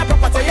property, your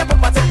property, your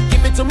property.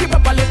 Give it to me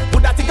properly,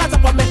 put that thing on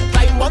top of me.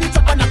 Climb on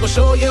top and I'll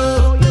show you.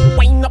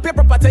 Wind up your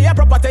property, your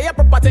property, your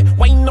property.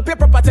 Wind up your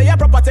property, your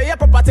property, your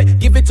property.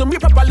 Give it to me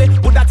properly,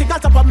 put that thing on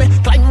top of me.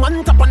 Climb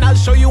on top and I'll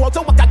show you how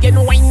to walk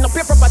again. Wind up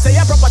your property,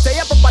 your property,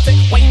 your property.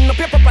 Wind up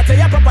your property,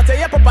 your property,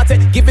 your property.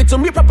 Give it to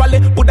me properly,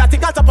 put that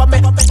thing on top of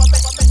me.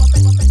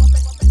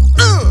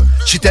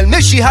 She tell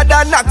me she had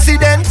an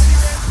accident.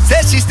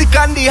 Say she stick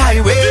on the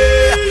highway.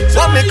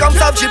 Want me come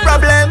solve she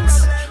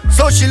problems.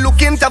 So she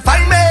looking to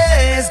find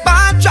me.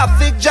 Bad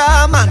traffic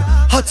jam and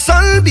hot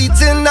sun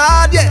beating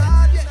hard, yeah.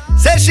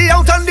 Say she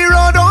out on the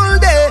road all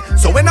day.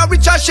 So when I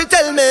reach her she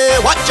tell me,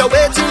 what you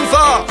waiting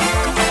for?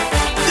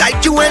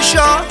 Like you ain't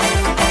sure.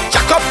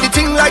 Jack up the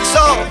thing like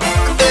so,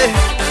 eh.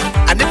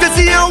 And if you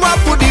see how I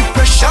put the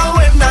pressure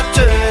when I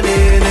turn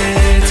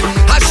it,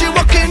 as she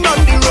walking on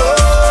the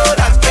road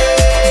again.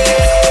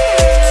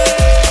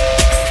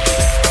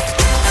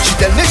 She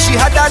tell me she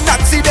had an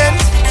accident.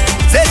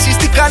 Say she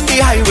stick on the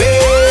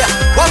highway.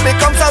 Want me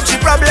come solve she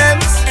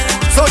problems.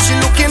 So she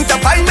looking to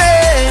find me.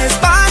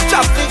 Bad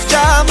traffic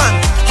jam and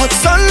hot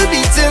sun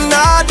beating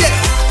hard, yeah.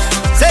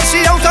 Say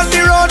she out on the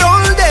road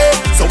all day.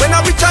 So when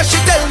I reach her she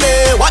tell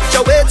me, what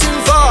you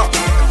waiting for?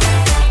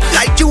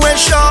 Like you ain't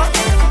sure.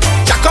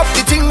 Jack up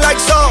the thing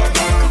like so,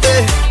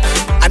 eh.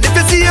 And if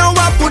you see how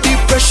I put the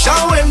pressure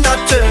when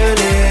I turn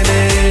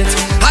it,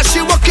 as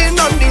she walking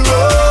on the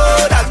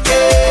road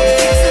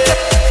again.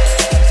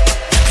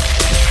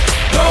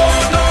 No,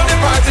 the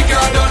party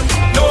can't done.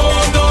 No,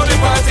 the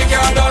party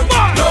can't done.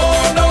 No,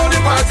 the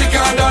party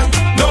can't done.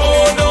 No,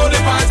 the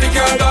party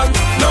can't done.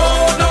 No,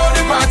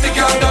 the party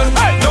can't done.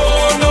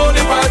 No,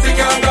 the party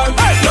can't done.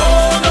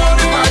 No,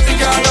 the party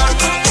can't done.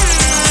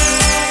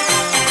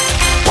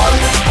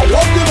 I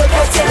love the way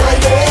that you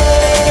ride it.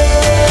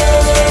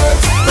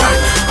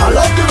 I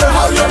love the way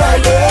how you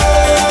ride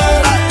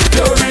it.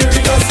 You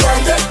really just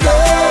ride it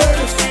good.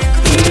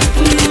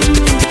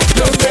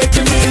 You're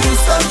making me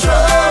lose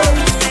control.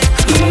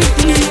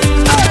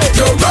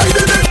 You're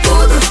riding it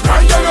good.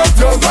 Ride it up.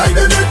 You're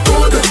riding it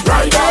good.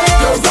 Ride it.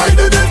 You're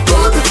riding it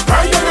good.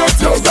 Ride it up.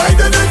 You're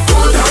riding it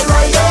good.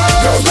 Ride it.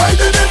 You're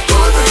riding it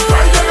good.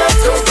 Ride it up.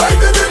 You're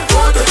riding it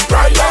good.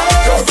 Ride it.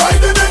 You're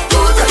riding it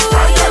good.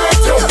 Ride it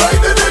up. You're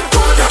riding it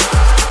good.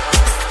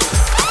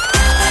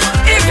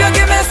 If you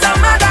give me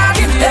some of that,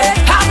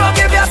 I go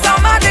give you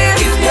some of this.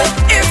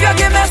 If you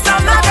give me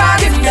some of that,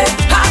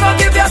 I go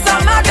give you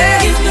some of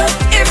this.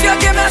 If you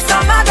give me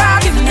some of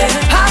that,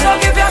 I go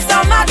give you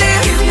some of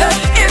this.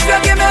 If you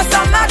give me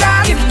some of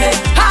that,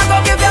 I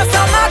go give you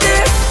some of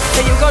this. So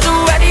you go do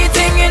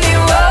anything in the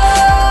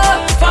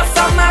world for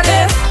some of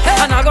this,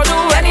 and I go do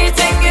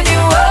anything in the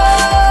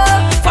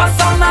world for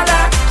some of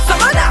that,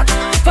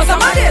 for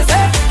some of this,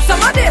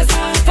 some of this,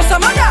 for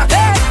some of that,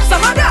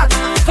 some of that,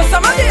 for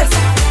some of this,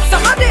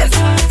 some of this,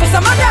 for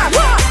some of that.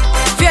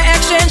 Fair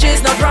exchange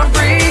is not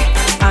robbery,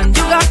 and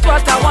you got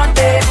what I want,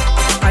 babe.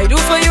 I do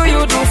for you,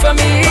 you do for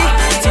me.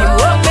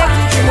 Teamwork makes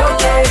the dream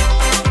okay.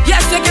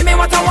 Yes, you give me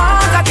what I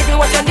want, I give you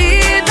what you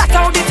need. That's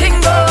how the thing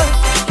goes.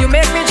 You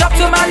make me drop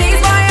to my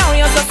knees, boy. Oh,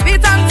 you're so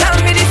sweet and tell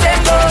me the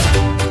same goes.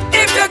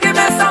 If you give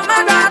me some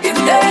of that,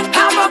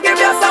 I will give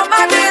you some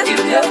of this.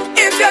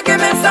 If you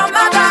give me some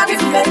of that,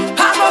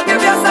 I will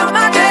give you some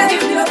of this.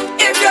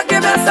 If you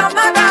give me some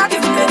of that,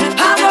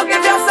 I will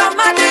give you some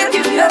of this.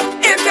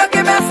 If you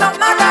give me some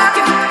of that.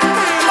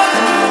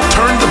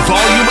 Turn the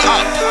volume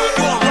up.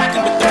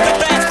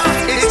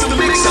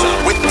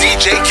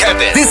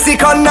 Kevin. This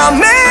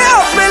economy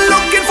of me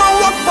looking for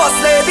work, boss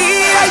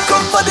lady. I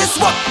come for this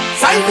work.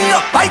 Sign me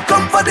up. I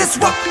come for this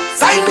work.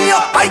 Sign me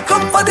up. I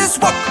come for this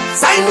work.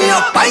 Sign me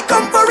up. I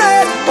come for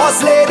it,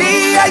 boss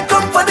lady. I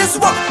come for this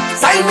work.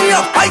 Sign me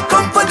up. I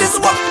come for this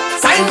work.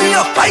 Sign me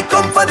up. I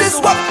come for this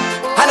work.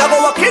 And I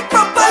go work it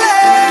properly.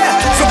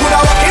 So good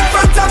I walk in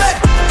front of it.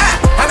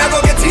 And I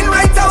go get in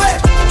right away.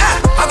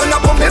 I'm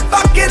gonna put me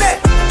back in it.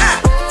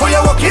 For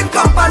your working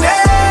company.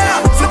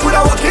 So good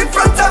I walk in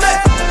front of it.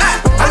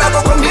 And I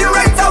go come in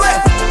right away.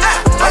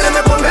 And let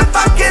me put me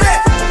back in it.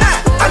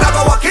 And I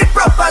go walk it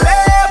properly,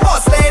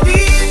 boss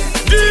lady.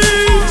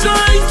 DJ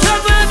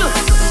Kevin.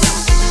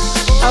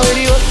 How are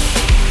you?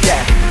 Yeah.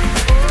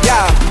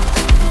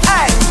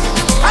 Hey,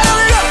 how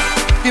are you?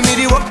 Give me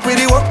the work with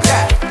the work,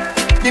 yeah.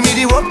 Give me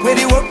the work with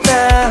the work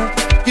now.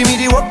 Give me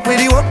the work with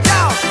the work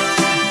now.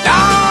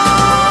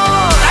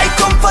 Down. I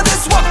come for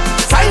this work.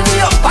 Sign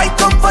me up. I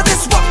come for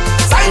this work.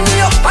 Sign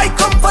me up. I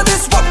come for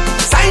this work.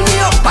 Sign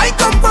me up. I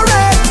come for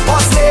it.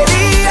 Boss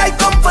lady, I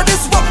come for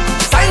this work.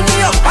 Sign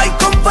me up. I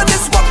come for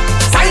this work.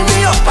 Sign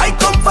me up. I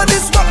come for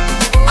this work.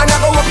 And I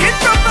go work it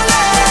properly.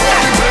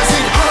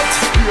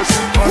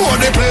 Oh,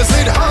 the place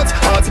is hot,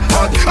 hot,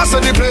 hot. I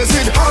said the place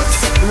is hot.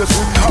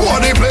 Oh,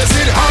 the place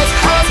is hot,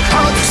 hot,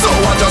 hot. So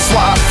I just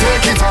want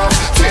take it off,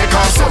 take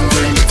off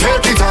something,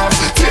 take it off,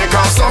 take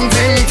off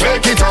something,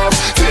 take it off,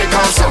 take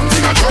off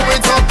something, and throw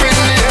it up in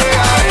the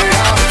air.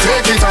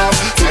 Take it off,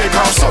 take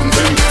off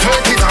something,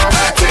 take it off,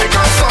 take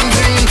off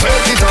something,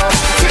 take it off,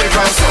 take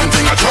off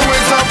something, and throw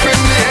it up in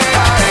the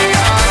air.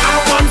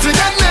 I want to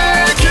get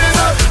naked,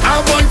 I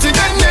want to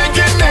get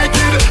naked,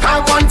 naked. I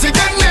want to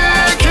get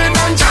naked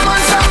and jam on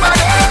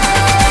somebody.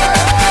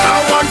 I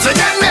want to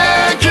get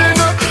naked,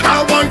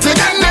 I want to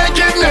get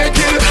naked,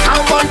 naked. I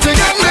want to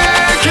get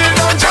naked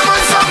and jam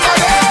on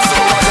somebody.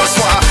 So I just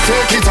want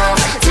take it off,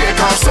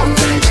 take off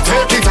something,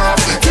 take it off,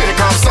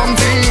 take off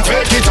something,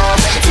 take it off,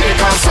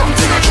 take off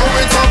something, and throw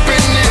it up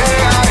in the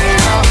air.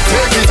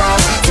 Take it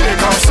off,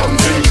 take off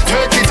something,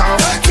 take it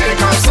off,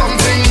 take off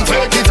something,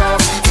 take it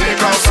off,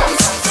 take off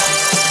something.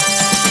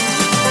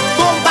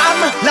 Boom bam,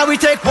 now we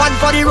take one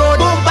for the road.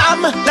 Boom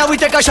bam, now we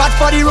take a shot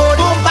for the road.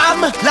 Boom bam,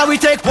 now we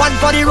take one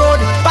for the road.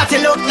 Party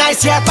look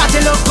nice, yeah,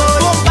 party look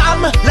good. Boom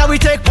bam, now we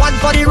take one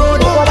for the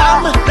road. Boom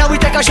bam, now we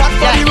take a shot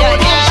for the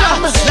road. Boom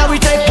bam, now we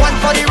take one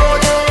for the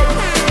road.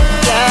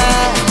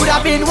 Yeah, could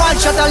have been one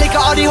shot of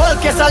liquor or the whole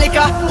case of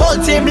liquor. Whole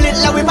team lit,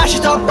 now we mash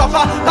it up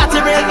proper. Party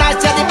real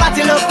nice, yeah, the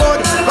party look good.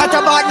 Right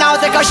about now,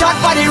 take a shot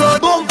for the road.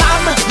 Boom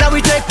bam, now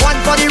we take one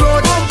for the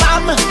road. Boom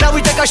bam, now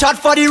we take a shot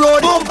for the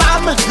road. Boom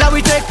bam, now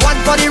we take one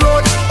for the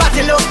road.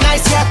 Party look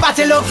nice, yeah,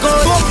 party look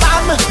good. Boom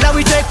bam, now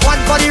we take one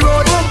for the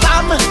road. Boom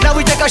bam, now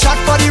we take a shot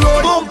for the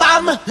road. Boom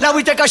bam, now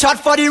we take a shot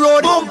for the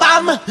road. Boom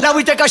bam, now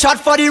we take a shot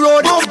for the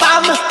road. Boom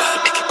bam.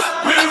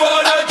 We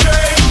wanna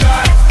drink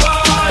that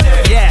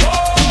party. Yeah.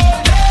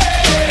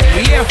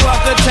 We here for a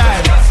good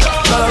time,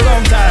 not a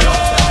wrong time.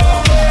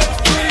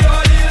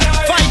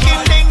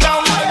 Viking ding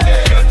dong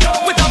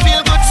with a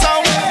feel good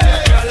sound.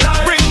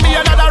 Bring me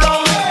another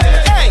round.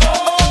 Hey,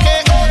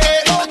 okay,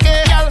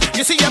 girl.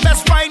 You see your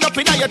best wine up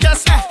in your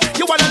chest.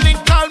 You wanna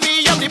link, call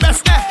me, I'm the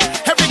best.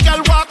 Every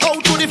girl walk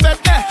out to the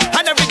fest,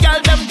 and every girl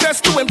them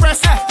dressed to impress.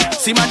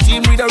 See my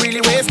team, we don't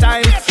really waste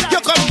time. You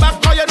come back,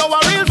 cause you know a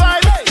real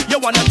vibe. You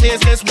wanna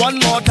taste this one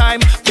more time,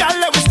 girl?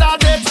 Let me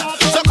start it.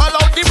 So call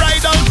out the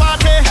bridal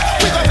party.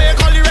 We gon'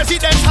 make all the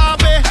residents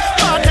happy.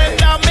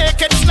 Bartender,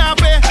 make it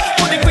snappy.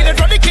 Put the queen in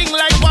front of the king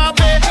like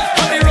Barbie.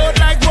 On the road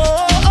like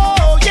whoa,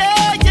 oh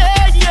yeah,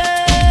 yeah,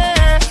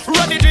 yeah.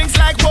 Run the drinks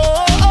like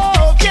whoa,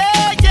 oh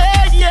yeah,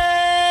 yeah,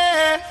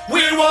 yeah.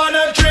 We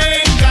wanna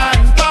drink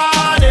and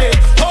party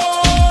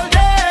all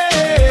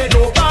day.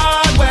 No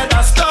bad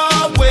weather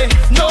stop we,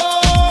 no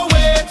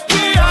way.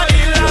 We are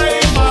the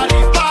life of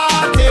the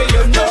party,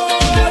 you know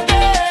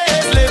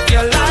this. Live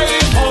your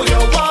life how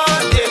you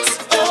want it.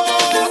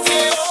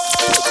 Okay.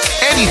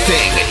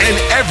 Anything and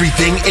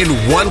everything in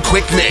one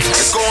quick mix.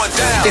 It's going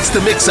down. It's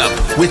the Mix Up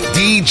with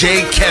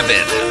DJ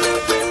Kevin.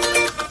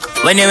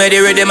 When you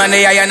ready with the man,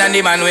 the iron and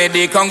the man with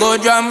the Congo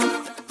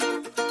drum.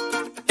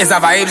 It's a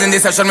vibes in the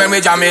session when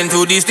we jam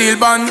into the steel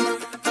bun.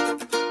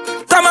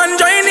 Come on,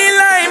 join the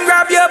line,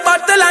 grab your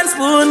bottle and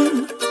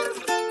spoon.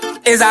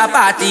 It's a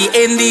party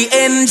in the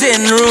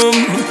engine room.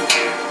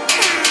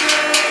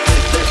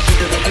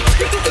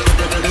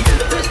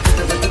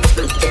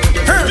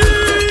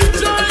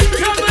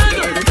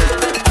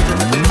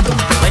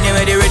 When you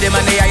ready with the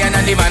man, the iron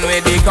and the man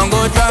with the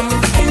Congo drum.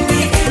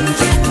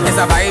 It's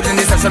a vibes in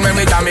the session when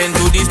we jam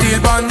into the steel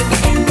bun.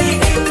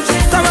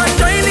 Come on,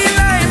 join the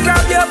line,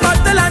 grab your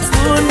bottle and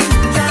spoon.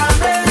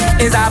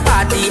 It's a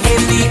party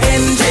in the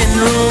engine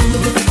room.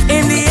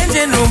 In the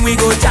engine room we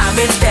go jam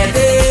it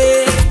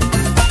steady.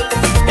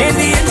 In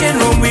the engine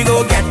room we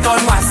go get on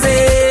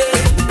wassy.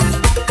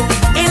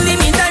 In the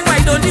meantime,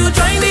 why don't you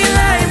join the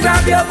line,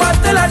 grab your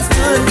bottle and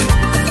spoon,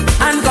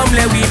 and come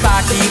let we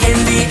party in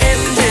the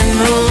engine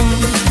room.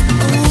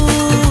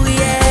 Ooh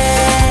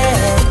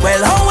yeah.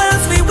 Well, how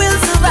else we will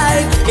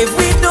survive if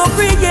we don't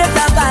create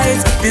a vibe?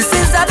 This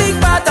is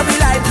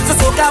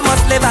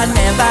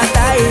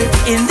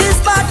in this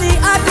party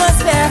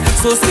atmosphere.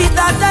 So sweet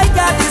that I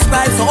can't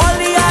describe. So all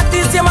the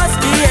artists you must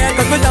be here,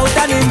 cause without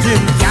an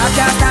engine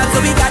can't start, so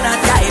we cannot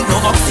drive. No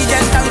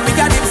oxygen tank, we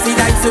got dipsy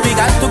dive. So we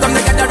got to come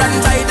together and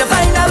try to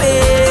find a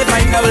way,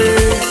 find a way.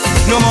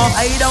 No more,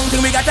 I don't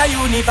think we got to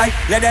unify.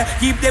 Let them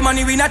keep the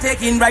money, we not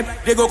taking bribe.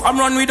 They go come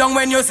run we down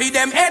when you see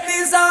them head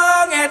this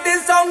song.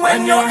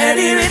 When you're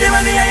heady with the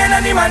money,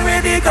 and the man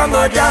with the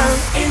Congo down.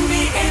 In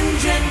the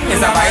engine room.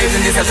 It's a vibes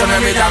in the session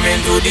when we jam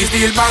into the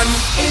steel pan.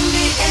 In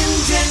the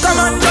engine room. Come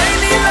on, join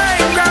the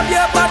line, grab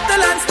your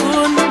bottle and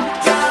spoon.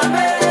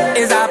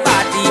 It's a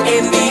party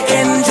in the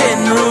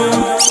engine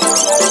room.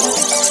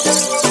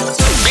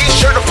 Be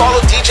sure to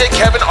follow DJ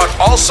Kevin on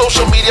all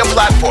social media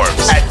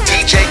platforms at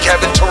DJ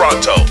Kevin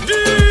Toronto.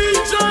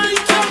 DJ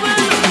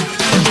Kevin.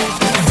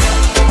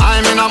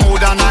 I'm in a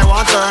mood and I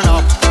want turn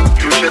up.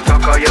 You should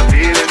talk how you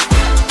feeling.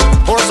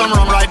 Pour some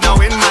rum right now.